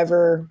had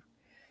never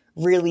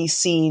really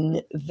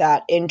seen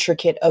that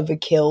intricate of a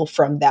kill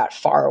from that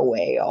far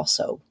away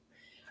also.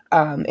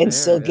 And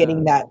still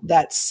getting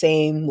that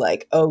same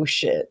like, oh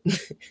shit,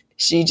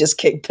 she just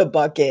kicked the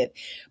bucket,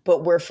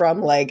 but we're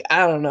from like,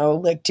 I don't know,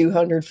 like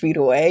 200 feet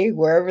away,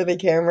 wherever the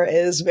camera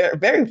is, very,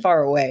 very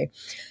far away.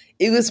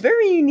 It was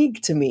very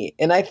unique to me.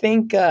 And I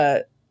think,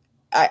 I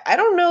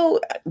don't know,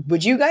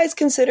 would you guys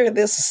consider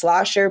this a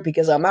slasher?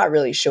 Because I'm not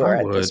really sure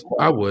at this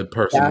point. I would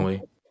personally.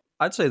 Yeah.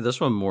 I'd say this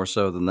one more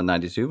so than the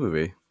 92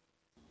 movie.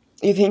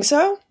 You think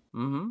so?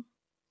 Mm-hmm.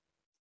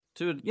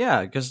 Dude,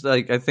 yeah, because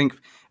like I think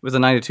with the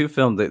 92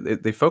 film,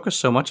 they focus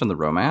so much on the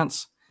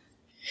romance,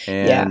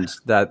 and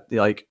that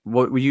like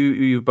what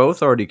you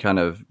both already kind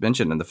of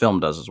mentioned, and the film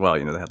does as well.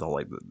 You know, they have the whole,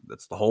 like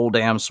it's the whole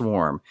damn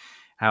swarm.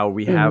 How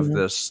we have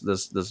this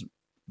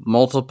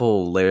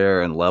multiple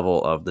layer and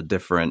level of the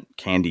different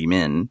candy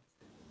men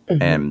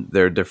and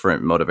their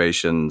different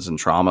motivations and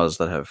traumas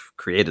that have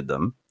created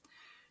them.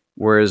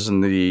 Whereas in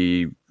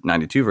the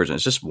 92 version,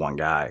 it's just one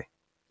guy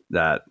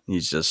that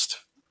he's just,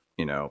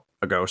 you know,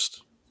 a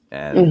ghost.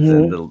 and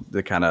then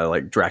the kind of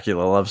like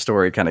Dracula love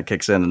story kind of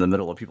kicks in the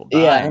middle of people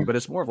dying. But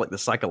it's more of like the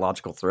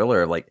psychological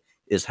thriller of like,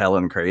 is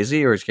Helen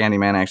crazy or is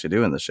Candyman actually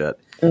doing this shit?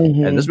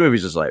 And this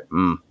movie's just like,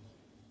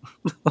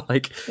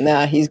 like,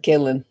 nah, he's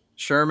killing.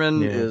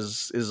 Sherman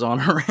is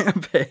on a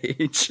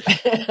rampage.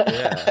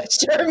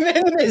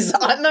 Sherman is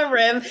on the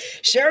rim.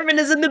 Sherman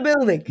is in the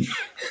building.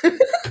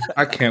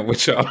 I can't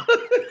with y'all.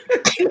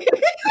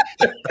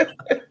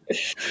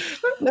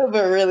 No,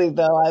 but really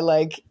though, I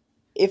like,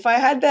 if I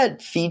had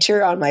that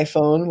feature on my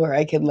phone where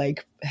I could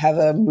like have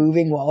a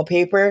moving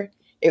wallpaper,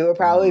 it would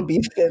probably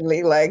be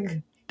Finley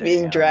like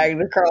being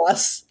dragged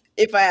across.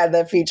 If I had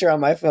that feature on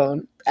my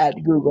phone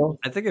at Google,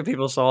 I think if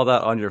people saw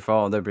that on your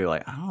phone, they'd be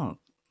like, "Oh,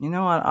 you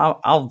know what?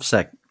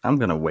 I'm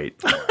gonna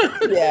wait."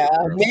 Yeah,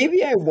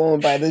 maybe I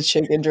won't buy the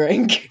chicken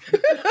drink.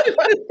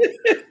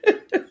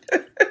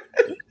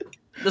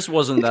 This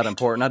wasn't that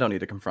important. I don't need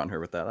to confront her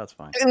with that. That's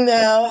fine.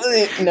 No,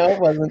 it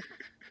wasn't.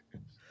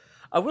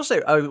 I will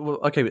say,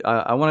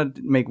 I want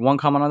to make one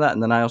comment on that,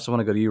 and then I also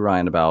want to go to you,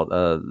 Ryan, about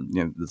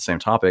the same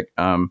topic.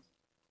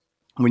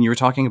 When you were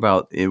talking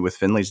about it with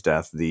Finley's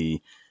death,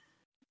 the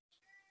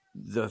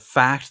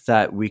fact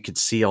that we could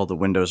see all the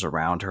windows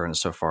around her and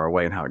so far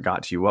away, and how it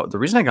got to you. Well, the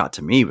reason it got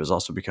to me was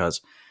also because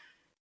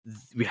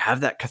we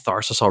have that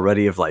catharsis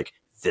already of like,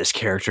 this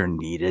character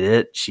needed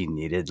it. She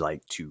needed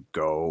like to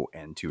go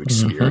and to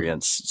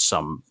experience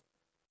some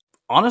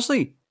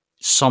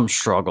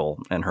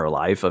struggle in her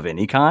life of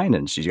any kind,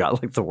 and she's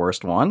got like the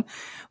worst one.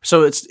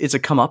 So it's a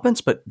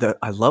comeuppance, but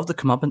I love the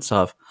comeuppance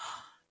of,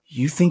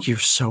 you think you're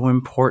so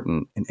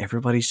important and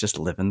everybody's just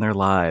living their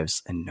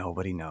lives and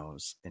nobody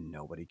knows and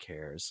nobody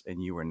cares,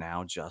 and you are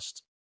now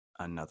just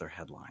another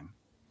headline.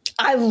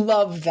 I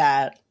love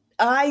that.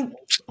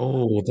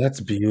 Oh, that's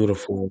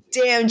beautiful.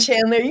 Damn,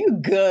 Chandler, you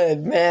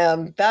good,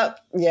 man. Damn.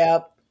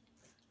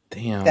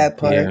 That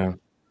part. Yeah.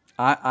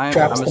 I'm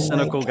a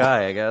cynical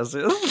guy, I guess.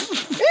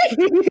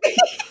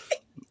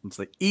 It's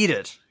like, eat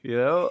it, you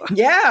know?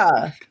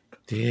 Yeah.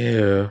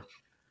 Yeah.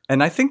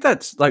 And I think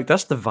that's the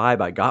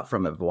vibe I got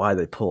from it, why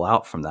they pull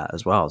out from that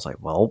as well. It's like,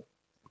 well,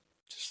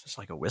 just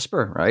like a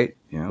whisper, right?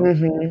 You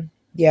know?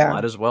 Yeah.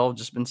 Might as well have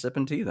just been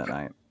sipping tea that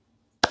night.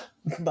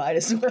 Might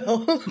as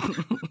well.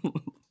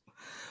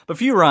 But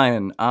for you,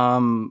 Ryan,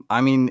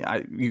 I mean,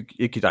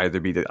 it could either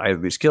be either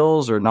these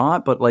kills or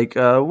not, but like,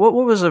 what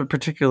was a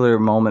particular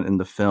moment in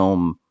the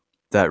film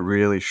that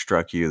really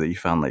struck you that you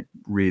found like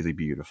really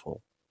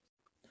beautiful?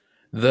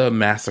 The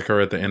massacre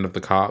at the end of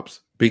the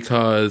cops,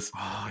 because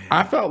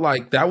I felt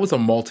like that was a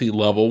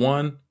multi-level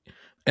one.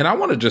 And I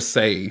want to just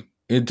say,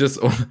 it just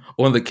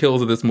on the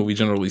kills of this movie,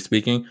 generally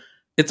speaking,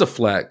 it's a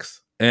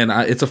flex. And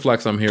it's a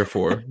flex I'm here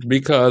for,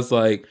 because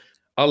like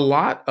a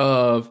lot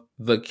of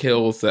the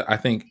kills that I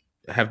think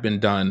have been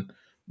done,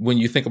 when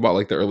you think about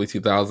like the early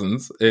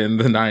 2000s and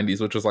the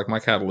 90s, which was like my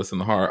catalyst in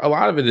the horror, a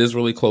lot of it is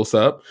really close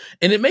up,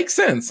 and it makes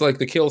sense. Like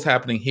the kill's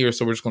happening here,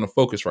 so we're just going to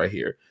focus right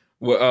here.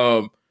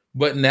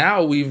 But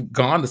now we've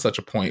gone to such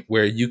a point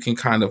where you can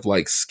kind of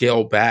like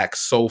scale back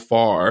so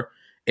far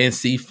and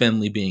see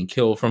Finley being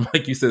killed from,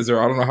 like you said,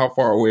 Zara, I don't know how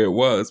far away it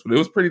was, but it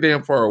was pretty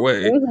damn far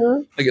away.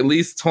 Like at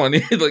least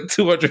 20, like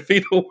 200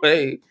 feet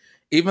away.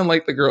 Even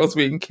like the girls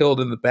being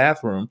killed in the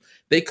bathroom.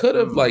 They could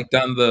have like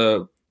done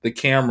the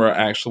camera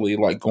actually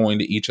like going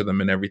to each of them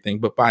and everything,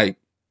 but by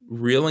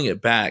reeling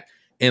it back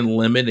and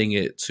limiting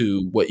it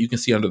to what you can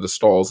see under the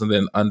stalls and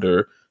then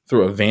under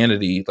through a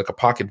vanity, like a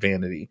pocket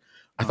vanity,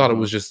 I thought it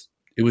was just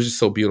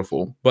so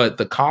beautiful. But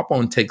the cop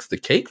one takes the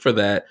cake for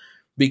that,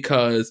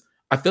 because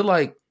I feel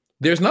like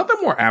there's nothing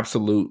more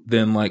absolute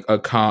than like a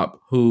cop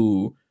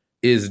who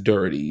is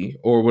dirty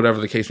or whatever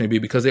the case may be,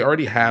 because they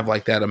already have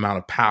like that amount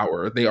of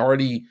power.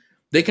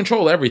 They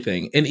control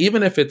everything. And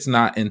even if it's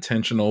not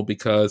intentional,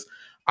 because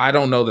I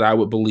don't know that I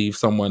would believe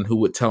someone who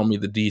would tell me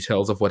the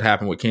details of what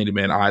happened with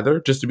Candyman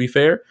either, just to be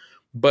fair.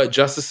 But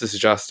justice is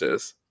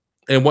justice.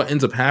 And what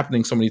ends up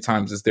happening so many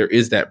times is there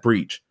is that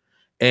breach.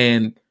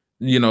 And,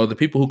 you know, the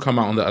people who come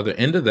out on the other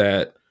end of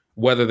that,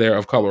 whether they're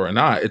of color or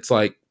not, it's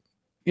like,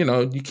 you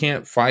know, you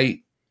can't fight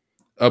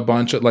a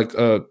bunch of like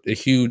a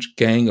huge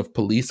gang of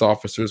police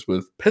officers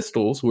with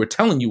pistols who are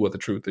telling you what the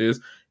truth is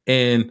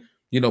and,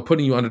 you know,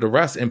 putting you under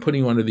arrest and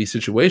putting you under these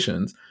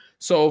situations.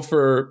 So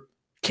for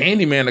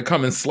Candyman to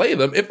come and slay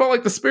them, it felt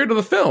like the spirit of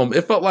the film.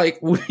 It felt like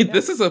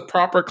this is a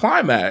proper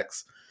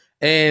climax,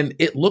 and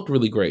it looked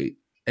really great.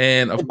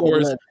 And of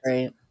course,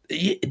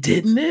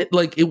 didn't it?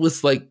 Like it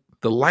was like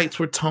the lights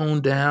were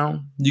toned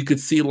down. You could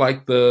see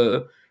like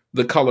the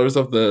colors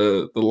of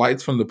the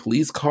lights from the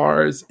police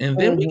cars, and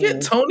then we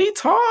get Tony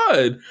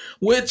Todd,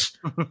 which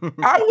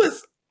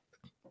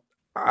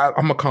I'm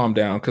gonna calm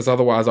down because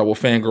otherwise I will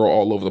fangirl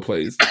all over the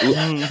place.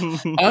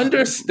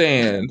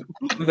 Understand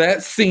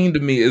that scene to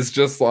me is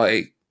just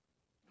like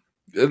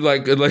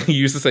you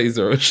used to say,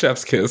 Zero,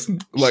 chef's kiss.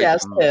 Like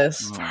chef's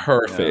kiss.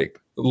 Perfect.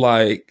 Yeah.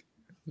 Like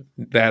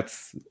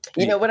that's,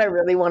 you know what I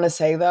really want to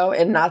say though,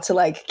 and not to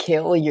like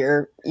kill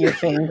your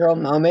fangirl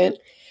moment,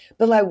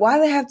 but like why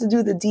they have to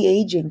do the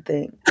de-aging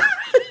thing?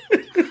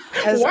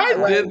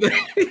 Why did they?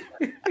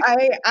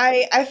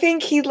 I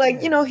think he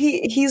like,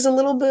 he's a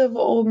little bit of an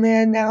old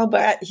man now,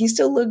 but he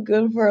still look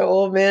good for an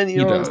old man, you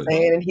know what I'm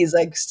saying? And he's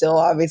like still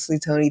obviously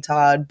Tony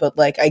Todd, but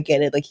like I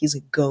get it, like he's a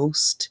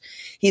ghost.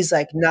 He's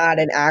like not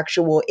an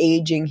actual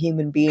aging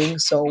human being,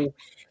 so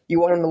you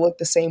want him to look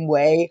the same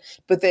way.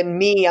 But then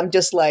me, I'm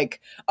just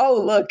like,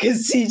 oh look,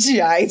 it's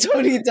CGI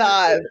Tony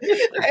Todd.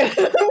 And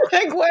I'm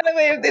like, why do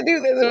they have to do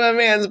this with my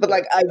man's? But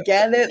like I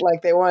get it,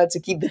 like they wanted to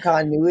keep the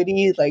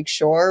continuity, like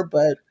sure,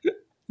 but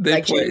They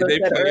like play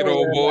an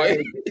old boy.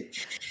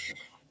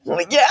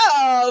 like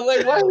yeah,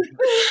 like what?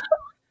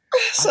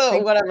 So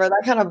whatever,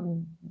 that kind of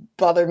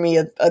bothered me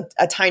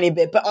a tiny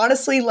bit. But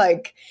honestly,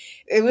 like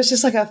it was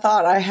just like a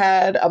thought I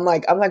had. I'm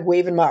like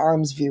waving my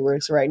arms,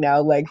 viewers, right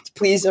now. Like,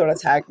 please don't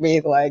attack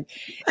me. Like,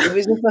 it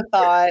was just a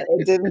thought.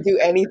 It didn't do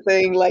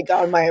anything like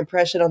on my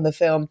impression on the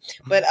film.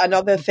 But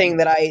another thing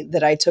that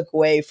I took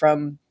away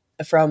from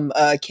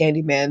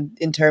Candyman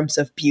in terms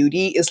of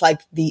beauty is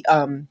like the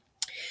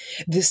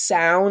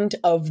sound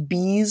of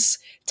bees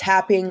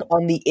tapping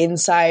on the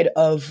inside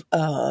of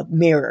a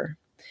mirror.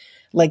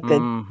 Like they're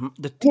on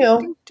the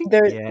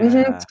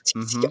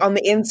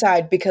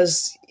inside,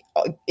 because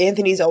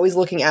Anthony's always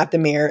looking at the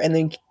mirror, and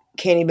then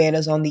Candyman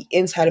is on the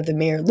inside of the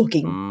mirror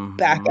looking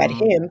back at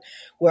him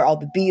where all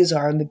the bees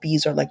are, and the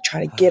bees are like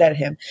trying to get at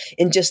him.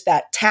 And just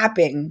that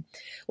tapping,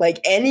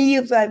 like any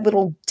of that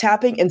little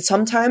tapping, and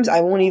sometimes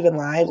I won't even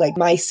lie, like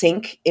my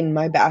sink in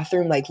my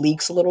bathroom like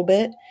leaks a little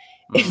bit.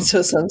 And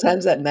so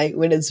sometimes at night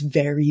when it's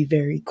very,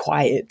 very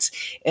quiet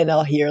and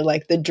I'll hear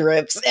like the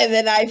drips, and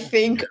then I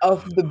think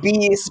of the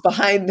bees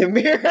behind the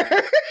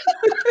mirror.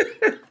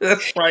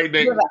 That's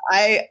frightening.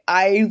 I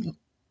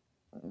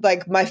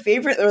like my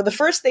favorite, or the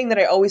first thing that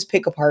I always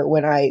pick apart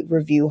when I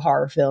review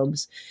horror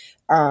films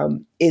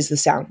is the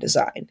sound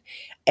design.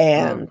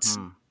 And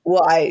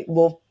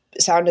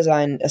sound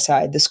design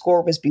aside, the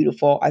score was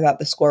beautiful. I thought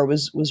the score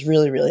was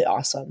really, really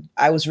awesome.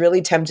 I was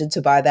really tempted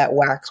to buy that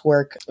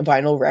Waxwork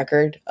vinyl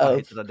record.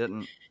 I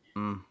didn't.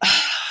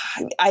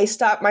 I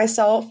stopped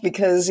myself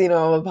because,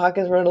 my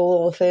pockets run a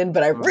little thin,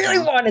 but I really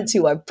wanted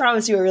to. I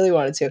promise you, I really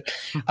wanted to.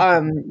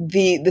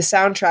 The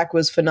soundtrack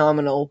was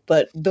phenomenal,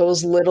 but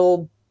those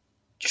little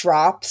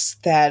drops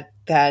that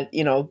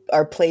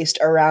are placed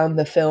around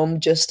the film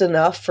just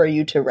enough for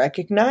you to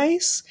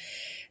recognize,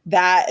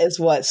 that is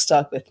what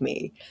stuck with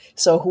me.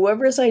 So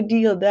whoever's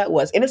idea that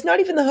was, and it's not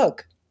even the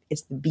hook,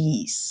 it's the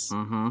bees.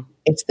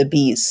 It's the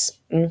bees.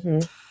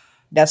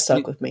 That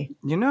stuck with me.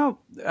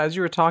 As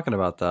you were talking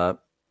about that,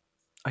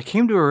 I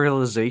came to a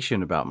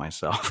realization about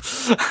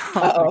myself.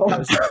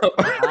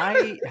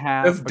 I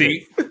have... That's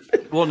deep.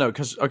 Well, no,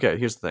 because,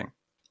 here's the thing.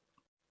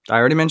 I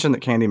already mentioned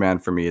that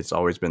Candyman, for me, it's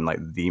always been like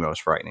the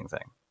most frightening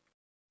thing.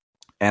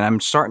 And I'm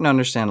starting to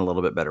understand a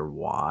little bit better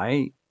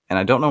why. And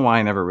I don't know why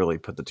I never really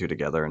put the two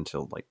together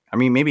until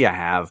maybe I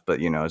have,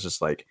 but it's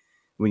just like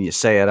when you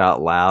say it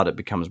out loud, it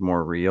becomes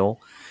more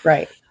real.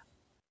 Right.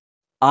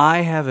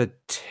 I have a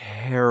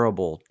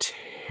terrible,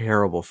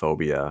 terrible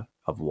phobia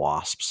of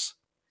wasps.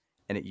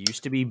 And it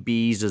used to be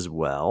bees as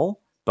well,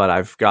 but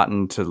I've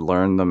gotten to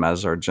learn them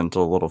as our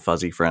gentle little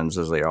fuzzy friends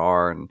as they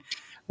are. And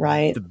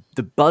right.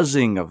 The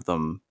buzzing of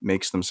them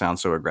makes them sound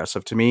so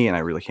aggressive to me, and I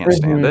really can't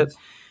stand it.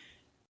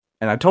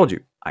 And I told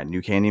you, I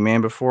knew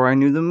Candyman before I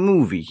knew the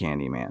movie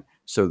Candyman.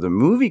 So the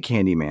movie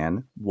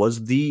Candyman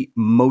was the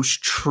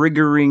most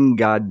triggering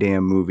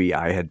goddamn movie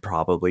I had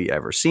probably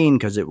ever seen,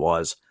 because it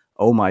was,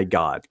 oh my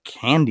God,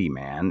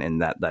 Candyman,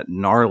 and that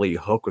gnarly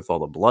hook with all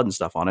the blood and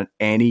stuff on it,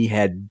 and he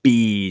had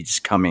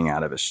beads coming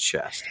out of his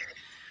chest.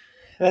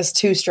 That's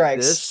 2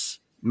 strikes. This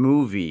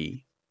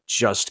movie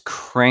just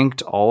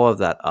cranked all of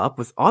that up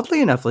with, oddly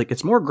enough, like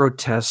it's more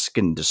grotesque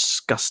and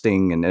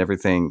disgusting and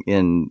everything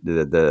in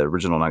the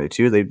original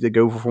 92. They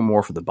go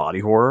more for the body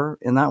horror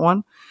in that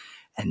one.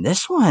 And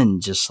this one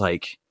just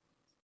like,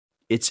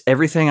 it's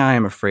everything I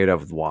am afraid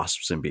of with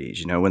wasps and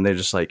bees, when they're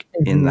just like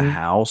in the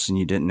house and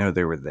you didn't know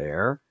they were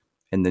there.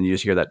 And then you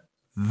just hear that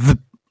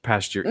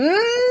past your ear,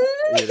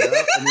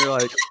 and you're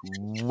like,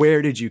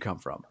 where did you come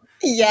from?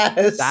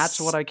 Yes. That's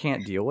what I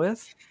can't deal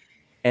with.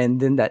 And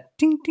then that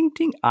ding, ding,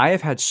 ding. I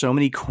have had so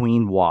many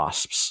queen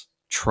wasps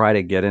try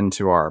to get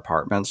into our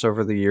apartments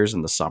over the years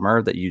in the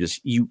summer that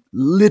you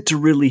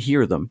literally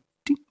hear them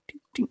ding, ding,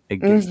 ding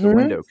against the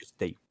window because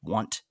they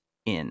want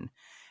in.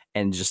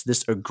 And just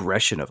this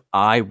aggression of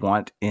I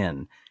want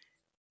in,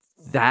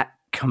 that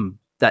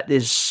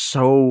is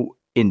so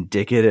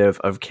indicative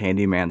of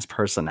Candyman's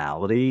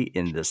personality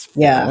in this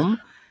film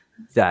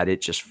that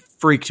it just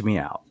freaked me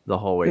out the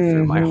whole way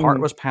through. My heart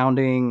was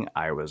pounding.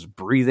 I was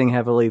breathing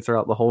heavily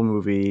throughout the whole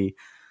movie.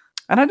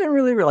 And I didn't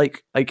really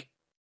like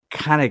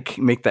kind of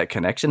make that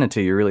connection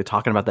until you're really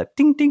talking about that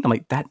ding ding. I'm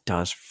like, that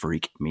does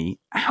freak me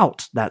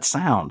out, that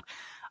sound.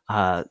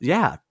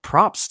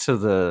 Props to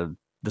the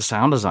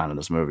sound design of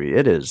this movie.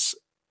 It is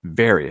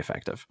very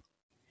effective.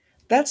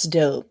 That's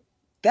dope.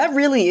 That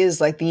really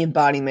is like the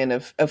embodiment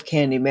of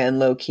Candyman,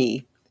 low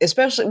key.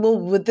 Especially,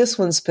 with this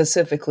one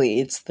specifically,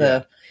 it's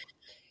the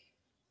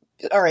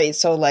all right,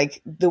 so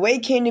like the way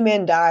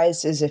Candyman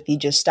dies is if you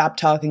just stop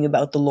talking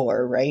about the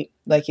lore, right?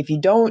 Like if you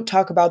don't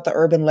talk about the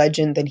urban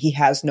legend, then he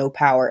has no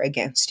power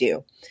against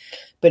you.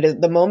 But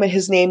at the moment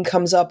his name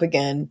comes up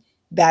again,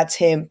 that's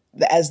him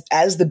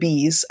as the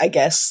bees, I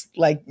guess.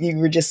 Like you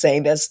were just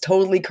saying, that's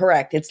totally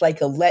correct. It's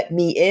like a let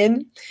me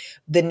in.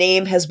 The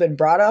name has been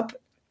brought up,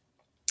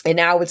 and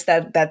now it's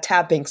that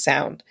tapping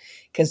sound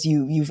because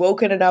you've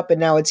woken it up, and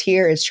now it's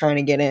here. It's trying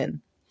to get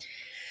in.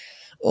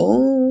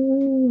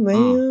 Oh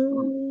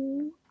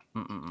man,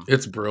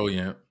 It's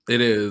brilliant.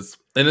 It is,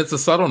 and it's a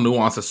subtle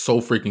nuance that's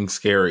so freaking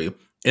scary.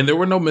 And there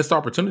were no missed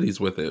opportunities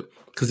with it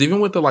because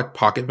even with the like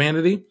pocket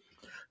vanity,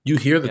 you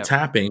hear the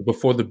tapping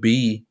before the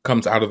bee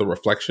comes out of the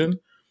reflection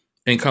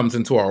and comes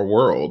into our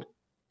world.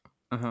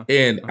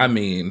 And I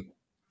mean,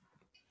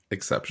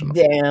 exceptional.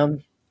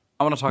 Damn.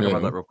 I want to talk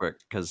about that real quick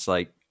because,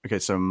 like, okay,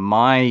 so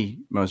my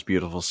most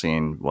beautiful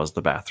scene was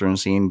the bathroom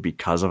scene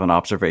because of an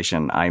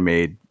observation I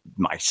made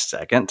my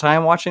second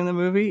time watching the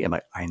movie, and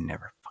like I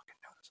never fucking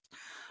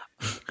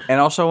noticed. And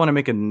also, I want to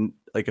make and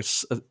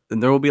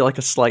there will be like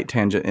a slight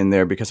tangent in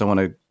there because I want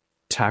to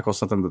tackle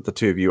something that the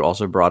two of you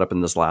also brought up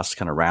in this last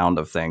kind of round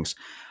of things,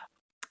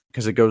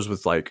 because it goes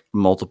with like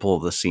multiple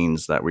of the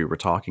scenes that we were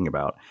talking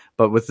about.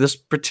 But with this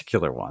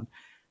particular one,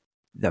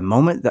 the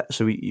moment that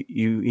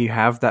you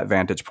have that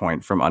vantage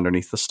point from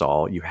underneath the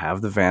stall, you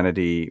have the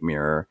vanity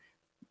mirror.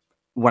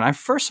 When I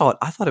first saw it,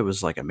 I thought it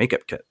was like a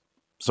makeup kit.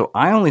 So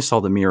I only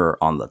saw the mirror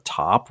on the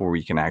top where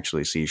we can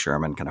actually see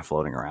Sherman kind of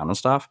floating around and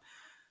stuff.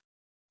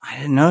 I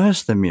didn't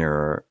notice the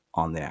mirror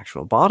on the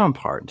actual bottom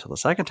part until the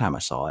second time I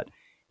saw it.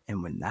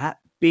 And when that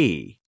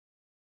bee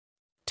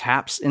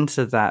taps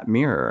into that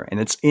mirror, and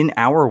it's in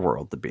our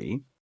world, the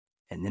bee,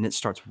 and then it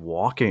starts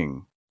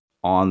walking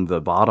on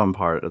the bottom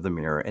part of the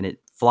mirror, and it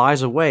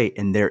flies away,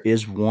 and there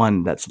is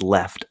one that's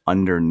left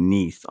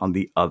underneath on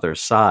the other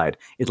side.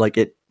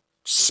 It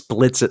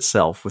splits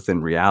itself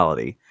within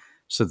reality.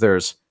 So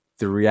there's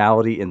the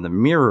reality in the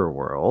mirror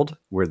world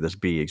where this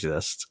bee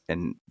exists,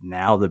 and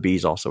now the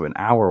bee's also in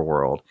our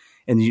world,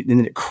 and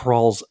then it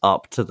crawls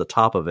up to the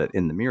top of it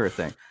in the mirror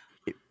thing.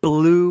 It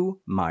blew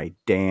my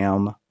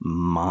damn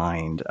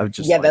mind. Of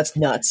just that's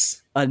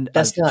nuts.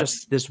 That's nuts.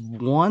 Just this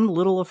one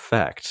little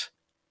effect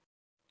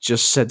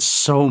just said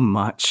so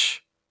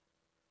much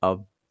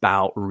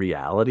about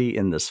reality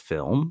in this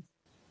film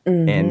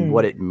and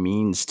what it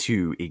means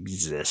to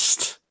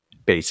exist,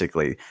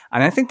 basically.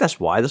 And I think that's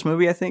why this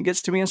movie, I think,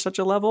 gets to me on such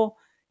a level.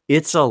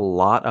 It's a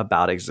lot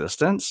about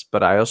existence,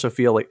 but I also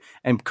feel like,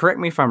 and correct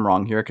me if I'm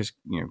wrong here, because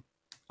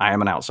I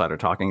am an outsider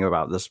talking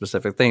about this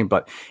specific thing,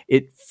 but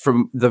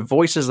from the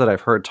voices that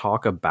I've heard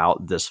talk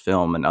about this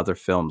film and other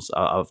films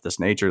of this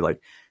nature, like,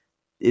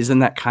 isn't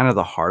that kind of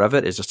the heart of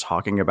it? Is just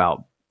talking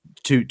about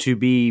to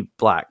be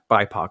Black,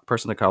 BIPOC,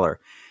 person of color,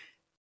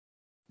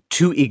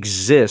 to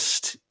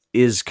exist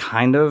is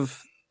kind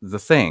of the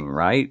thing,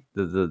 right?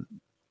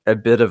 A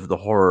bit of the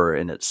horror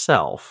in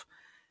itself.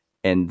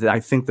 And I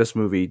think this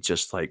movie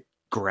just like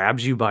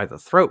grabs you by the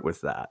throat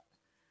with that.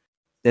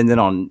 And then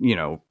on,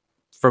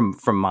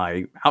 from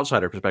my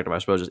outsider perspective, I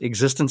suppose,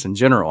 existence in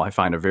general, I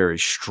find a very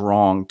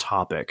strong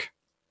topic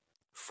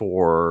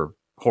for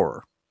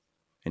horror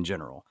in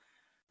general.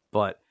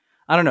 But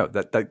I don't know,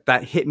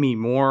 that hit me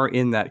more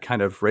in that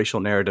kind of racial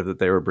narrative that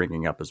they were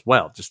bringing up as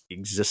well. Just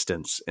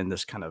existence and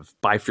this kind of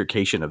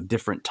bifurcation of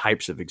different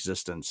types of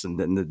existence, and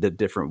then the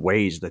different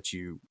ways that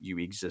you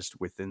exist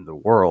within the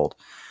world.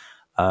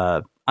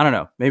 I don't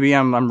know. Maybe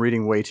I'm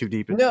reading way too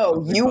deep.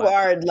 No, you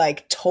are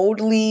like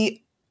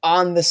totally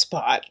on the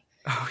spot.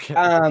 Okay.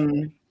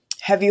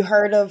 Have you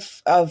heard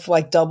of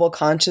like double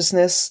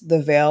consciousness,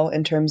 the veil,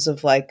 in terms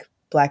of like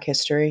Black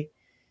history?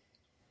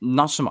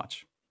 Not so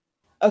much.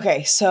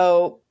 Okay,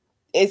 so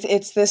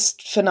it's this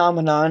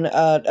phenomenon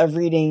of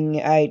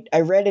reading. I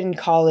read in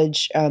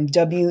college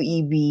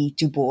W.E.B.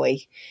 Du Bois,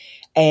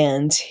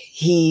 and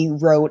he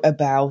wrote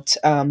about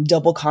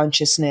double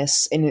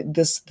consciousness, and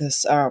this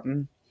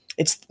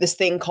it's this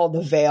thing called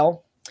the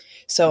veil.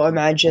 So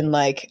imagine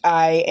like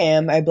I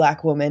am a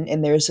Black woman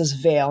and there's this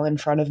veil in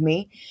front of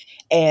me,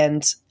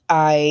 and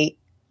I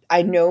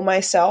know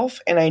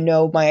myself and I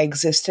know my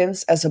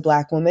existence as a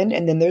Black woman,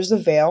 and then there's the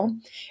veil,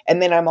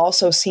 and then I'm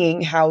also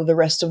seeing how the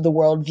rest of the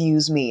world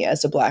views me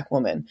as a Black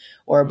woman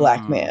or a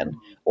Black man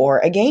or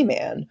a gay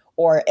man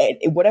or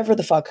whatever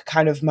the fuck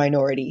kind of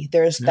minority.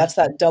 That's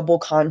that double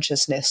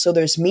consciousness. So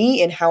there's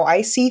me and how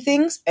I see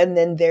things, and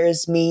then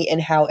there's me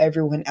and how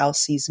everyone else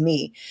sees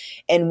me.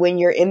 And when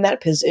you're in that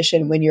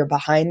position, when you're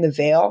behind the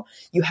veil,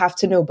 you have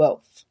to know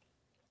both.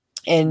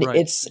 And right.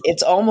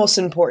 It's almost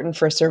important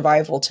for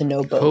survival to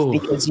know both,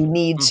 because you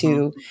need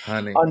to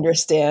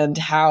understand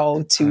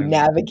how to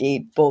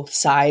navigate both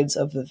sides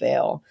of the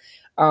veil.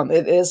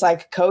 It is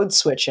like code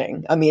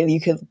switching. I mean,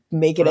 you could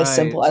make it as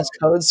simple as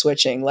code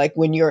switching. Like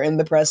when you're in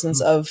the presence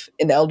of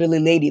an elderly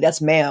lady, that's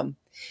ma'am.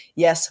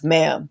 Yes,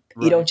 ma'am.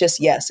 Right. You don't just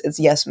yes, it's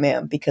yes,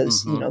 ma'am,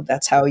 because,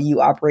 that's how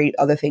you operate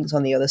other things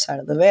on the other side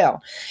of the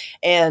veil.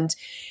 And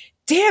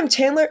damn,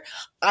 Chandler,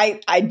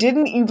 I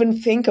didn't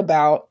even think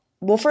about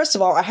Well, first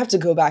of all, I have to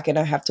go back and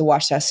I have to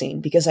watch that scene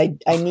because I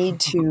need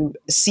to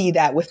see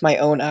that with my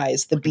own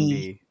eyes. The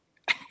bee.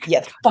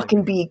 Yeah, the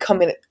fucking bee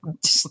coming,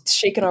 just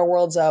shaking our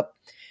worlds up.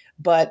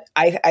 But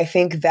I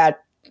think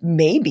that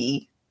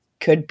maybe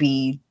could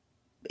be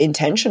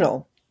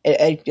intentional.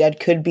 It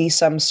could be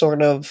some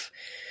sort of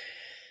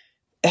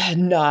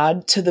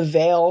nod to the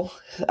veil,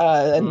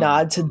 a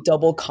nod to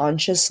double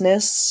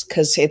consciousness,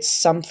 because it's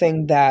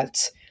something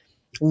that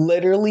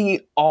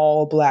literally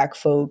all Black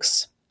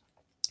folks,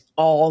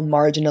 all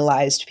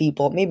marginalized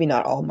people, maybe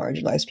not all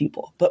marginalized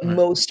people, but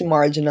most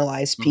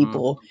marginalized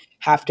people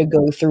have to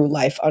go through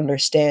life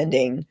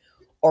understanding,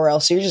 or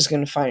else you're just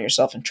going to find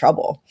yourself in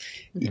trouble.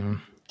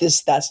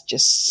 That's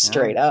just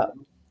straight up.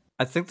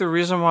 I think the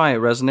reason why it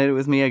resonated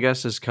with me, I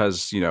guess, is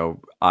because,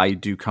 I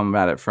do come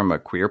at it from a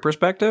queer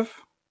perspective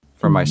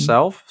for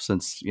myself,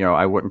 since,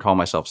 I wouldn't call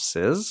myself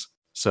cis.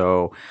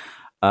 So,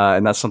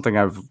 and that's something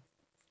I've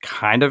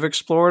kind of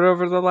explored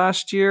over the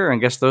last year. And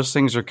I guess those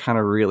things are kind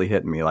of really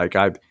hitting me. Like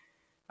I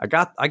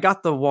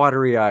got the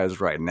watery eyes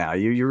right now.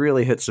 You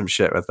really hit some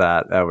shit with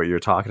that, what you're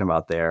talking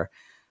about there.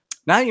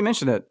 Now you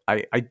mention it,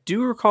 I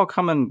do recall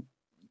coming.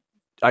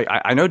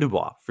 I know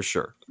Dubois for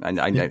sure. I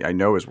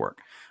know his work,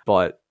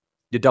 but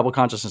the double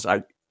consciousness.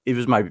 It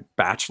was my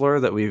bachelor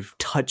that we've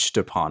touched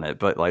upon it,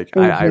 but like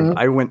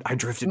I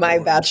drifted. My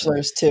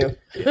bachelor's too.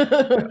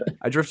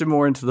 I drifted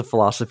more into the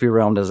philosophy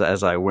realm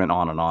as I went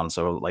on and on.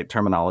 So like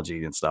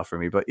terminology and stuff for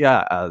me. But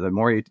yeah, the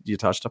more you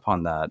touched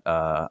upon that,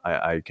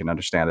 I can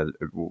understand it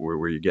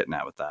where you're getting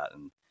at with that.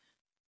 And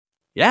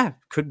yeah,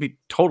 could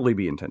totally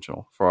be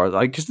intentional for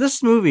because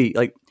this movie,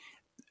 like,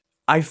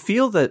 I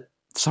feel that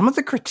some of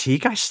the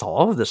critique I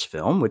saw of this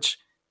film, which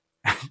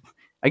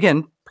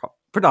again,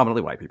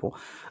 predominantly white people,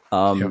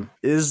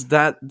 is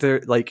that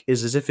they're like,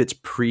 is as if it's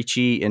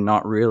preachy and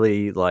not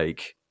really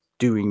like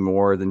doing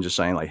more than just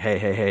saying like,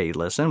 hey,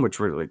 listen, which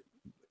really,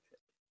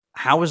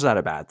 how is that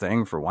a bad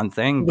thing for one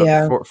thing?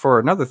 But for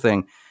another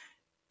thing,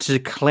 to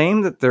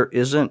claim that there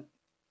isn't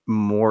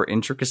more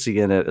intricacy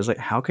in it is like,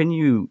 how can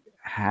you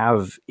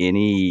have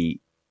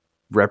any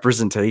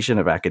representation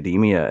of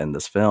academia in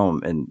this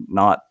film and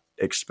not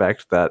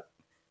expect that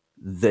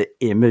the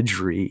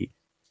imagery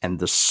and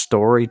the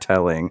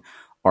storytelling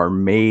are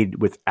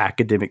made with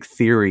academic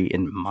theory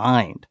in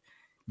mind?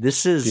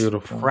 This is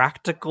beautiful.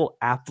 Practical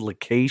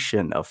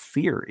application of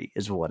theory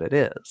is what it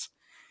is,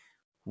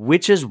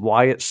 which is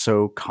why it's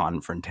so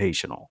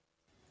confrontational.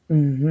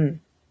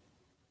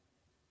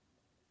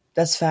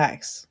 That's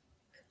facts.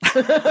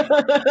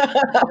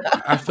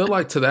 I feel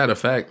like to that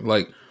effect,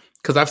 like,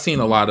 because I've seen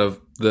a lot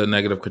of the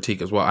negative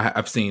critique as well.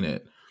 I've seen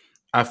it.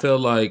 I feel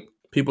like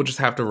people just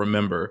have to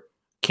remember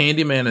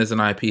Candyman as an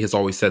IP has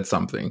always said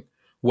something.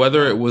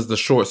 Whether it was the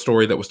short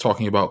story that was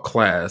talking about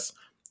class,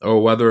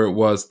 or whether it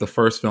was the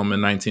first film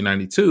in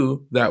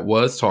 1992 that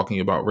was talking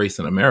about race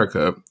in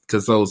America,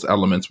 because those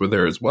elements were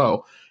there as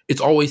well,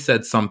 it's always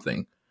said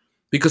something.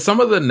 Because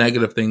some of the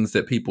negative things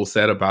that people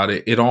said about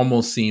it, it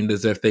almost seemed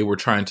as if they were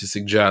trying to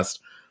suggest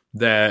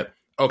that,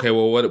 okay,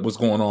 well, what was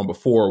going on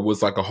before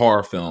was like a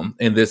horror film,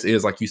 and this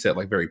is, like you said,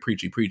 like very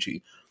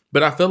preachy.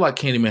 But I feel like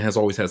Candyman has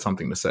always had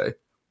something to say.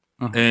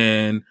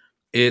 And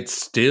it's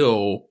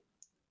still,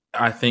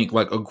 I think,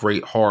 like a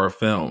great horror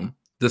film,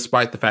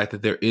 despite the fact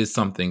that there is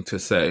something to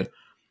say.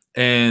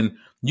 And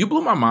you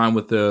blew my mind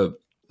with the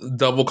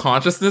double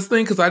consciousness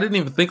thing, because I didn't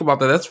even think about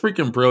that. That's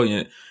freaking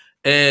brilliant.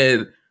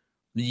 And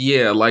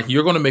yeah, like,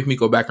 you're going to make me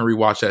go back and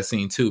rewatch that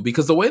scene too,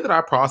 because the way that I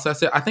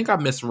process it, I think I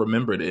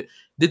misremembered it.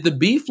 Did the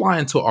bee fly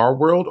into our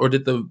world, or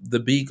did the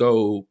bee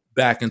go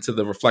back into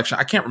the reflection?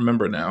 I can't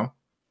remember now.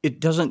 It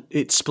doesn't,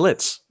 it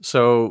splits.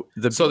 So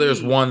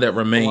there's one that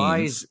remains.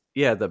 Flies,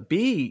 yeah, the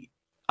bee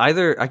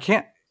either, I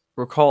can't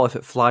recall if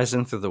it flies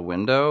in through the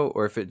window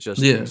or if it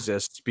just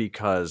exists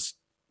because,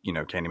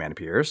 Candyman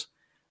appears.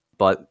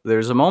 But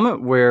there's a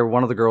moment where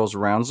one of the girls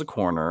rounds the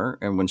corner,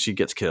 and when she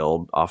gets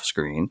killed off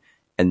screen,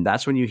 and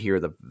that's when you hear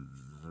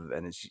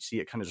and you see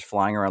it kind of just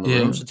flying around the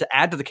room. So to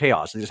add to the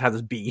chaos, they just have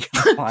this bee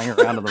flying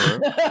around in the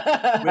room.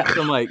 Which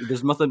I'm like,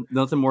 there's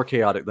nothing more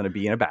chaotic than a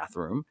bee in a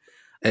bathroom.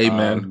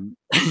 Amen.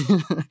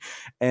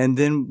 And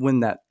then when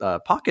that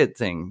pocket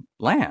thing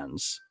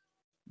lands,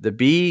 the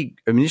bee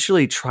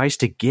initially tries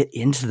to get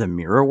into the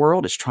mirror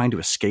world. It's trying to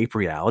escape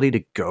reality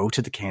to go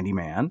to the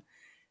Candyman.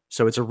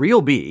 So it's a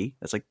real bee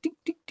that's like ding,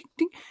 ding, ding,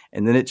 ding.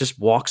 And then it just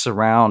walks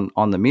around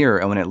on the mirror.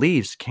 And when it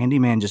leaves,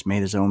 Candyman just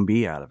made his own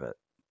bee out of it.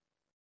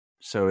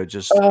 So it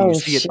just, you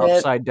see it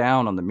upside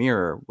down on the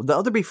mirror. Well, the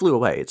other bee flew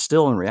away. It's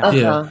still in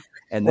reality.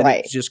 And then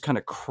it just kind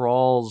of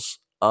crawls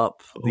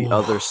up the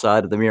other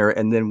side of the mirror.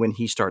 And then when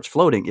he starts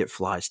floating, it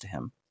flies to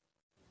him.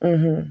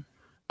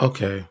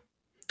 Okay.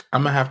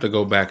 I'm going to have to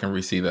go back and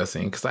re-see that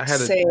scene, because I had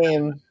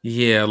Same.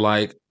 Yeah,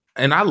 like,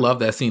 and I love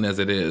that scene as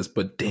it is,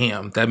 but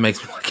damn, that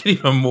makes me like it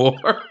even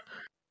more.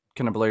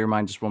 Can I blow your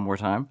mind just one more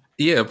time?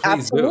 Yeah, please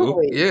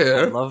Absolutely. do.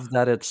 Yeah. I love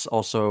that it's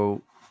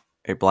also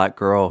a Black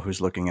girl who's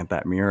looking at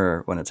that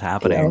mirror when it's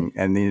happening,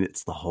 and then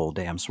it's the whole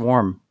damn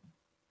swarm.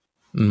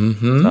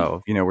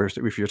 So,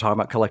 if you're talking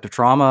about collective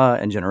trauma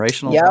and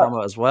generational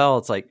trauma as well,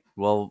 it's like,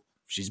 well,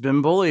 she's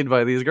been bullied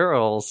by these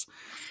girls.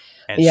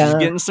 And she's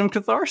getting some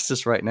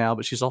catharsis right now,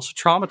 but she's also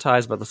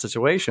traumatized by the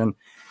situation.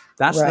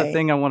 That's the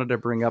thing I wanted to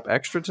bring up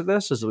extra to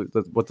this, is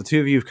what the two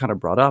of you have kind of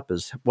brought up,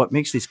 is what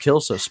makes these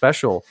kills so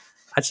special.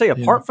 I'd say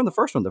apart from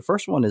the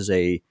first one is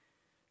a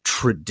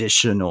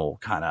traditional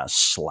kind of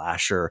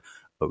slasher,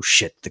 oh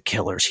shit, the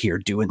killer's here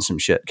doing some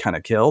shit kind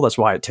of kill. That's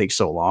why it takes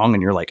so long.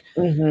 And you're like,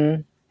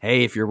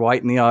 hey, if you're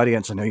white in the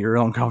audience, I know you're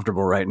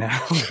uncomfortable right now.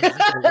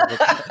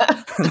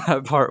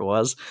 That part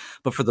was.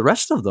 But for the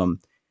rest of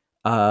them,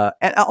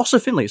 and also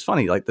Finley, it's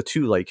funny, like the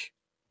two like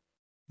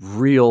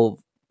real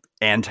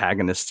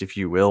antagonists, if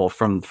you will,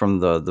 from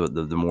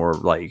the more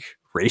like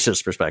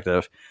racist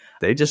perspective,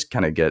 they just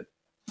kind of get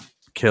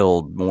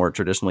killed more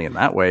traditionally in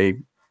that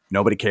way.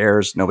 Nobody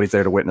cares. Nobody's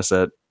there to witness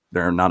it.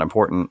 They're not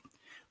important.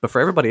 But for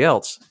everybody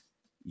else,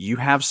 you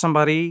have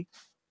somebody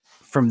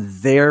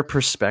from their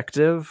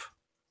perspective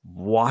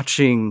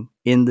watching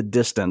in the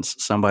distance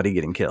somebody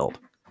getting killed.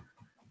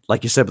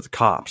 Like you said with the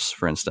cops,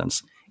 for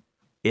instance,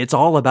 it's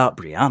all about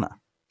Brianna,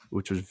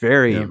 which was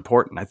very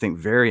important. I think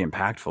very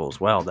impactful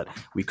as well, that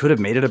we could have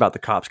made it about the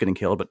cops getting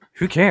killed, but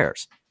who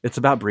cares? It's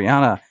about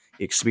Brianna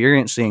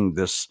experiencing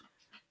this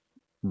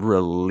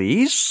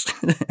release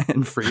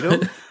and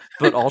freedom,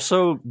 but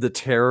also the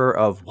terror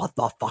of what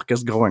the fuck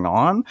is going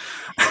on.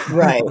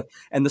 Right.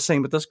 And the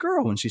same with this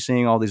girl, when she's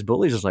seeing all these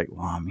bullies, it's like,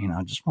 well, I mean,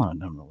 I just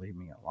wanted them to leave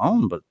me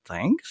alone, but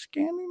thanks,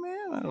 Candyman.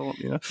 I don't,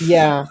 you know.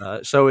 Yeah.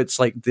 So it's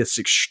like this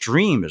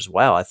extreme as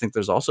well. I think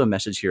there's also a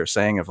message here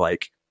saying of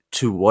like,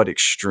 to what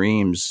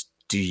extremes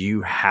do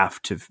you have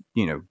to,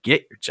 you know,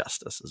 get your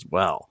justice as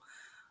well?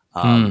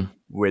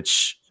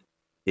 Which,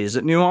 is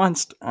it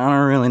nuanced? I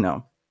don't really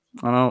know.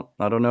 I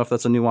don't know if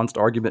that's a nuanced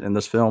argument in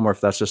this film, or if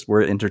that's just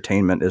where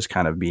entertainment is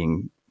kind of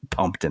being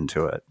pumped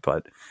into it.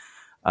 But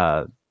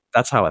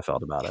that's how I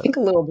felt about it. I think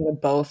a little bit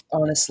of both,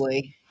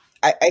 honestly.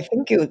 I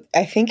think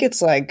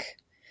it's like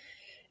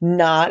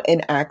not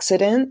an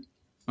accident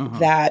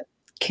that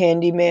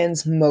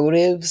Candyman's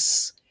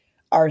motives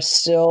are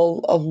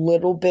still a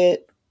little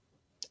bit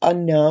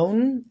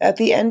unknown at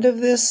the end of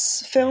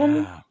this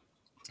film.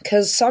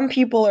 Because some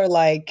people are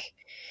like,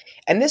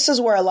 and this is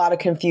where a lot of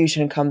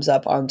confusion comes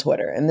up on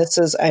Twitter. And this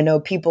is, I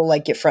know people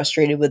like get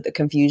frustrated with the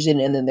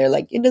confusion, and then they're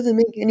like, it doesn't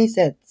make any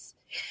sense.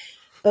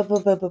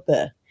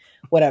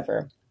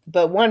 Whatever.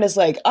 But one is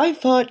like, I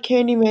thought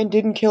Candyman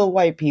didn't kill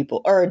white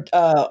people, or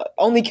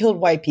only killed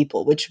white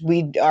people, which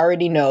we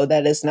already know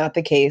that is not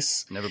the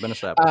case. Never been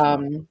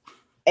established.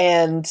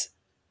 And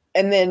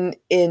then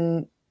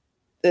in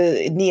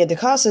Nia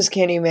DaCosta's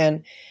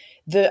Candyman,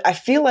 I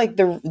feel like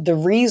the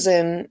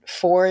reason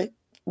for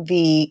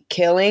the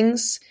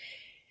killings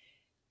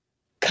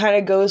kind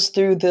of goes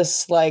through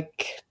this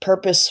like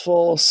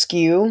purposeful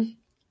skew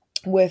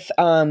with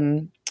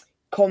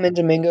Coleman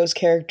Domingo's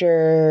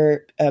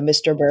character,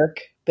 Mr.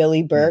 Burke,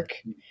 Billy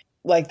Burke,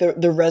 like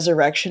the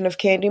resurrection of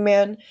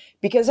Candyman,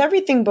 because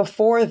everything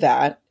before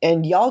that,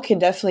 and y'all can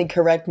definitely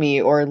correct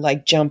me or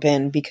like jump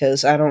in,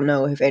 because I don't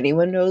know if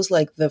anyone knows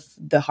like the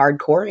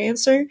hardcore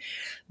answer,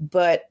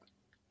 but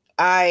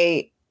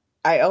I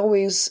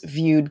always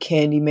viewed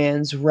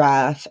Candyman's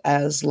wrath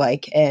as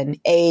like an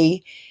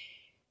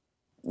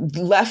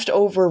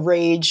leftover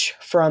rage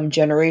from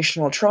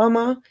generational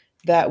trauma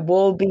that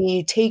will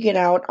be taken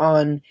out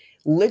on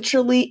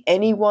literally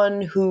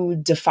anyone who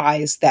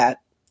defies that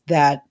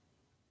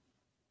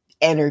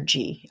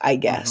energy, I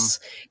guess.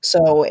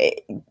 So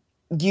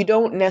you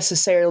don't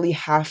necessarily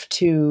have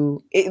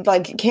to,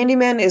 like,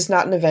 Candyman is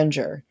not an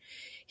Avenger.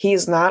 He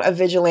is not a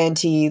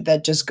vigilante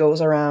that just goes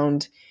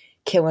around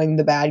killing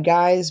the bad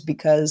guys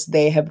because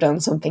they have done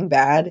something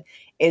bad.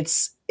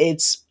 It's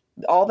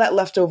all that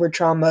leftover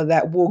trauma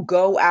that will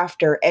go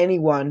after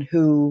anyone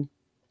who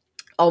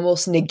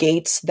almost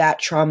negates that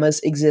trauma's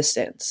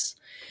existence.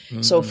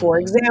 So, for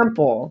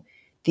example,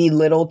 the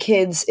little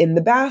kids in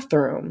the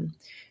bathroom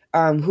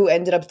who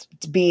ended up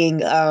being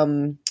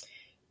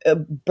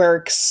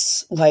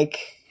Burke's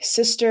like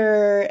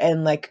sister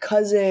and like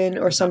cousin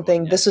or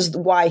something. This is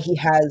why he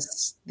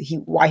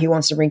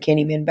wants to bring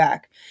Candyman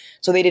back.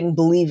 So they didn't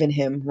believe in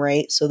him,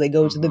 right? So they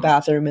go to the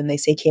bathroom and they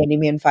say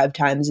Candyman 5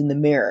 times in the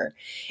mirror,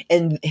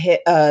 and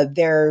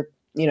their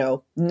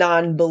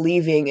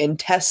non-believing and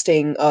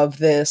testing of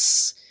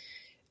this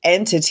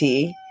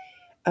entity.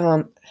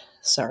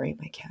 Sorry,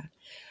 my cat.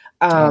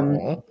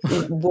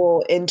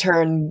 Will in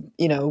turn,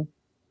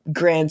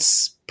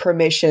 grants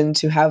permission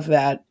to have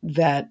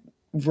that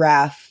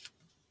wrath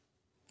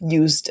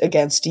used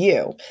against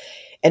you.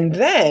 And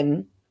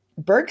then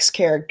Burke's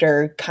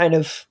character kind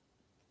of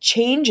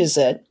changes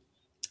it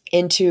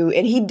into,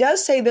 and he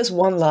does say this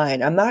one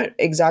line. I'm not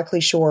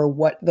exactly sure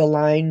what the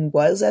line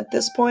was at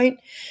this point,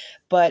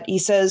 but he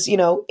says,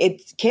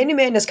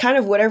 Candyman is kind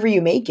of whatever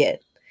you make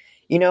it,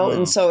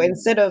 and so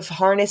instead of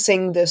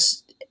harnessing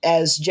this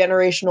as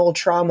generational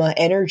trauma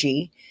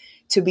energy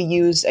to be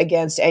used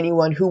against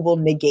anyone who will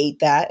negate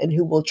that and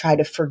who will try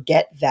to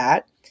forget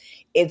that,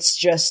 it's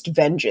just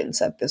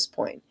vengeance at this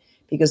point.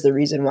 because the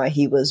reason why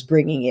he was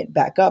bringing it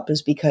back up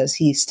is because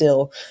he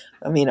still,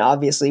 I mean,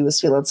 obviously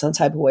was feeling some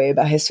type of way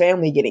about his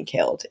family getting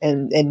killed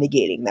and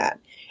negating that.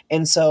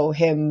 And so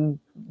him,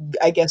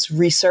 I guess,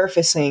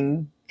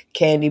 resurfacing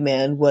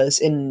Candyman was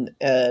in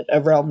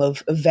a realm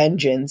of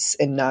vengeance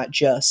and not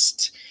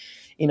just,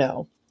 you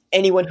know,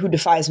 anyone who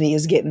defies me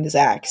is getting this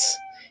axe.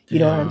 You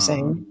know what I'm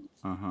saying?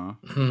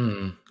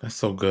 That's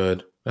so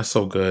good. That's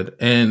so good.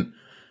 And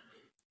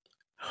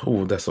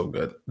that's so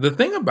good. The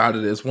thing about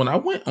it is, when I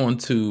went on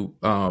to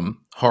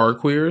Horror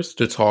Queers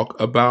to talk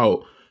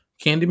about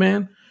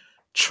Candyman,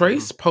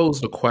 Trace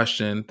posed a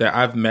question that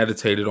I've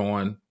meditated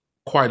on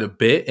quite a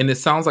bit, and it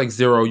sounds like,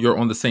 Zero, you're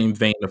on the same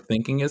vein of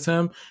thinking as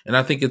him, and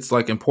I think it's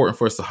like important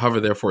for us to hover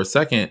there for a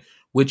second,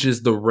 which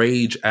is the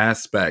rage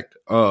aspect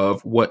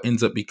of what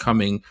ends up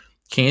becoming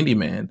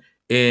Candyman.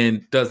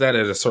 And does that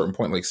at a certain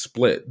point like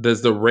split?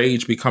 Does the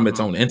rage become its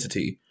own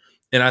entity?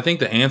 And I think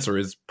the answer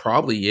is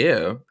probably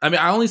yeah. I mean,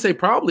 I only say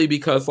probably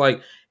because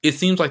like it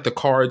seems like the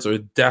cards are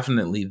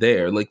definitely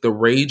there. Like the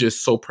rage is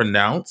so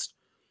pronounced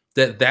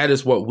that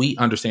is what we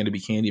understand to be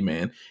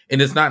Candyman,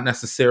 and it's not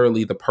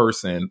necessarily the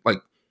person like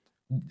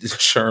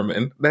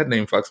Sherman. That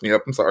name fucks me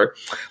up. I'm sorry.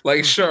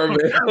 Like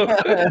Sherman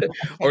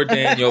or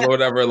Daniel or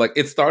whatever. Like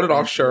it started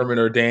off Sherman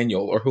or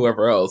Daniel or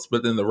whoever else,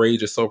 but then the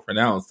rage is so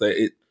pronounced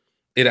that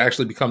it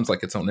actually becomes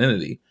like its own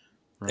entity.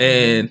 Right.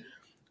 And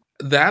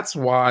that's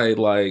why,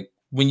 like,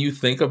 when you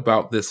think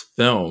about this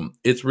film,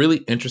 it's really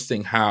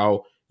interesting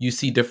how you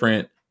see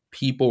different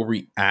people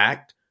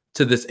react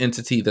to this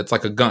entity that's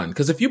like a gun.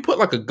 Because if you put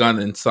like a gun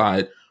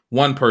inside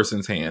one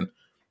person's hand,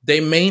 they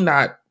may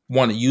not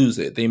want to use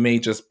it. They may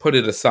just put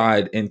it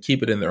aside and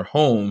keep it in their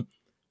home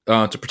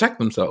to protect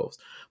themselves.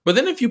 But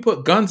then if you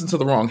put guns into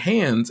the wrong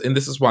hands, and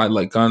this is why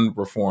like gun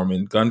reform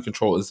and gun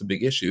control is a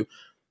big issue,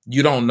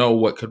 you don't know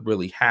what could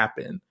really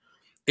happen.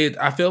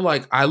 I feel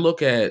like I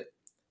look at,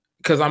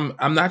 because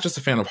I'm not just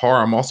a fan of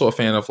horror, I'm also a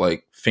fan of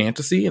like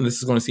fantasy, and this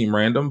is going to seem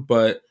random,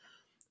 but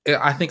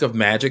I think of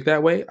magic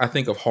that way. I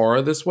think of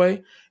horror this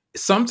way.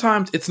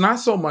 Sometimes it's not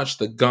so much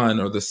the gun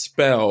or the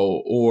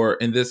spell, or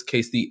in this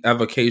case, the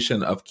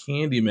evocation of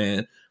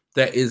Candyman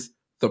that is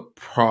the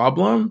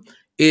problem.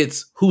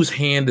 It's whose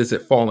hand is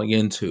it falling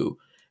into?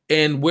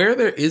 And where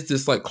there is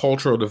this like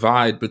cultural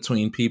divide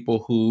between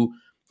people who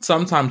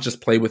sometimes just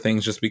play with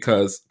things just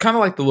because, kind of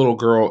like the little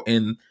girl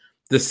in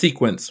the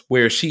sequence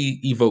where she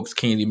evokes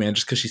Candyman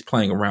just because she's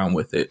playing around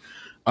with it,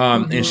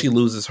 and she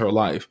loses her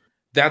life.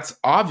 That's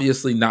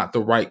obviously not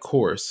the right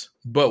course.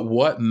 But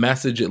what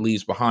message it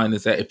leaves behind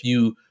is that if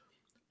you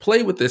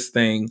play with this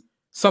thing,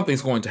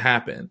 something's going to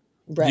happen.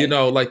 Right. You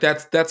know, like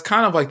that's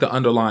kind of like the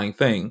underlying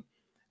thing.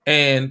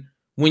 And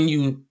when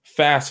you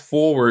fast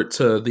forward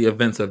to the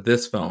events of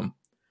this film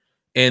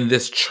and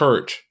this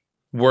church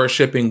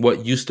worshiping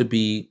what used to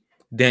be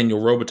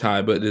Daniel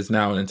Robitaille, but is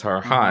now an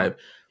entire hive,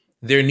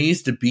 there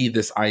needs to be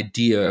this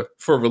idea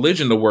for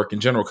religion to work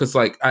in general. Because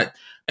like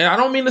and I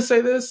don't mean to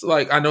say this,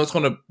 like I know it's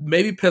going to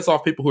maybe piss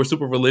off people who are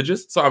super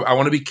religious. So I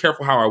want to be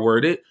careful how I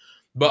word it.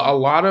 But a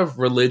lot of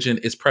religion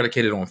is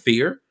predicated on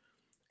fear.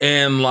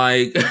 And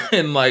like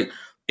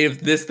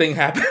if this thing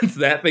happens,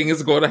 that thing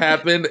is going to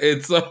happen.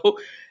 And so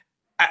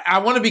I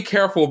want to be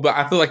careful, but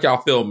I feel like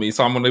y'all feel me.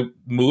 So I'm going to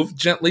move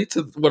gently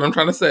to what I'm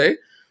trying to say.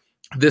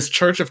 This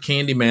Church of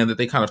Candyman that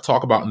they kind of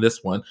talk about in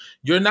this one,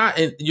 you're not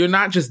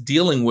just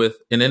dealing with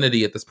an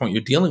entity at this point.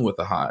 You're dealing with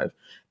a hive.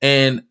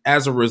 And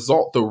as a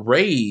result, the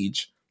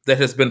rage that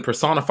has been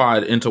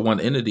personified into one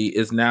entity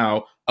is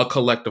now a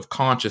collective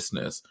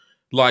consciousness.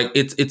 Like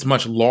it's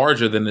much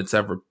larger than it's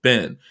ever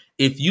been.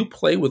 If you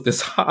play with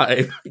this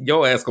hive,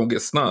 your ass gonna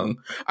get stung.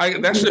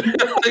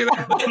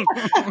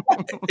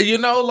 You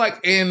know, like,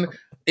 and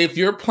if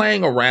you're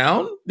playing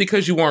around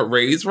because you weren't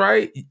raised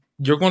right,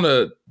 you're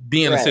gonna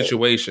be in a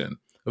situation.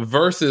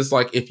 Versus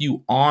like if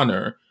you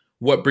honor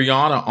what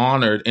Brianna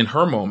honored in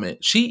her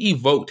moment, she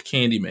evoked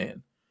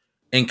Candyman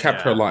and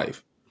kept her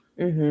life.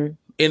 Mm-hmm.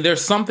 And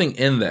there's something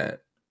in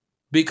that.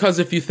 Because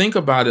if you think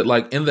about it,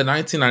 like in the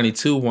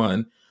 1992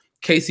 one,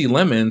 Casey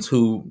Lemons,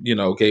 who, you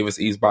know, gave us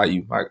Eve's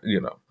Bayou, I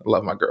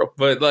love my girl.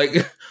 But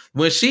like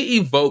when she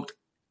evoked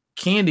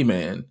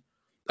Candyman,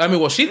 I mean,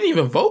 well, she didn't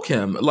even evoke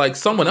him. Like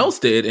someone else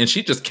did. And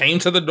she just came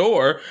to the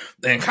door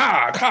and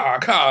ka.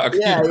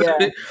 Yeah.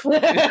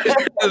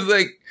 It's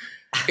like,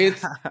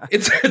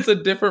 it's a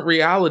different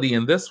reality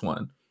in this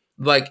one.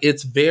 Like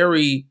it's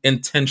very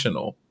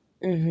intentional.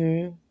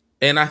 Mm-hmm.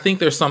 And I think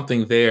there's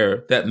something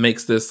there that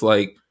makes this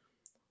like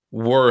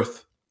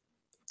worth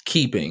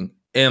keeping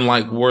and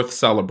like worth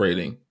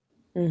celebrating.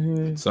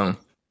 Mm-hmm. So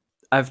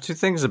I have two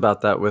things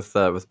about that with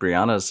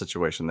Brianna's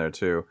situation there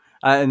too.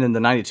 And in the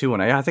 92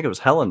 one, I think it was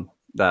Helen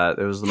that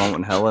it was the moment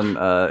when Helen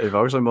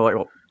evokes him, like,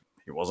 well,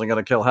 he wasn't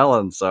going to kill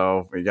Helen,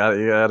 so you got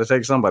to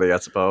take somebody, I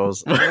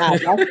suppose.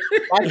 That's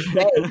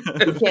Bay.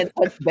 You can't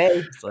touch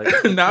Bay. It's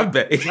like, not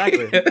Bay.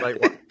 Exactly.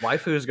 Like,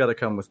 waifu's got to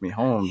come with me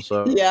home.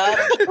 So yeah.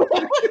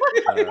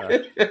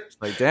 It's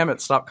like, damn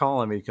it, stop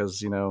calling me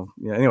because,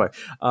 anyway.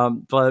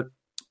 But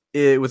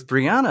with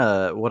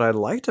Brianna, what I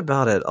liked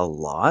about it a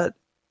lot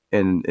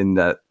in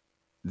that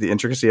the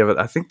intricacy of it,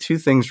 I think two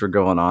things were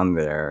going on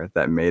there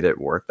that made it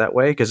work that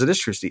way. Because it is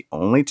true, it's the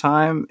only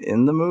time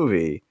in the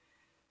movie,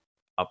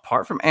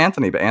 apart from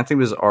Anthony, but Anthony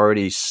was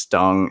already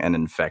stung and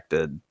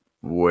infected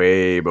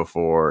way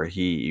before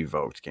he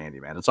evoked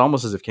Candyman. It's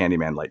almost as if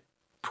Candyman like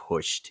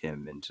pushed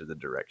him into the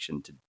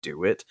direction to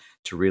do it,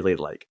 to really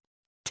like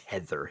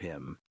tether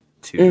him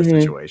to the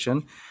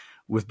situation.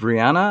 With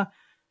Brianna,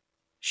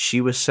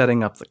 she was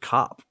setting up the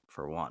cop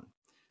for one.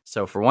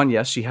 So for one,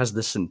 yes, she has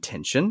this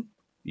intention.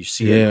 You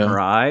see it in her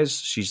eyes.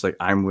 She's like,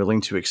 I'm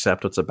willing to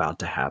accept what's about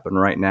to happen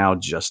right now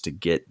just to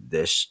get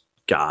this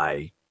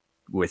guy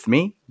with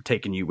me.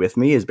 Taking you with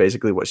me is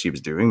basically what she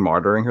was doing,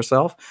 martyring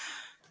herself.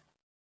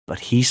 But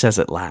he says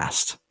it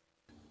last.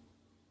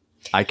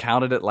 I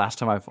counted it last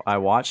time I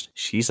watched.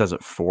 She says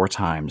it 4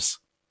 times.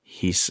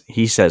 He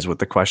says with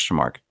the question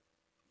mark,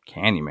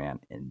 Candyman,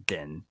 and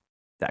then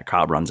that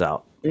cop runs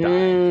out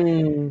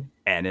dying.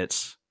 And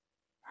it's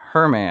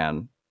her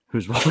man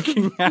who's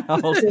walking out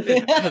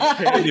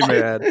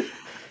Candyman.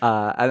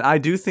 And I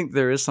do think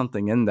there is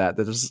something in that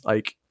is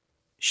like,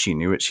 she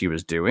knew what she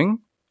was doing.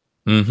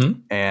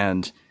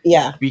 And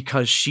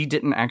because she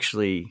didn't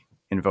actually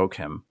invoke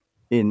him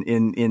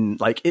in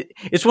like,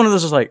 it's one of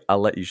those like, I'll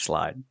let you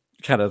slide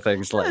kind of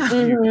things. Like,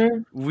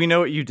 we know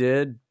what you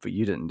did, but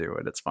you didn't do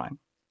it. It's fine.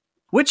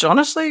 Which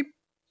honestly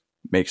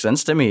makes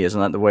sense to me.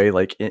 Isn't that the way,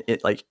 like,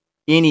 it like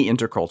any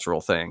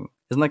intercultural thing?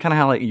 Isn't that kind of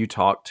how like you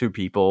talk to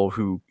people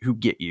who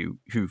get you,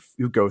 who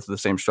go through the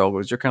same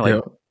struggles? You're kind of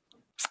like,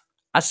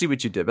 I see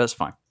what you did. That's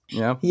fine.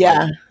 You know?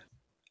 Yeah. Like,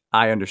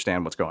 I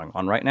understand what's going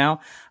on right now.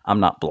 I'm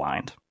not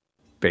blind,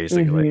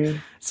 basically.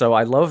 So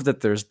I love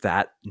that there's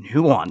that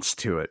nuance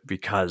to it,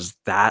 because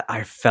that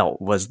I felt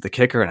was the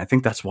kicker. And I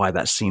think that's why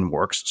that scene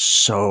works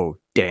so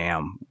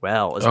damn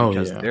well, is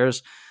because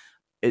there's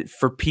it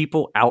for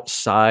people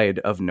outside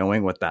of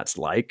knowing what that's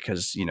like.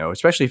 Because, you know,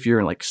 especially if you're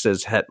in like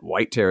cishet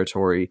white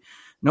territory,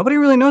 nobody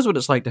really knows what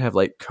it's like to have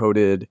like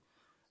coded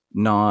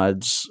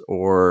nods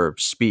or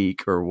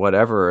speak or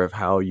whatever of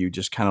how you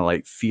just kind of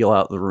like feel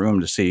out the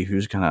room to see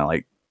who's kind of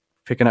like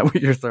picking up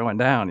what you're throwing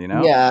down, you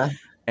know? Yeah.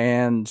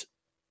 And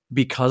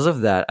because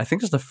of that, I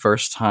think it's the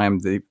first time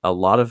a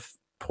lot of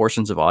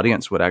portions of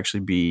audience would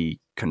actually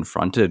be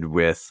confronted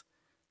with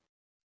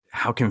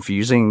how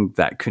confusing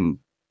that can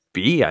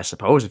be, I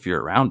suppose, if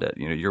you're around it.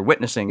 You know, you're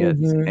witnessing it,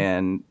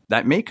 and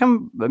that may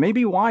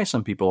be why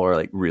some people are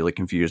like really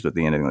confused with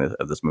the ending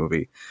of this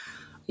movie.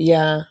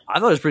 Yeah. I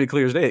thought it was pretty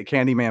clear as day that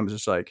Candyman was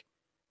just like,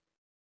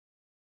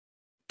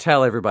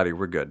 tell everybody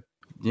we're good.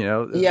 You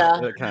know,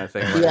 that kind of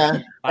thing.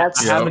 Like,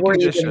 that's I have a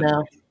condition.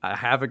 Now. I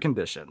have a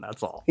condition.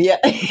 That's all. Yeah.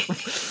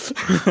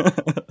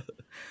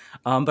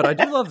 But I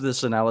do love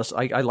this analysis.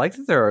 I like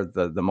that there are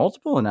the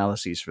multiple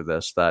analyses for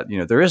this. That, you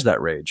know, there is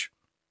that rage,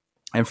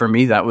 and for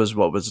me, that was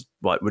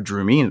what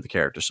drew me into the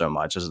character so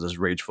much, as this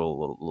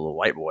rageful little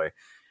white boy.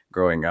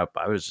 Growing up,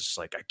 I was just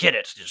like, I get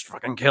it. Just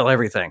fucking kill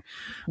everything.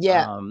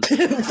 Yeah.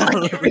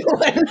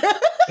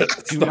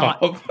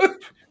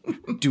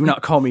 Do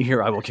not call me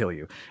here. I will kill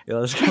you. You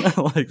know, that's kind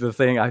of like the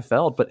thing I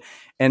felt. But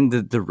and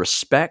the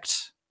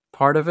respect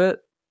part of it,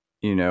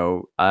 you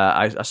know,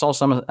 I saw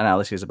some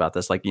analyses about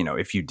this. Like, you know,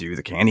 if you do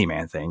the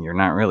Candyman thing, you're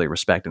not really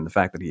respecting the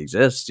fact that he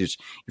exists. You're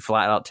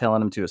flat out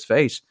telling him to his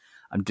face,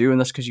 I'm doing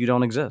this because you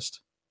don't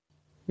exist.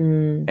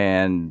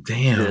 And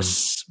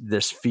this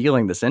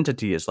feeling, this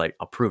entity is like,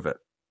 I'll prove it.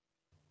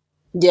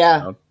 Yeah.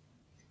 You know?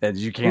 And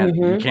you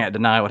can't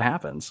deny what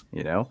happens,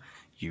 you know.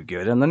 You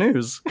get it in the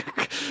news.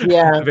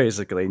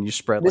 Basically, and you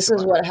spread this like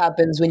is what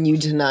happens when you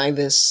deny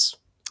this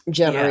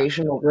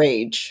generational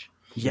rage.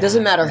 It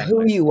doesn't matter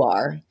who you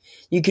are.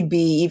 You could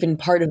be even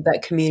part of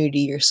that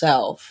community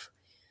yourself.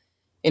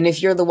 And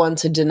if you're the one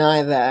to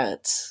deny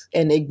that,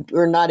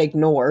 or not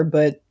ignore,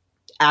 but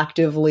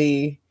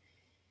actively,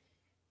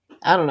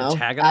 I don't know,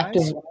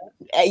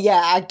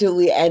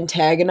 actively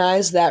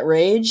antagonize that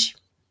rage,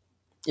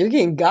 you're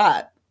getting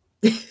got.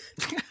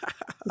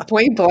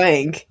 Point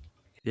blank.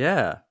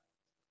 Yeah.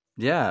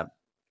 Yup.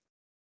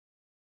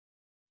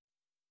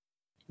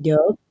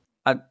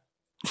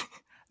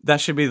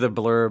 That should be the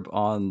blurb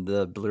on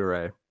the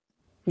Blu-ray.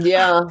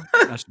 Yeah.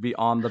 That should be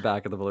on the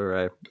back of the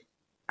Blu-ray.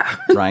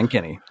 Ryan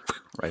Kinney,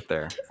 right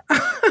there.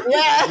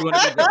 Yeah.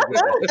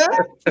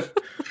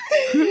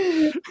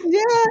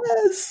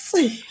 Yes.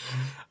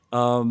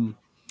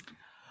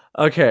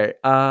 Okay.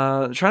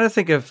 Trying to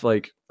think of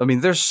like, I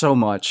mean, there's so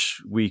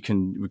much we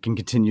can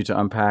continue to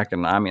unpack,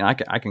 and I mean,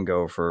 I can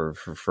go for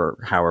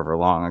however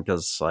long,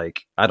 because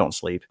like I don't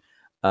sleep.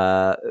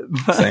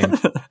 Same.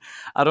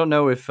 I don't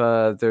know if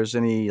there's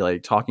any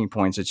like talking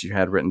points that you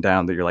had written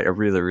down that you're like, I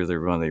really, really,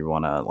 really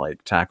want to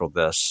like tackle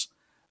this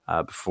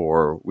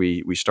before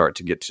we start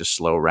to get to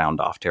slow round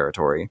off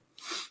territory.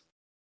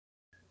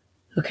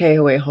 Okay,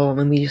 wait, hold on.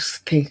 Let me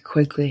just think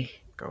quickly.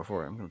 Go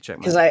for it. I'm gonna check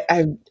because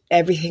I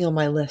everything on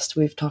my list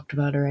we've talked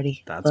about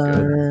already. That's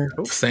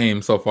good.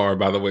 Same so far,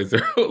 by the way.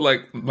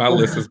 Like my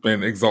list has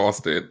been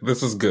exhausted.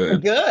 This is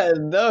good.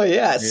 Good. Oh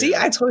yeah. See,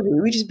 I told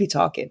you we just be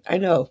talking. I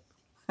know.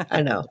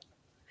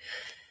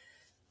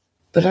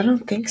 But I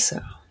don't think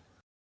so.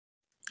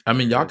 I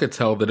mean, y'all could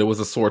tell that it was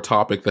a sore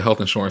topic, the health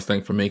insurance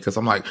thing for me, because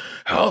I'm like,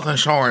 health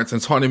insurance,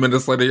 and 20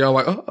 minutes later, y'all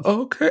like, oh,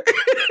 okay.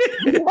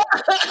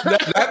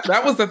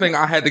 that was the thing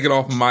I had to get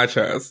off my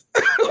chest.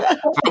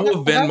 I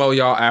will Venmo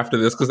y'all after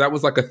this, because that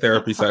was like a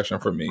therapy session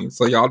for me.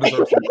 So y'all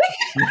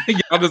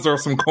deserve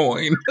some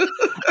coin.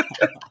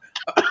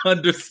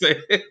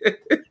 Understand?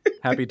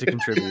 Happy to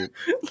contribute.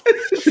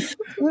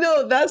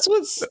 No, that's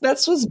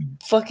what's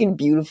fucking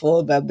beautiful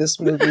about this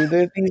movie.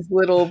 There are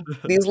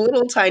these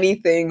little tiny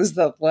things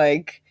that,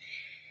 like,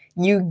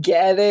 you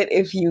get it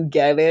if you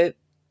get it.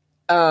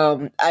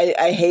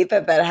 I hate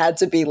that had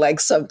to be like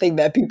something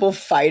that people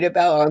fight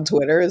about on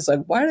Twitter. It's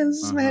like, why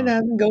does this man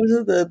have to go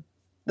to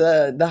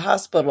the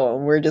hospital?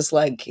 And we're just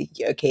like,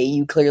 okay,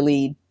 you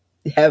clearly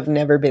have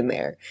never been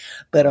there,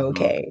 but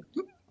okay.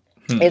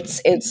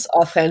 It's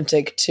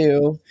authentic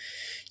to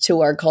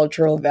our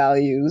cultural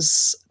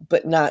values,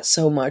 but not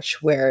so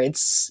much where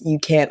you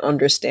can't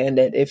understand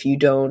it if you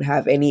don't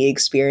have any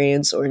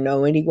experience or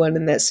know anyone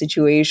in that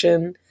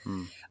situation.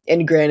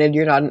 And granted,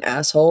 you're not an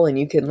asshole and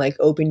you can like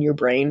open your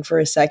brain for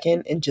a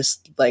second and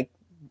just like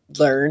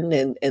learn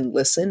and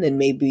listen and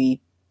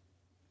maybe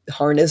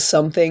harness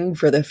something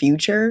for the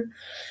future.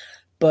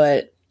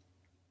 But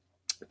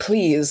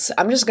please,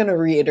 I'm just going to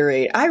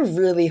reiterate, I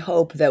really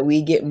hope that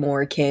we get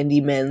more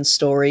Candyman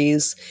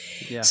stories,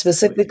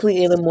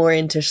 specifically in a more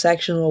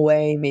intersectional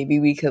way.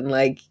 Maybe we can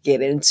like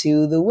get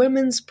into the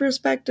women's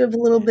perspective a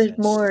little bit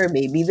more,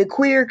 maybe the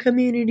queer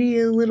community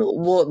a little,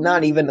 well,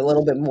 not even a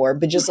little bit more,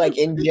 but just like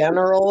in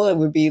general, it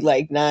would be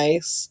like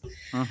nice.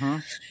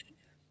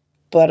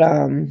 But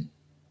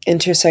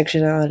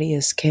intersectionality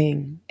is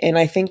king. And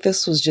I think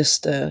this was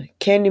just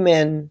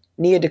Candyman,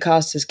 Nia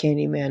DaCosta's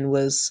Candyman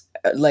was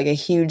like a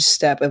huge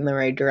step in the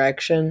right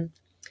direction.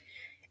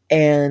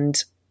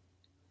 And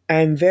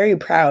I'm very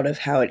proud of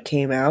how it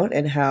came out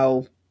and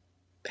how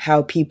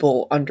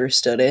people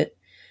understood it.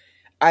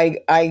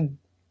 I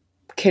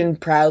can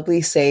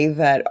proudly say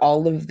that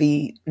all of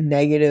the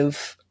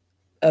negative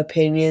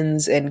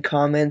opinions and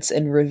comments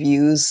and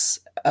reviews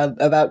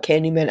about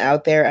Candyman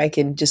out there, I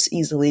can just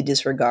easily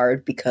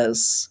disregard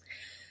because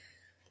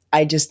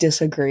I just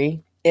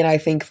disagree. And I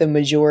think the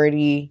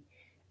majority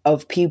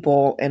of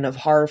people and of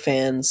horror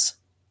fans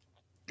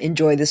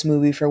enjoy this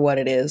movie for what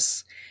it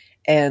is.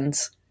 And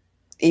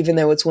even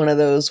though it's one of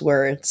those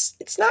where it's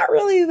not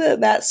really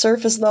that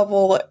surface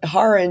level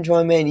horror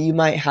enjoyment, you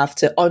might have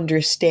to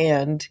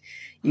understand,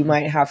 you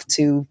might have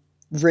to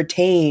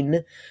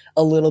retain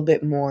a little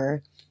bit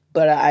more,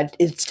 but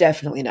it's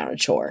definitely not a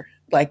chore.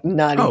 Like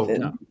not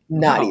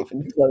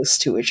even close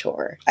to a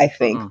chore. I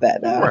think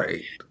that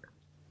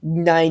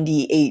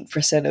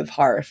 98% of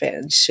horror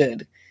fans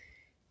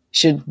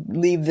should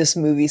leave this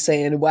movie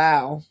saying,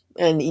 wow.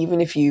 And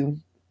even if it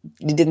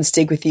didn't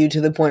stick with you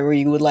to the point where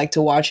you would like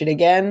to watch it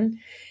again,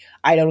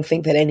 I don't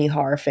think that any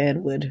horror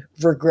fan would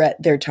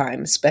regret their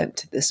time spent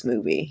to this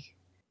movie.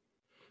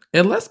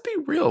 And let's be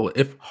real,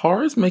 if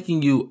horror is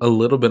making you a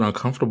little bit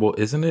uncomfortable,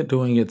 isn't it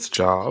doing its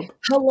job?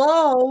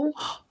 Hello.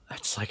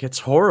 It's like it's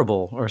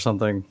horrible or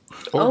something.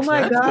 Oh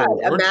my God.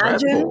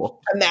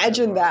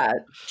 Imagine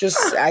that. Just,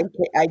 I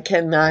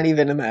cannot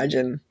even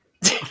imagine.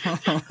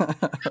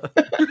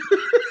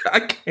 I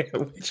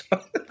can't.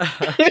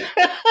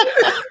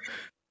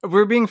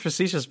 We're being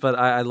facetious, but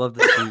I love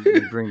that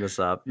you bring this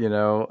up. You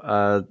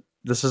know,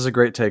 this is a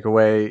great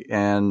takeaway.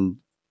 And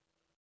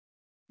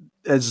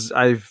as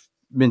I've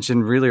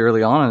mentioned really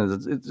early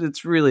on,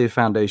 it's really a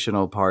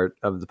foundational part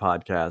of the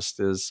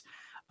podcast is,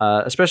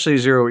 especially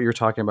Zero, what you're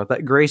talking about,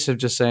 that grace of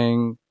just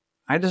saying,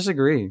 I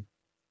disagree.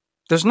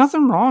 There's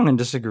nothing wrong in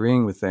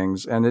disagreeing with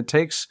things. And it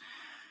takes,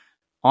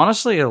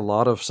 honestly, a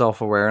lot of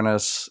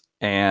self-awareness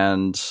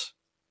and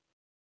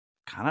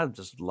kind of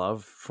just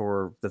love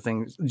for the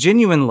things,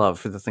 genuine love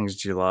for the things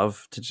that you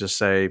love, to just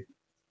say,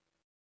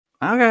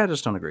 okay, I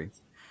just don't agree.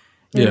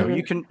 You know,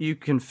 you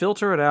can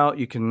filter it out.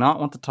 You cannot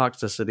want the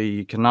toxicity.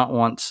 You cannot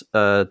want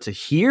to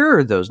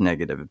hear those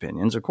negative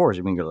opinions. Of course,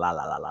 you can go la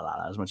la la la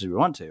la as much as we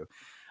want to,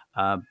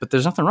 but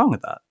there's nothing wrong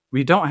with that.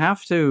 We don't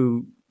have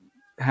to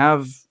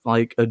have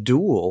like a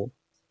duel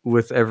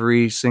with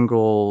every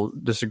single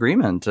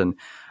disagreement. And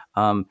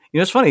you know,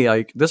 it's funny.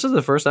 Like, this is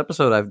the first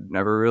episode I've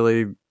never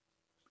really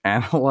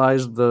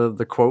analyzed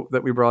the quote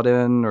that we brought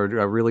in, or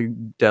really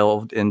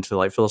delved into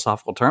like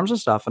philosophical terms and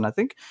stuff. And I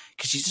think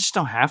because you just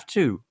don't have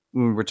to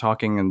when we're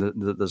talking in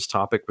this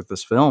topic with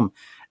this film.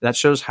 That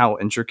shows how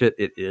intricate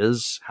it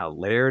is, how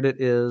layered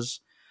it is.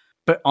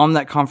 But on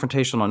that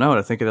confrontational note,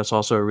 I think that's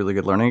also a really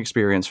good learning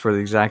experience for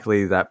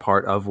exactly that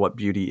part of what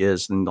beauty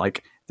is. And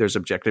like, there's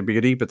objective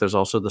beauty, but there's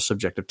also the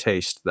subjective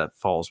taste that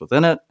falls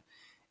within it.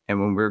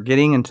 And when we're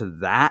getting into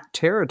that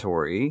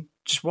territory,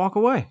 just walk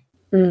away.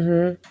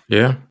 Mm-hmm.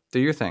 Yeah. Do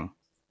your thing.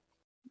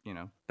 You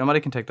know, nobody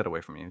can take that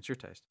away from you. It's your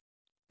taste.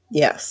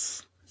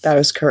 Yes, that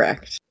is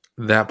correct.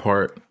 That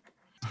part.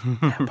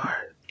 That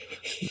part.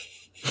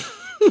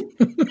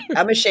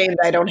 I'm ashamed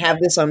I don't have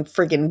this on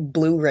freaking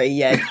Blu-ray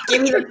yet.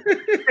 Give me the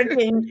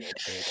freaking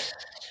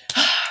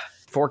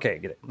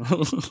 4K, get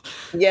it.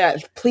 Yeah,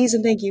 please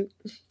and thank you.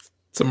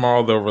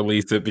 Tomorrow they'll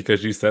release it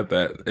because you said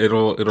that.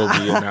 It'll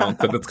be announced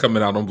that it's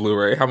coming out on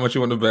Blu-ray. How much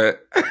you want to bet?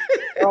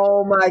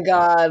 Oh my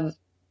God.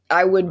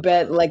 I would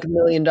bet like $1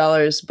 million,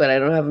 but I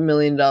don't have $1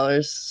 million.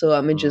 So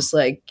I'm gonna just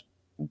like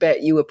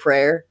bet you a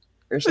prayer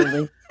or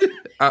something.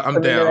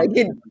 I'm down.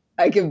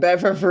 I can bet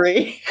for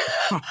free.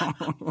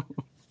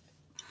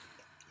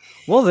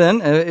 Well, then,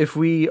 if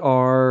we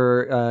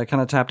are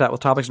kind of tapped out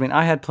with topics, I mean,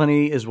 I had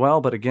plenty as well,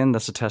 but again,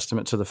 that's a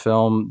testament to the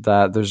film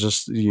that there's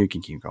just, you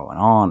can keep going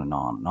on and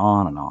on and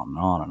on and on and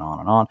on and on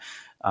and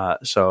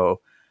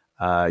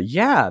on.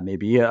 Yeah,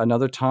 maybe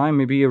another time,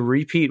 maybe a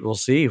repeat. We'll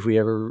see if we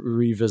ever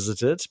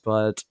revisit it.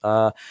 But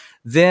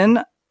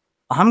then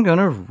I'm going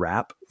to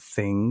wrap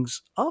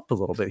things up a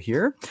little bit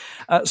here.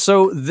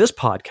 So this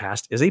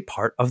podcast is a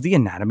part of the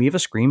Anatomy of a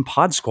Scream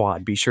Pod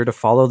Squad. Be sure to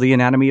follow the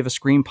Anatomy of a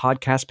Scream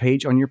podcast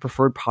page on your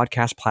preferred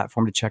podcast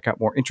platform to check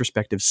out more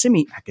introspective,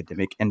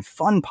 semi-academic, and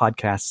fun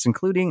podcasts,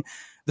 including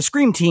The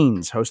Scream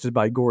Teens, hosted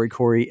by Gory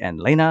Corey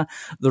and Lena,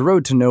 The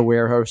Road to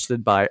Nowhere,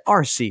 hosted by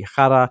RC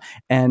Jara,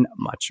 and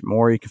much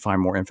more. You can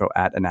find more info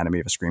at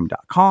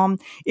anatomyofascream.com.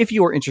 If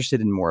you are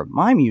interested in more of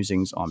my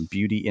musings on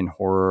beauty in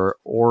horror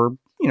or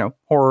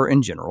horror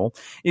in general,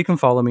 you can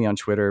follow me on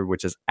Twitter,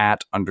 which is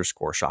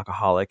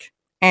 @_Shockaholic.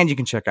 And you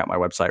can check out my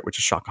website, which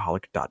is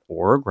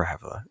shockaholic.org, where I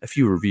have a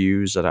few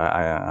reviews that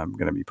I'm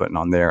going to be putting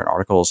on there and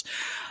articles.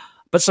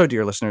 But so,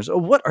 dear listeners,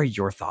 what are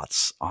your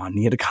thoughts on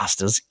Nia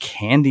DaCosta's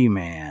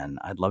Candyman?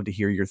 I'd love to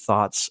hear your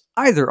thoughts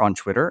either on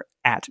Twitter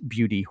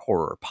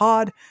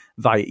 @BeautyHorrorPod,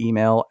 via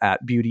email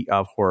at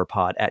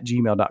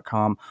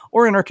beautyofhorrorpod@gmail.com,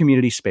 or in our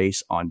community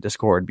space on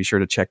Discord. Be sure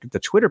to check the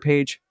Twitter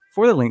page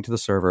for the link to the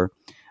server.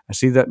 I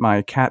see that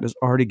my cat is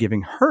already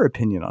giving her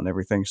opinion on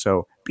everything,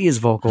 so be as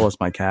vocal as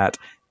my cat,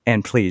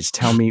 and please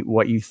tell me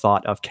what you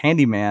thought of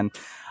Candyman.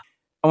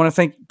 I want to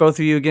thank both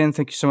of you again.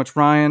 Thank you so much,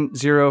 Ryan,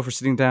 Zero, for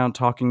sitting down,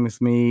 talking with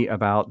me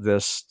about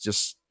this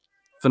just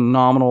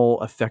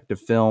phenomenal, effective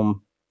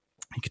film.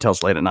 You can tell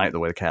it's late at night the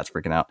way the cat's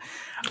freaking out.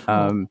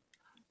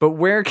 But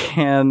where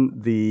can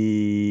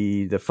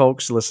the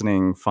folks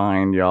listening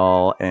find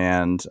y'all?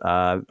 And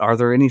are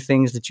there any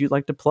things that you'd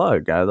like to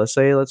plug?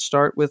 Let's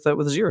start with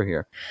Zero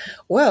here.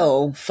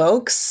 Well,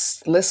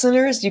 folks,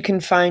 listeners, you can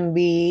find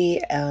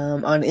me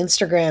on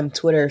Instagram,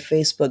 Twitter,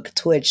 Facebook,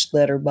 Twitch,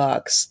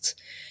 Letterboxd.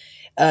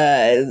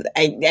 I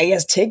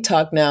guess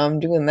TikTok now. I'm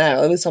doing that.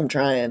 Or at least I'm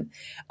trying.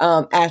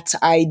 At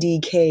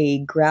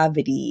IDK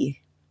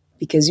Gravity,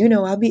 because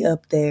I'll be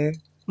up there.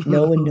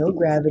 No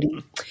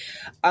gravity.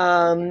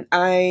 I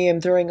am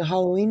throwing a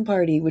Halloween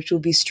party, which will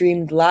be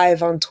streamed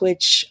live on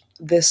Twitch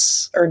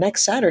next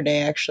Saturday,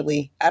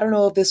 actually. I don't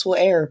know if this will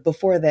air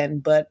before then,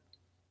 but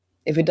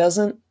if it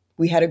doesn't,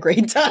 we had a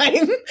great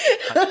time.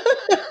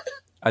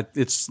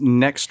 It's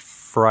next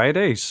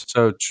Friday,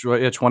 so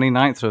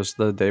 29th, so it's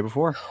the day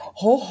before.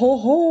 Ho, ho,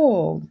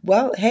 ho.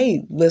 Well,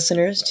 hey,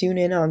 listeners, tune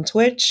in on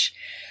Twitch.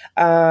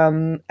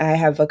 I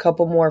have a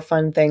couple more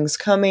fun things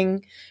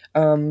coming.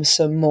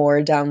 Some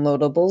more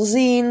downloadable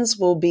zines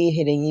will be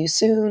hitting you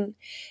soon.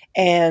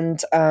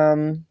 And,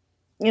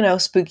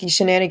 spooky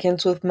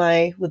shenanigans with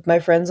my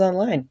friends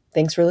online.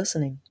 Thanks for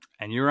listening.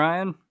 And you,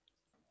 Ryan?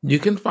 You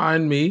can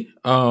find me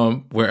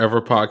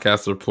wherever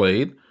podcasts are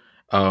played.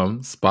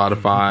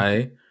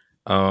 Spotify,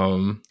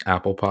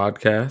 Apple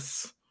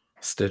Podcasts,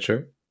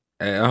 Stitcher,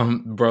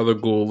 Brother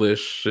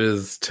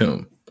Ghoulish's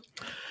Tomb.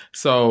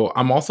 So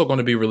I'm also going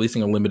to be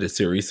releasing a limited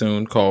series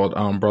soon called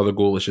Brother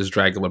Ghoulish's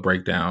Dragula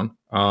Breakdown.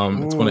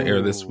 It's going to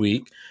air this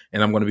week,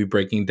 and I'm going to be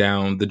breaking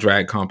down the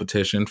drag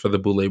competition for the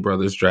Boulet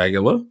Brothers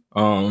Dragula.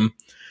 So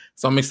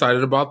I'm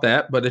excited about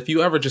that. But if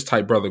you ever just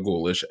type Brother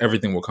Ghoulish,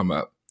 everything will come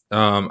up.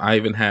 I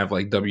even have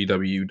like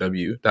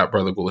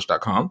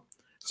www.brotherghoulish.com.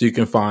 So you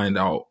can find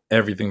out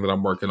everything that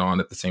I'm working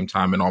on at the same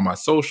time, and all my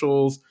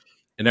socials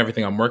and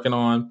everything I'm working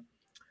on.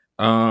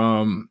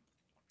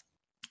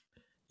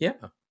 Yeah.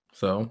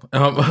 So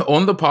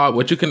on the pod,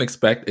 what you can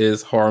expect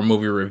is horror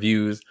movie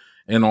reviews.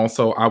 And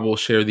also I will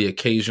share the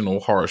occasional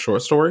horror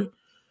short story.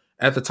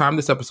 At the time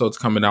this episode's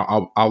coming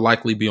out, I'll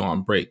likely be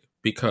on break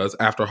because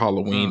after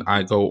Halloween,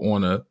 I go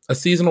on a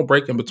seasonal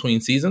break in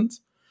between seasons.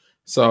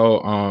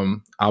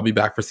 So I'll be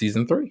back for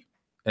season 3.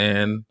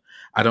 And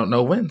I don't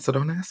know when, so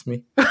don't ask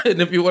me.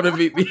 And if you want to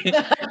meet me,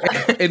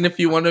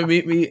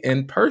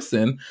 in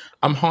person,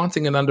 I'm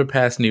haunting an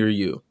underpass near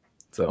you.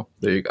 So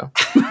there you go.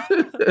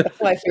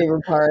 That's my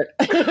favorite part.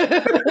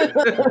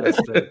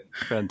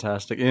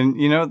 Fantastic. And,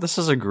 this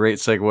is a great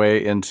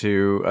segue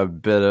into a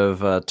bit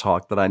of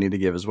talk that I need to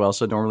give as well.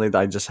 So normally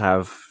I just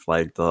have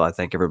I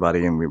thank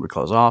everybody and we would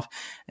close off.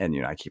 And,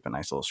 I keep a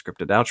nice little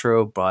scripted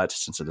outro. But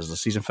since it is the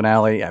season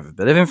finale, I have a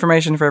bit of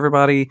information for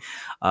everybody.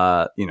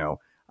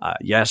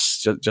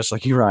 Yes, just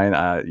like you,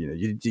 Ryan,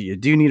 you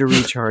do need a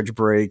recharge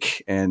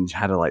break, and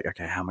how to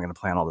okay, how am I going to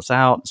plan all this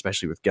out?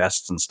 Especially with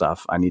guests and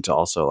stuff. I need to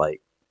also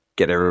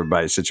get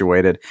everybody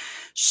situated.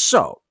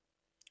 So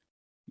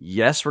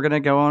yes, we're going to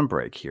go on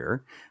break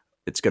here.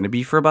 It's going to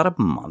be for about a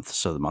month.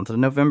 So the month of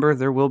November,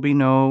 there will be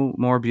no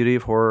more Beauty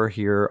of Horror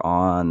here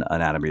on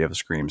Anatomy of a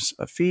Scream's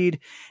feed.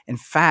 In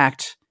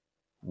fact,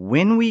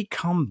 when we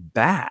come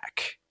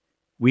back,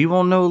 we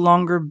will no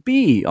longer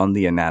be on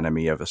the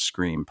Anatomy of a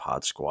Scream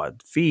Pod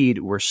Squad feed.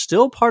 We're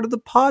still part of the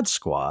Pod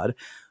Squad,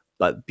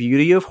 but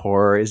Beauty of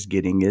Horror is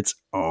getting its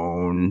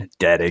own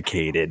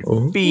dedicated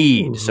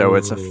feed. So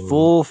it's a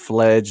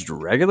full-fledged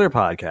regular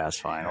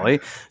podcast finally.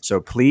 So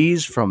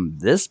please, from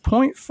this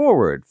point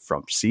forward,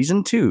 from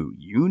season 2,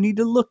 you need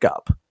to look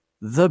up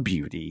The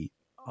Beauty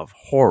of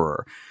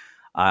Horror.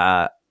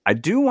 I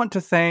do want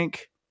to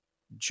thank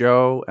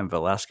Joe and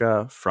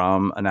Valeska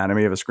from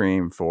Anatomy of a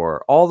Scream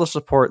for all the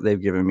support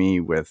they've given me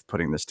with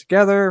putting this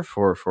together,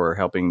 for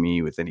helping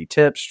me with any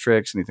tips,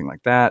 tricks, anything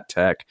like that,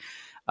 tech.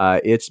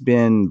 It's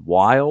been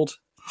wild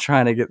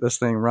trying to get this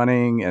thing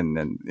running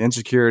and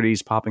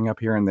insecurities popping up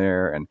here and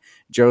there. And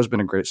Joe's been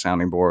a great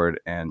sounding board.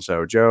 And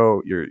so,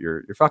 Joe,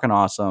 you're fucking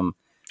awesome.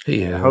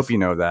 I hope you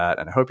know that.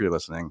 And I hope you're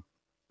listening.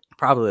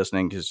 Probably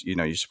listening because,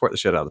 you support the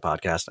shit out of the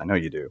podcast. I know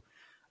you do.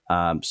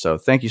 So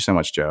thank you so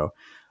much, Joe.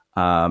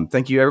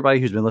 Thank you, everybody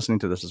who's been listening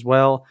to this as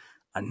well.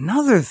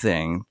 Another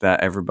thing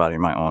that everybody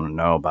might want to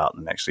know about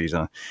the next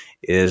season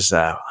is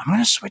I'm going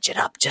to switch it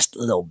up just a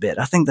little bit.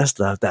 I think that's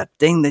that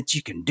thing that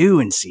you can do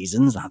in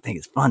seasons. I think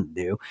it's fun to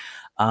do.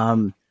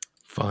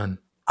 Fun.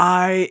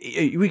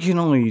 We can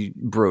only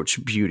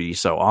broach beauty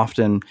so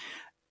often.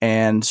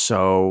 And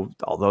so,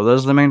 although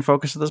those are the main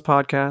focus of this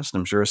podcast,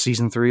 I'm sure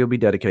season 3 will be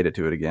dedicated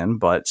to it again,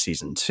 but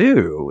season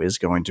 2 is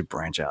going to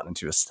branch out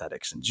into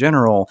aesthetics in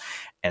general.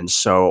 And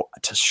so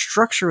to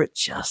structure it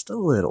just a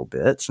little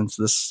bit, since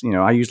this,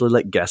 I usually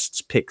let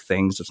guests pick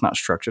things that's not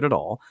structured at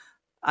all.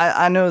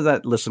 I know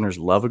that listeners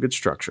love a good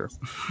structure.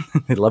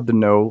 They love to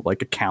know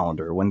like a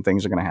calendar when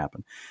things are going to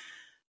happen.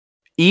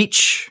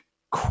 Each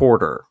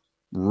quarter,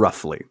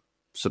 roughly.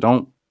 So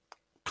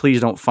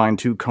please don't fine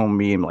tooth comb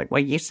me and like,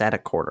 well, you said a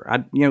quarter.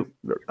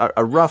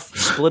 A rough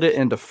split it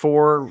into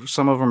 4.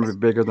 Some of them are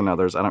bigger than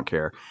others. I don't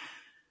care.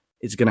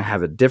 It's going to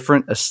have a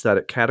different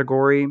aesthetic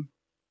category.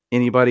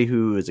 Anybody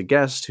who is a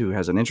guest who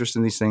has an interest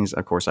in these things,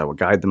 of course, I will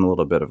guide them a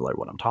little bit of like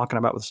what I'm talking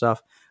about with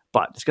stuff.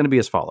 But it's going to be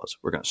as follows.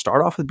 We're going to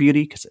start off with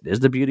beauty because it is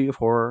the beauty of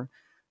horror.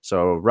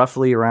 So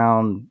roughly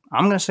around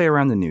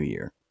the new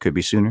year. Could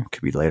be sooner,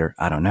 could be later.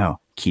 I don't know.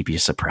 Keep you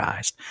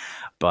surprised.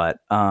 But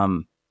we're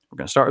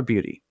going to start with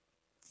beauty.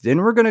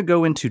 Then we're going to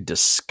go into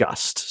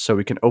disgust, so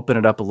we can open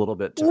it up a little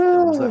bit to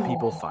films that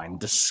people find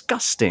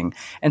disgusting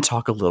and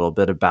talk a little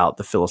bit about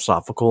the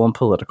philosophical and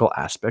political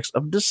aspects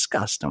of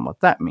disgust and what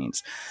that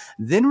means.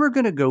 Then we're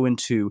going to go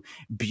into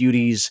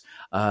beauty's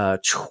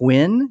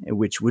twin,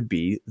 which would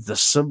be the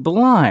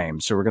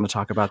sublime. So we're going to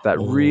talk about that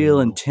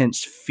real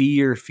intense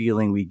fear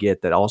feeling we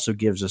get that also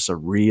gives us a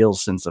real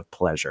sense of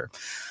pleasure.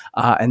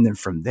 And then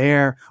from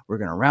there, we're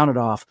going to round it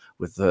off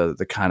with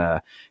the kind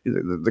of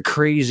the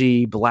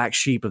crazy black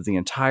sheep of the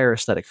entire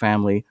aesthetic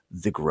family,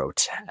 the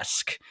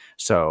grotesque.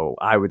 So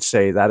I would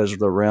say that is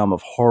the realm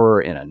of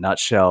horror in a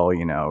nutshell.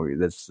 You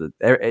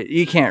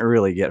can't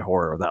really get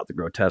horror without the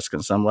grotesque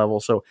on some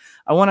level. So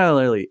I want to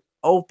really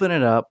open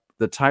it up,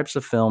 the types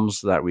of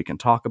films that we can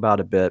talk about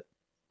a bit,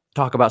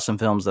 talk about some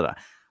films that I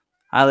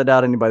highly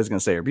doubt anybody's going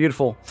to say are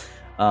beautiful.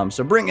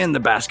 So bring in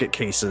the basket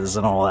cases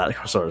and all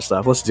that sort of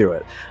stuff. Let's do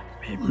it.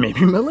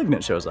 Maybe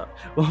Malignant shows up.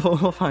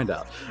 We'll find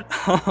out.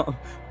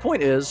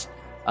 Point is,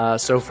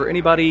 so for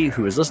anybody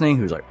who is listening,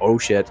 who's like, oh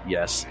shit,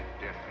 yes,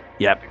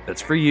 yep,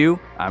 that's for you.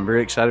 I'm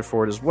very excited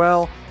for it as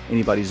well.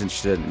 Anybody who's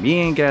interested in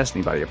being a guest,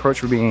 anybody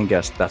approach for being a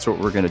guest, that's what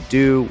we're going to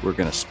do. We're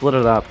going to split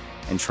it up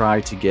and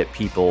try to get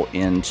people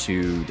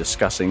into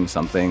discussing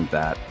something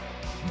that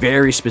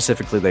very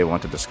specifically they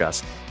want to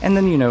discuss. And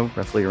then,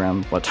 roughly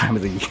around what time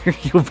of the year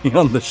you'll be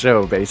on the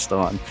show based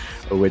on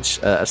which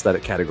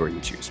aesthetic category you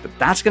choose. But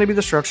that's going to be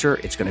the structure.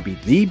 It's going to be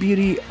the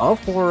beauty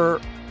of horror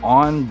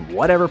on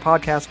whatever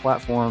podcast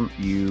platform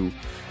you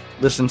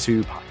listen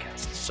to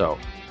podcasts. So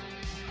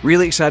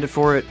really excited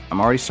for it.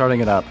 I'm already starting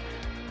it up,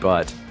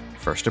 but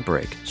first a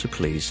break. So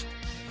please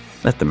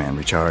let the man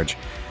recharge,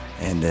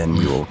 and then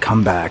we will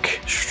come back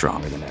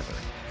stronger than ever.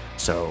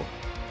 So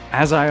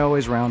as I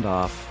always round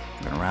off,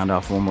 I'm going to round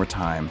off one more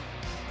time.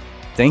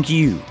 Thank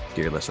you,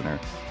 dear listener,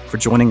 for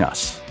joining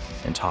us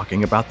and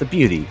talking about the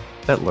beauty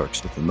that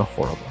lurks within the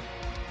horrible.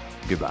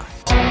 Goodbye.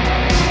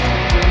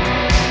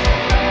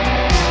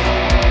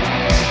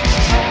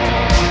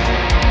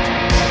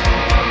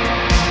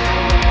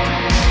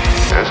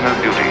 There's no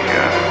beauty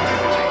here,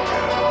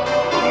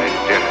 only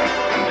death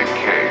and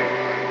decay.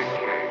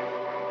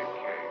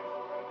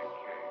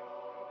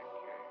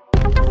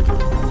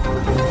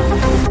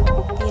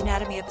 The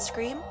Anatomy of a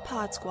Scream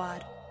Pod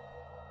Squad.